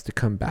Jesus to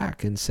come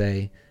back and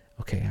say,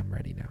 okay, I'm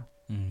ready now.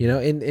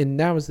 And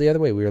that was the other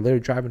way. We were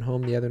literally driving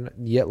home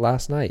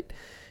last night,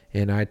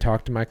 and I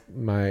talked to my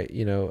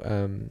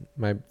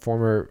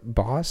former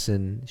boss,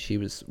 and she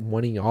was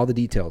wanting all the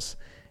details.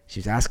 She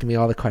was asking me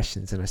all the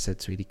questions, and I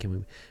said, "Sweetie,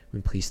 can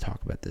we please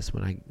talk about this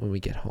when we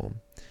get home?"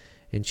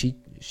 And she,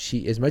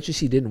 as much as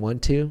she didn't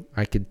want to,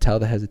 I could tell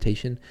the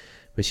hesitation,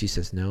 but she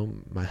says, "No,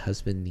 my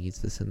husband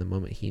needs this in the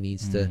moment. He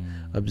needs to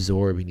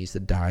absorb. He needs to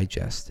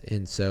digest."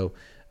 And so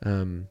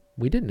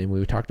we didn't, and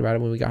we talked about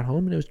it when we got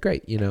home, and it was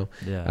great, Yeah.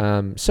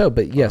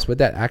 But yes, with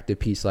that active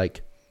piece,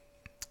 like,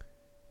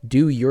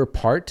 do your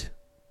part,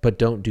 but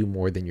don't do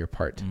more than your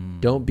part.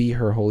 Don't be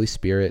her Holy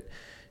Spirit.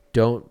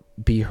 Don't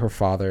be her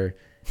father.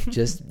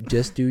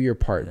 Just do your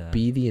part. Yeah.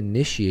 Be the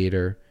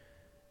initiator,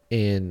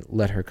 and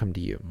let her come to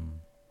you.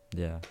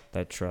 Yeah,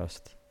 that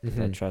trust.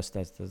 That trust,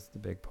 that's the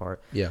big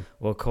part. Yeah.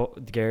 Well,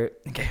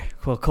 Garret.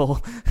 Well, Cole.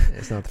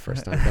 It's not the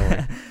first time. Don't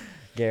worry.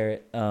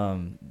 Garret,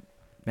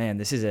 man,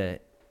 this is a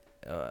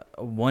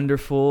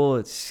wonderful,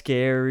 it's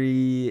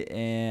scary,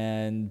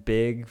 and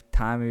big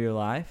time of your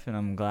life, and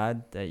I'm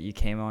glad that you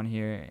came on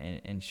here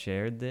and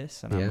shared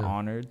this, and I'm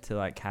honored to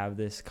like have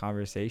this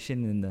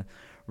conversation in the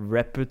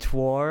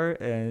repertoire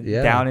and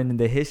down in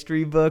the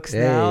history books.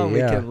 Now we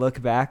can look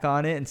back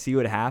on it and see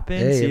what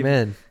happened. See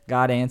amen. If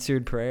God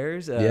answered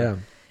prayers. So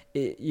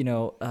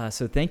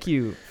thank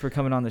you for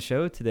coming on the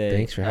show today.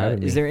 Thanks for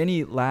having me. Is there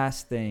any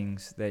last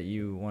things that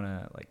you want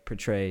to like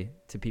portray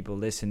to people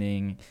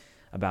listening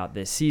about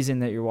this season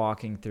that you're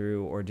walking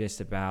through, or just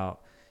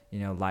about,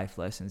 life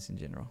lessons in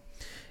general?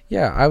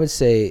 Yeah, I would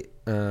say,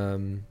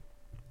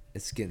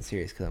 it's getting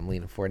serious because I'm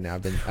leaning forward now.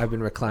 I've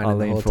been reclining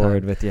the whole time. I'll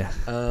lean forward with you.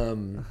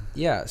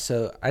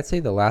 So I'd say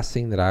the last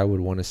thing that I would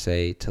want to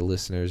say to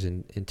listeners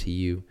and to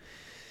you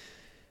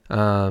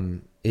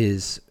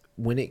is,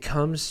 when it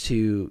comes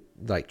to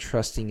like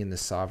trusting in the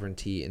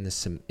sovereignty and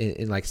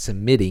in like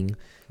submitting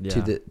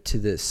to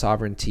the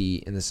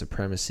sovereignty and the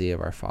supremacy of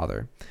our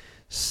Father,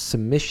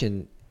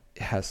 submission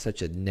has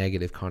such a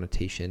negative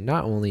connotation,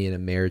 not only in a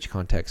marriage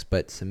context,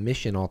 but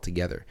submission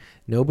altogether.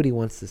 Nobody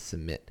wants to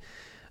submit.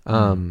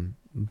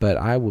 But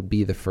I would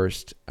be the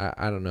first.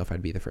 I don't know if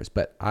I'd be the first,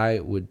 but I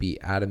would be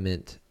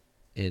adamant,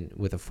 and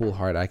with a full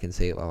heart, I can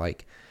say,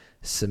 like,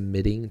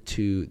 submitting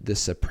to the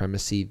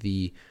supremacy,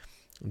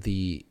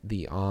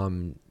 the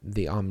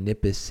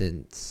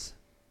omnipotence,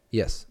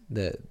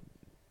 the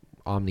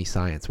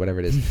omniscience, whatever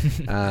it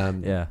is.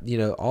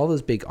 All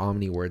those big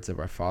omni words of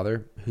our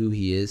Father, who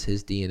He is,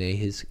 His DNA,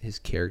 His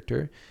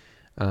character.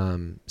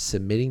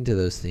 Submitting to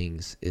those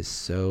things is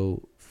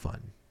so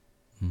fun.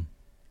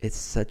 It's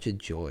such a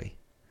joy.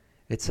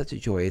 It's such a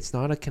joy. It's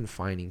not a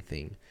confining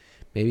thing.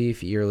 Maybe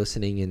if you're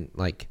listening and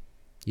like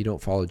you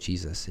don't follow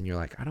Jesus and you're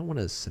like, I don't want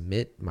to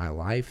submit my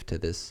life to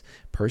this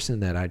person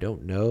that I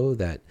don't know,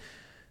 that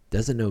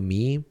doesn't know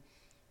me.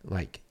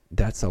 Like,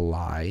 that's a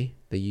lie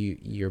that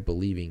you're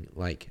believing.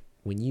 Like,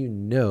 when you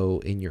know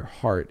in your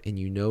heart and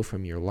you know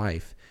from your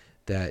life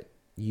that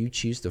you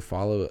choose to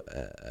follow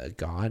a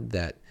God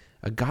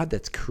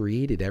that's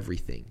created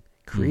everything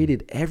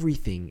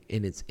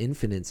in its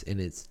infinite, in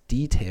its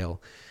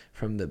detail,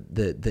 from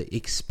the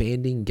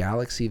expanding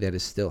galaxy that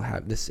is still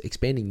this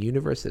expanding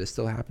universe that is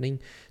still happening,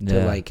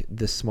 to like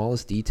the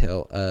smallest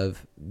detail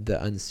of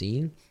the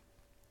unseen.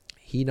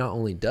 He not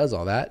only does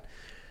all that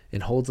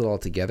and holds it all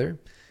together,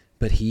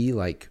 but He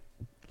like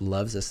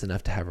loves us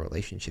enough to have a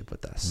relationship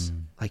with us.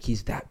 Like,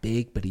 He's that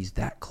big, but He's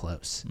that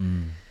close.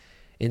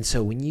 And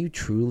so when you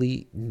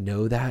truly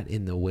know that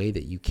in the way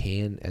that you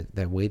can,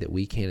 that way that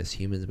we can as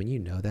humans, when you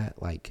know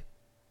that, like,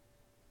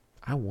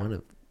 I want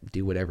to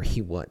do whatever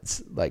He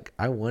wants. Like,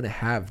 I want to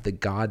have the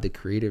God, the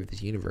creator of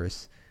this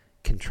universe,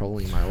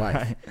 controlling my life.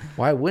 Right.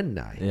 Why wouldn't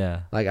I?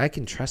 Yeah. Like, I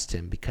can trust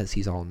Him because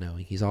He's all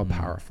knowing. He's all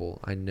powerful.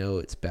 I know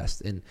it's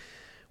best. And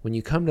when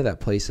you come to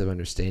that place of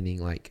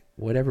understanding, like,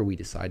 whatever we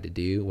decide to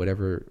do,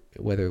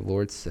 whether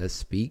Lord says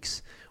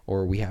speaks,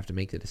 or we have to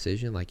make the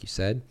decision, like you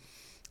said,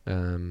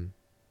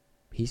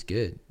 He's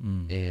good,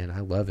 and I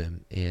love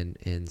Him,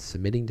 and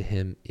submitting to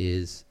Him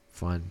is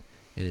fun,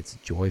 and it's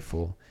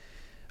joyful.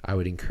 I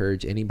would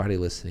encourage anybody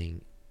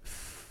listening,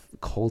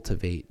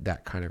 cultivate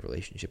that kind of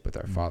relationship with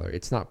our Father.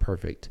 It's not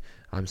perfect.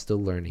 I'm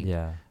still learning,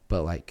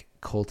 but like,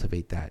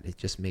 cultivate that. It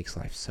just makes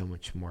life so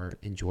much more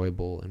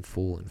enjoyable and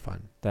full and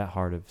fun. That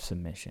heart of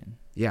submission.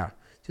 Yeah,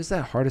 just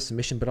that heart of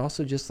submission, but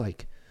also just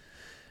like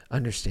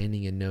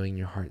understanding and knowing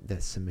your heart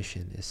that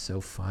submission is so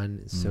fun,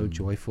 it's so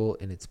joyful,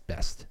 and it's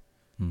best.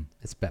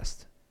 It's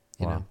best,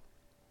 you know.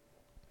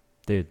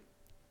 Dude,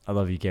 I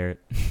love you,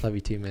 Garret. Love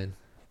you too, man.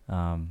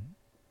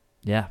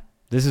 Yeah,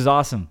 this is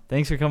awesome.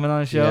 Thanks for coming on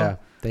the show. Yeah,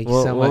 thank you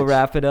so much. We'll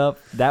wrap it up.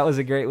 That was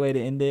a great way to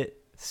end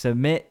it.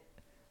 Submit,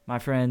 my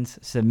friends.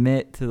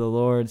 Submit to the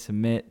Lord.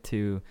 Submit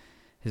to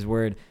His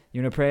word.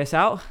 You want to pray us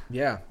out?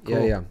 Yeah,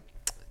 cool. Yeah.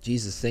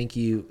 Jesus, thank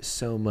you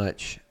so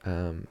much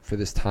for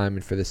this time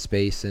and for this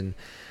space. And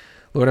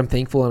Lord, I'm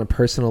thankful on a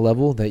personal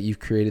level that You've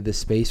created this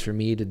space for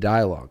me to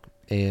dialogue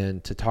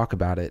and to talk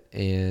about it,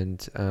 and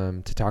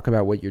to talk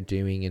about what You're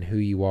doing and who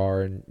You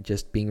are, and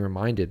just being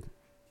reminded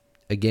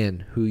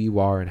again who You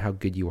are and how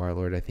good You are.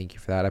 Lord, I thank You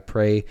for that. I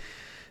pray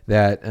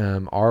that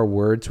our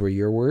words were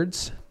Your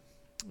words,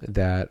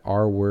 that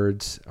our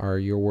words are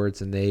Your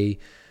words, and they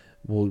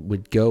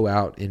would go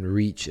out and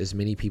reach as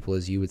many people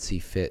as you would see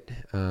fit,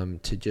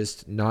 to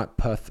just not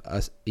puff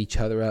each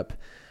other up,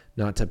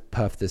 not to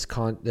puff this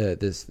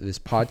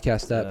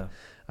podcast up,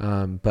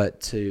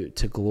 but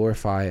to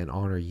glorify and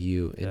honor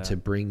you, and to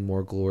bring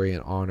more glory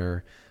and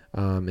honor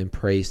and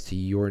praise to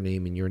your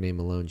name and your name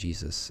alone,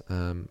 Jesus.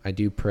 I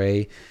do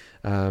pray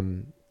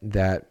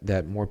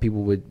that more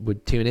people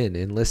would tune in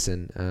and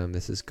listen.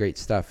 This is great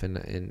stuff,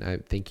 and I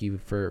thank you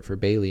for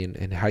Bailey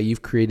and how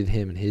you've created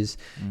him and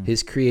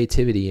his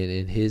creativity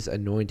and his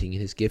anointing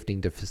and his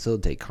gifting to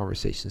facilitate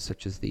conversations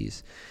such as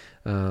these.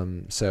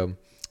 So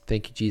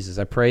thank you, Jesus.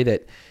 I pray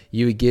that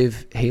you would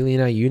give Haley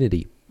and I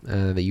unity,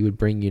 that you would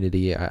bring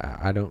unity.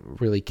 I don't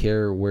really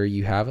care where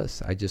you have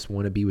us. I just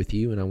want to be with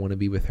you, and I want to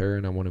be with her,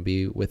 and I want to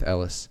be with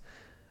Ellis.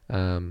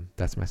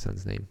 That's my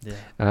son's name.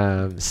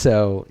 Yeah.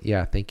 So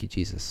yeah, thank you,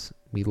 Jesus.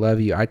 We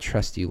love you. I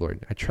trust you,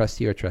 Lord. I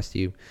trust you.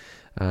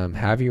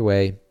 Have your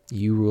way.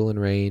 You rule and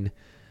reign.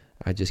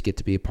 I just get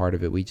to be a part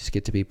of it. We just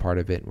get to be a part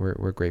of it.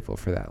 We're grateful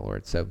for that,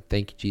 Lord. So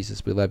thank you,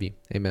 Jesus. We love you.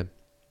 Amen.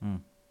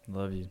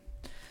 Love you.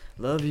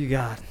 Love you,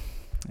 God.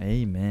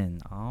 Amen.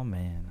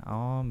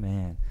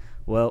 Amen.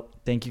 Well,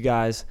 thank you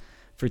guys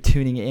for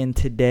tuning in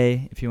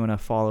today. If you want to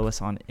follow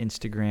us on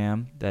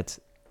Instagram, that's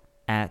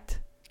at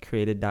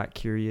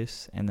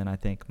created.curious. And then I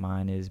think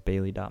mine is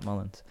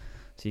bailey.mullins.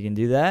 So you can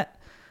do that.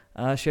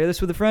 Share this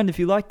with a friend if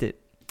you liked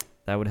it.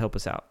 That would help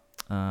us out.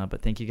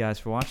 But thank you guys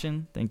for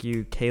watching. Thank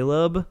you,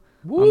 Caleb,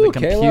 on the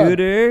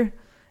computer. Caleb.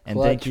 And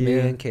thank you,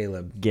 man,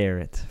 Caleb.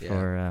 Garrett,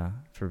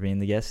 for being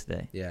the guest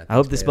today. Yeah. I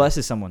hope this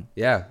blesses someone.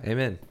 Yeah.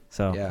 Amen.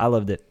 So I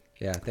loved it.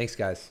 Yeah. Thanks,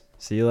 guys.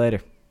 See you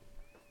later.